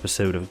another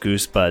episode of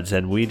Goosebuds,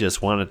 and we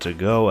just wanted to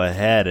go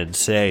ahead and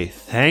say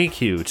thank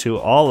you to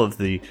all of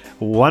the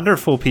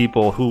wonderful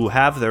people who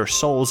have their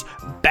souls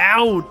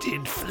bound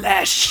in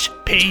flesh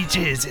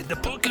pages in the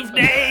Book of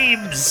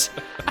Names.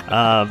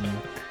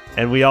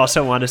 And we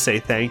also want to say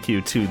thank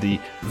you to the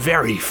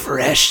very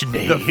fresh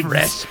names. The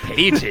fresh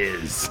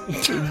pages.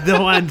 The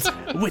ones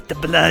with the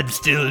blood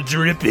still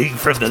dripping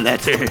from the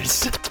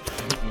letters.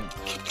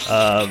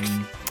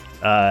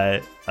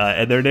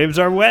 And their names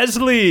are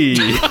Wesley.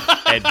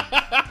 And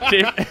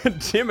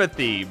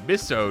Timothy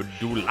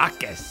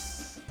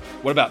Misodulakis.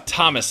 What about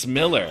Thomas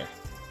Miller?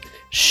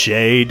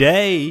 Shay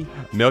Day.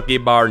 Milky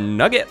Bar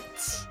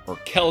Nuggets. Or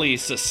Kelly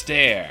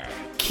Sestair?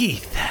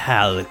 Keith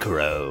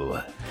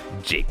Hallicrow.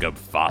 Jacob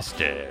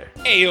Foster.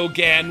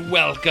 Aogan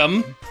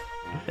Welcome.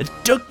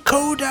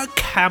 Dakota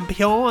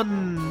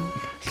Campion.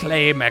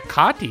 Clay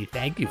McCarty,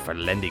 thank you for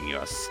lending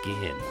your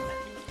skin.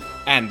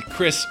 And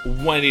Chris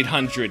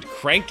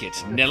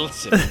 1-800-CRANK-IT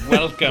Nelson.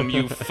 Welcome,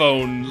 you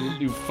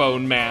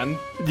phone man.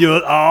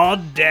 You're all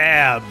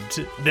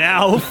damned.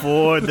 Now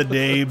for the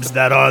names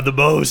that are the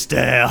most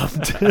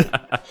damned.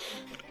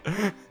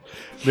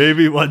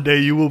 Maybe one day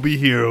you will be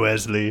here,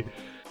 Wesley.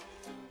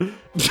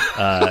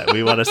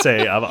 We want to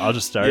say, I'll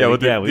just start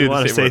again. We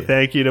want to say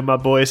thank you to my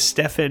boy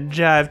Stefan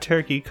Jive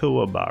Turkey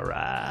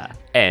Kuwabara.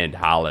 And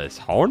Hollis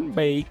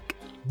Hornbake.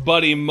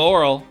 Buddy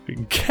Morrill.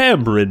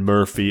 Cameron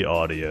Murphy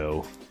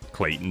Audio.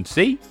 Clayton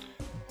C.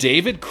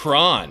 David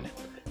Cron.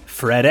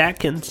 Fred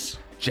Atkins.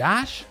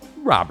 Josh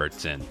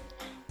Robertson.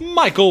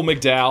 Michael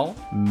McDowell.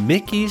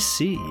 Mickey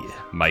C.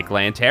 Mike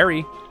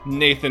Lanteri.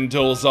 Nathan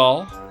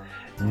Dolezal.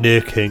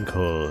 Nick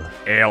Hinkle.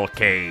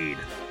 Alcade.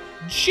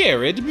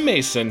 Jared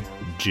Mason.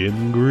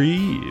 Jim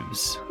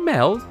Greaves.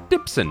 Mel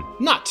Dipson.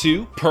 Not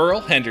to Pearl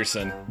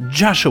Henderson.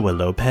 Joshua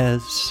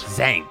Lopez.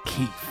 Zang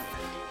Keith.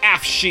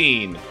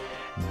 Afsheen.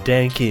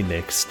 Danky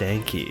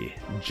McStanky.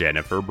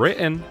 Jennifer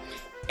Britton.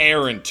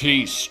 Aaron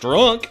T.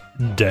 Strunk.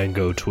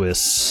 Dango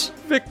Twists.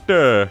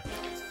 Victor.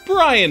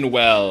 Brian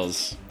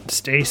Wells.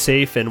 Stay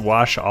safe and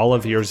wash all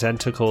of your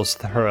zenticles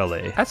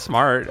thoroughly. That's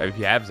smart. If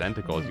you have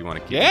zenticles, you want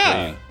to keep Yeah.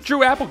 them clean.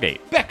 Drew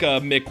Applegate. Becca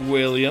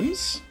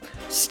McWilliams.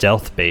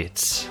 Stealth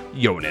Bates.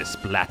 Jonas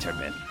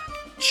Blatterman.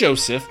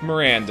 Joseph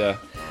Miranda.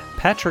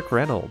 Patrick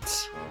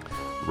Reynolds.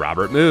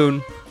 Robert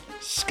Moon.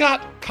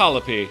 Scott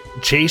Colopy.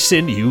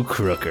 Jason U.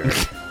 Crooker.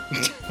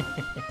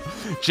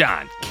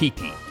 John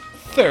Keaty.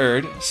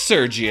 Third,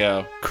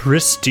 Sergio.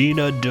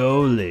 Christina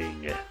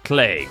Doling.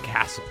 Clay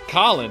Castle.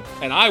 Colin.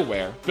 And I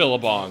wear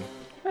Billabong.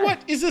 What?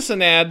 Is this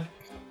an ad?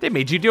 They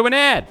made you do an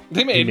ad.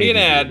 They made me an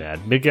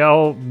ad.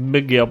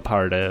 Miguel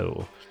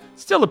Pardo.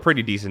 Still a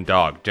pretty decent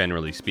dog,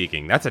 generally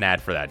speaking. That's an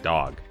ad for that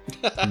dog.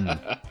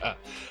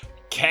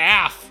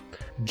 Calf.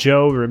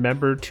 Joe,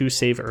 remember to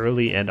save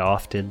early and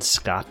often.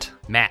 Scott.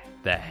 Matt,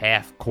 the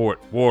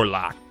half-court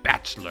warlock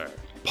bachelor.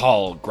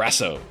 Paul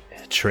Grasso.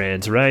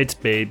 Trans rights,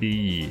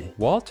 baby.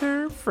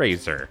 Walter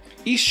Fraser.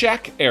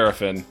 Ishak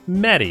Arifin.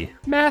 Maddie.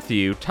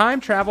 Matthew, time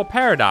travel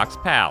paradox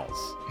pals.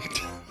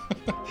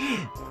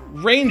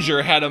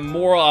 Ranger had a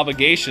moral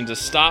obligation to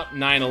stop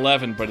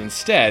 9/11, but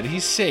instead he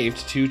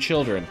saved 2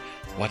 children.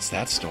 What's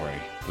that story?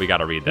 We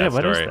gotta read that Yeah,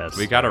 what is story. that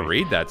We gotta story?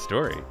 read that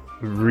story.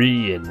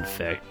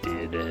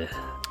 Reinfected.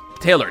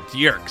 Taylor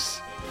Dierks.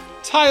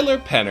 Tyler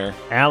Penner.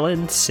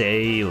 Alan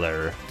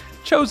Saylor.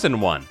 Chosen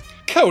One.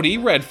 Cody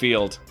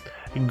Redfield.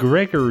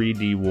 Gregory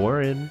D.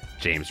 Warren.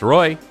 James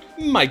Roy.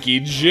 Mikey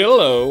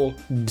Gillo.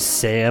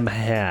 Sam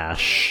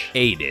Hash.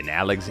 Aiden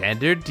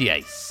Alexander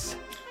Dice.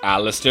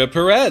 Alistair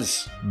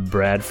Perez.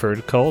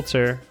 Bradford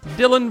Coulter.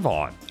 Dylan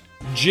Vaughn.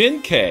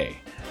 Jin Kay.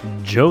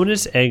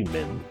 Jonas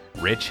Eggman.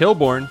 Rich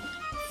Hilborn.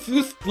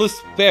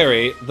 Toothless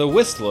Barry, the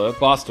Whistler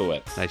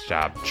Bostowitz. Nice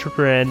job.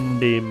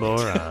 Trendy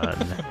Moron.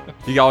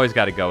 You always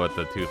got to go with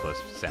the toothless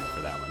sound for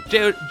that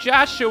one.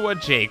 Joshua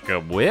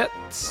Jacob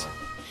Witz.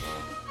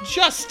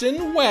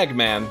 Justin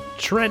Wagman.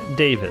 Trent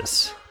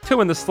Davis.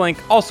 2 in the slink,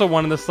 also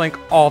 1 in the slink,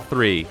 all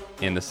 3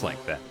 in the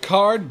slink then.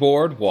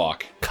 Cardboard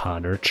Walk.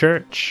 Connor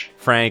Church.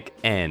 Frank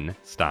N.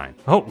 Stein.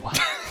 Oh,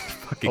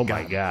 Fucking oh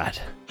my God.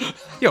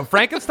 Yo,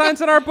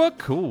 Frankenstein's in our book?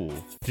 Cool.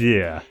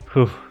 Yeah.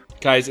 Whew.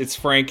 Guys, it's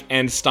Frank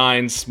and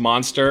Stein's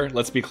monster.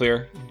 Let's be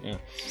clear. Yeah.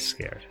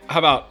 Scared. How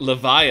about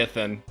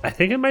Leviathan? I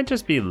think it might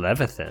just be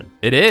Levithan.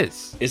 It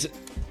is. Is it?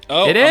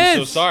 Oh, It I'm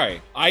so is.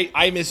 sorry.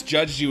 I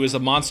misjudged you as a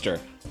monster.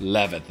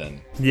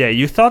 Leviathan. Yeah,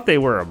 you thought they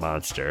were a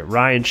monster.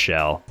 Ryan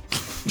Shell.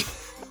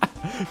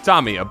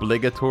 Tommy,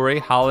 obligatory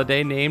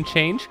holiday name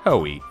change,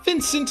 Hoey.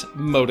 Vincent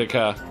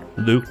Modica.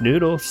 Luke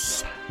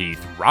Noodles.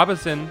 Heath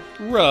Robinson.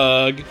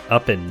 Rug.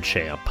 Up and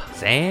Champ.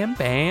 Sam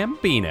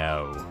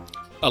Bambino.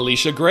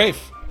 Alicia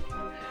Grafe.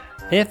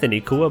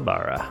 Anthony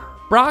Kuwabara.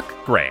 Brock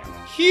Graham.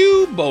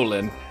 Hugh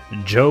Bolin.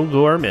 Joe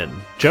Gorman.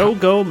 Joe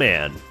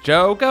Goman.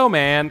 Joe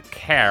Goman.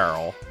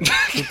 Carol. I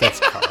think that's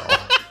Carl.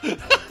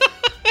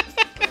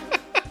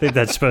 I think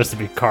that's supposed to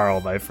be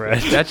Carl, my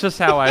friend. That's just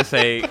how I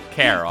say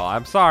Carol.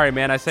 I'm sorry,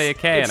 man. I say a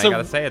K It's and I a-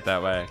 gotta say it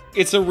that way.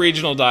 It's a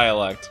regional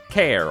dialect.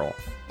 Carol.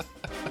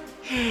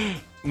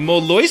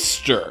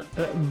 Moloister.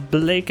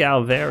 Blake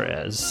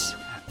Alvarez.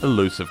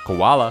 Elusive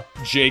Koala.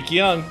 Jake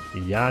Young.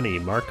 Yanni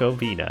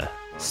Markovina.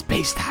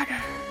 Space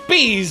Tiger.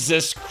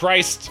 Jesus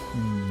Christ.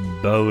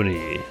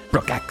 Boney.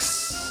 Brooke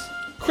X.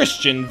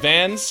 Christian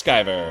Van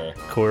Skyver.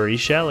 Corey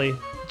Shelley.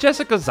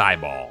 Jessica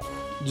Zyball.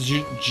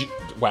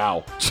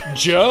 Wow.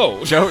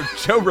 Joe.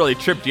 Joe really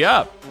tripped you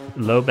up.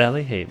 Low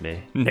Belly Hate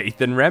Me.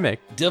 Nathan Remick.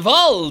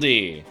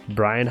 Divaldi.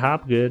 Brian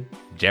Hopgood.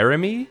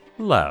 Jeremy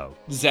Lowe.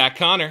 Zach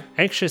Connor.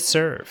 Anxious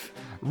Serve.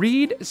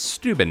 Reed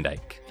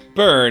Stubendike.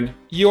 Burn,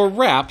 your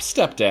rap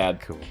stepdad.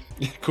 Cool.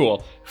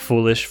 Cool.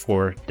 Foolish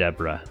for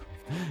Deborah.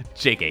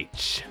 Jake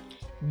H.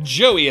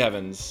 Joey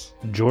Evans.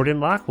 Jordan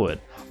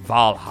Lockwood.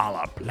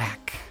 Valhalla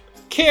Black.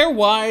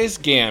 Carewise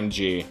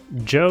Gamgee.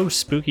 Joe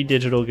Spooky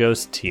Digital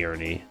Ghost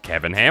Tierney.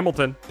 Kevin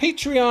Hamilton.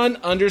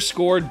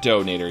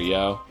 Patreon_donator,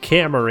 yo.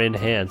 Cameron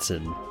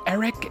Hansen.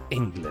 Eric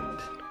England.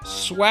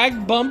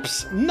 Swag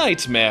Bumps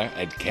Nightmare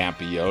at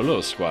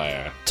Campiolo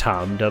Squire.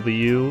 Tom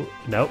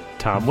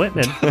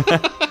Whitman.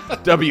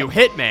 W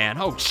Hitman.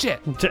 Oh, shit.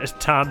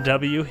 Tom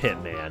W.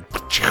 Hitman.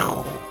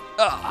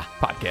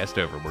 Podcast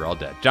over. We're all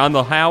dead. John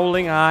the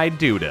Howling Eye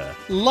Duda.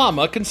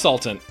 Llama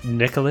Consultant.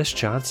 Nicholas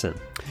Johnson.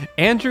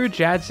 Andrew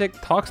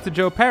Jadzik talks to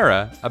Joe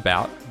Pera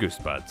about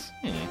Goosebuds.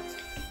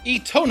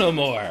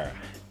 Etonomore.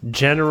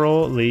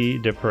 General Lee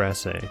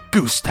Depresse.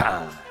 Goose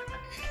Time.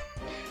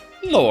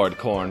 Lord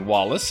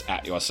Cornwallis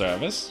at your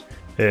service.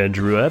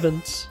 Andrew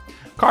Evans.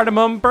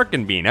 Cardamom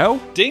Birkenbeano.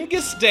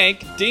 Dingus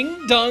Dank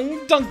Ding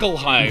Dung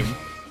Dunkelheim.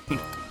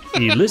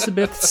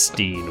 Elizabeth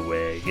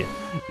Steenweg.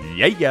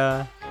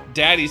 Yeah.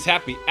 Daddy's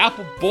Happy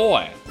Apple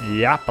Boy.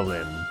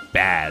 Yappelin.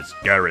 Baz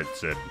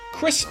Gerritsen.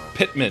 Chris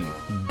Pittman.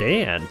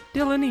 Dan.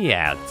 Dylan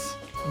Eads.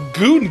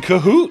 Goon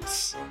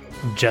Cahoots.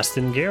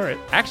 Justin Garrett.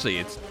 Actually,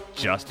 it's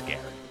just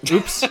Garrett.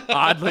 Oops.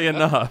 Oddly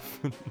enough.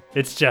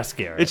 It's just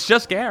Garrett. It's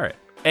just Garrett.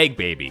 Egg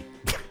baby.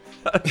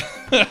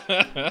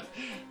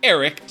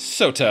 Eric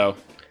Soto.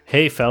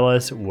 Hey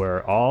fellas,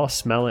 we're all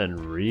smelling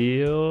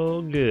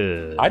real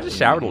good. I just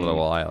showered a little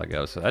while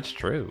ago, so that's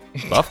true.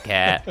 Buff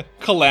Cat.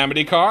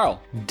 Calamity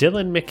Carl.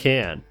 Dylan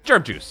McCann.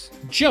 Germ Juice.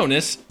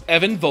 Jonas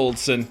Evan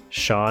Voldson.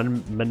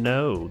 Sean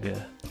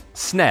Minogue.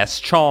 SNES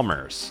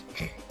Chalmers.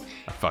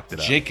 I fucked it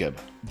up. Jacob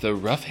the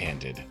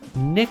Rough-Handed.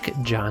 Nick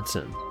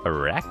Johnson.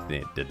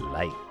 Arachnid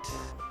Delight.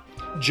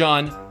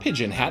 John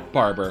Pigeon Hat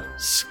Barber.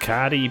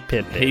 Scotty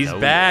Pippen. He's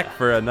back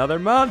for another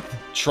month.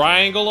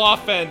 Triangle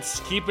Offense,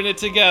 keeping it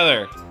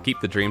together.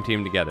 Keep the dream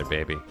team together,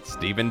 baby.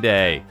 Stephen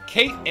Day.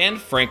 Kate Ann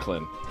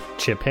Franklin.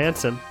 Chip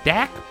Hansen.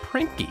 Dak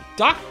Prinky.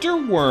 Dr.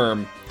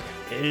 Worm.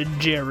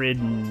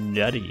 Jared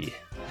Nutty.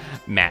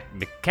 Matt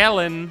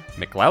McClellan.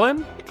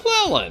 McClellan.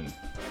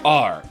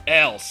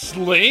 R.L.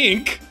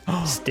 Slink.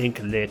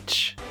 Stink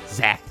Lich.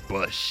 Zach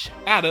Bush.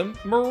 Adam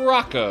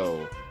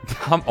Morocco.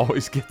 I'm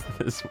always getting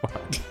this one.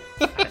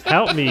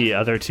 Help me,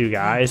 other two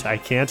guys. I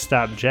can't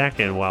stop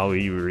jacking while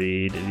we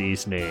read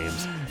these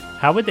names.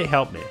 How would they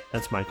help me?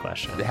 That's my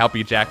question. To help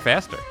you jack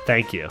faster.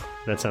 Thank you.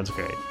 That sounds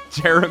great.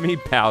 Jeremy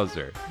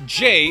Bowser.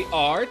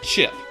 J.R.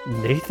 Chip.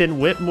 Nathan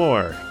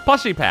Whitmore.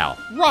 Plushy Pal.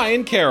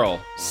 Ryan Carroll.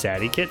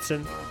 Sadie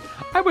Kitson.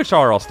 I wish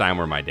R.L. Stein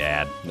were my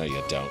dad. No,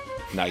 you don't.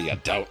 No, you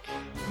don't.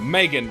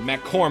 Megan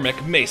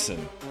McCormick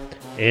Mason.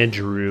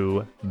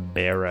 Andrew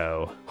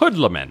Barrow.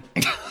 Hoodleman.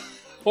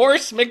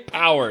 Horace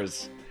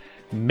McPowers.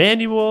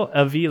 Manuel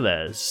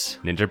Aviles.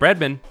 Ninja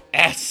Breadman.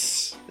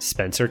 S.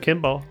 Spencer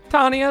Kimball.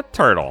 Tanya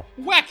Turtle.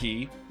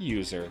 Wacky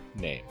user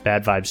name.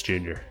 Bad Vibes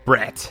Jr.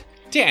 Brett.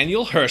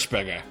 Daniel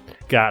Hirschberger.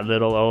 Got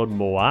little old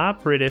Moa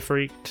pretty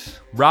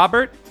freaked.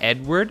 Robert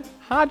Edward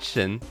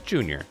Hodgson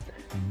Jr.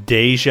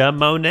 Deja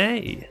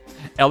Monet.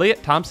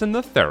 Elliot Thompson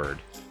III.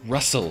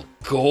 Russell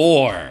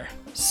Gore.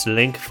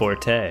 Slink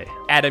Forte.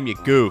 Adam, you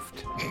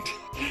goofed.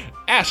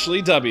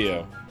 Ashley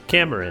W.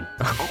 Cameron.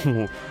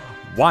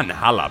 One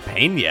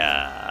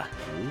jalapeno.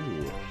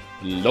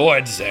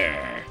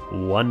 Lordzer.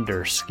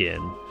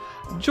 Wonderskin.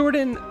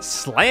 Jordan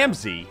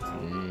Slamsy.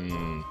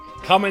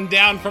 Coming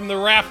down from the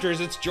rafters,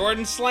 it's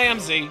Jordan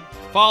Slamsy.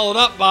 Followed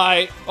up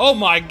by, oh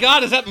my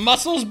god, is that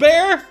Muscles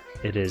Bear?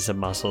 It is a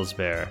Muscles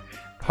Bear.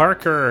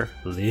 Parker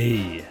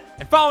Lee.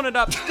 And following it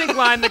up,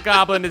 Stinkline the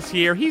Goblin is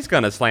here. He's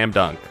gonna slam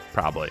dunk,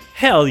 probably.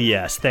 Hell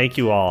yes. Thank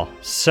you all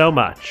so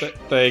much.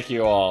 Thank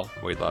you all.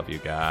 We love you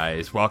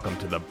guys. Welcome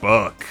to the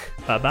book.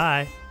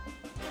 Bye-bye.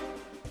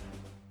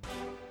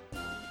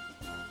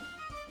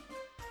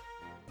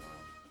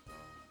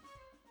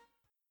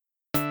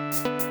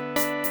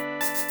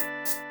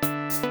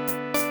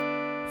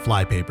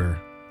 Flypaper.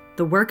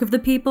 The work of the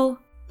people,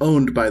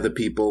 Owned by the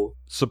people.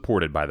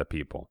 Supported by the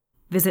people.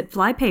 visit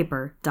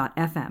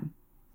flypaper.fm.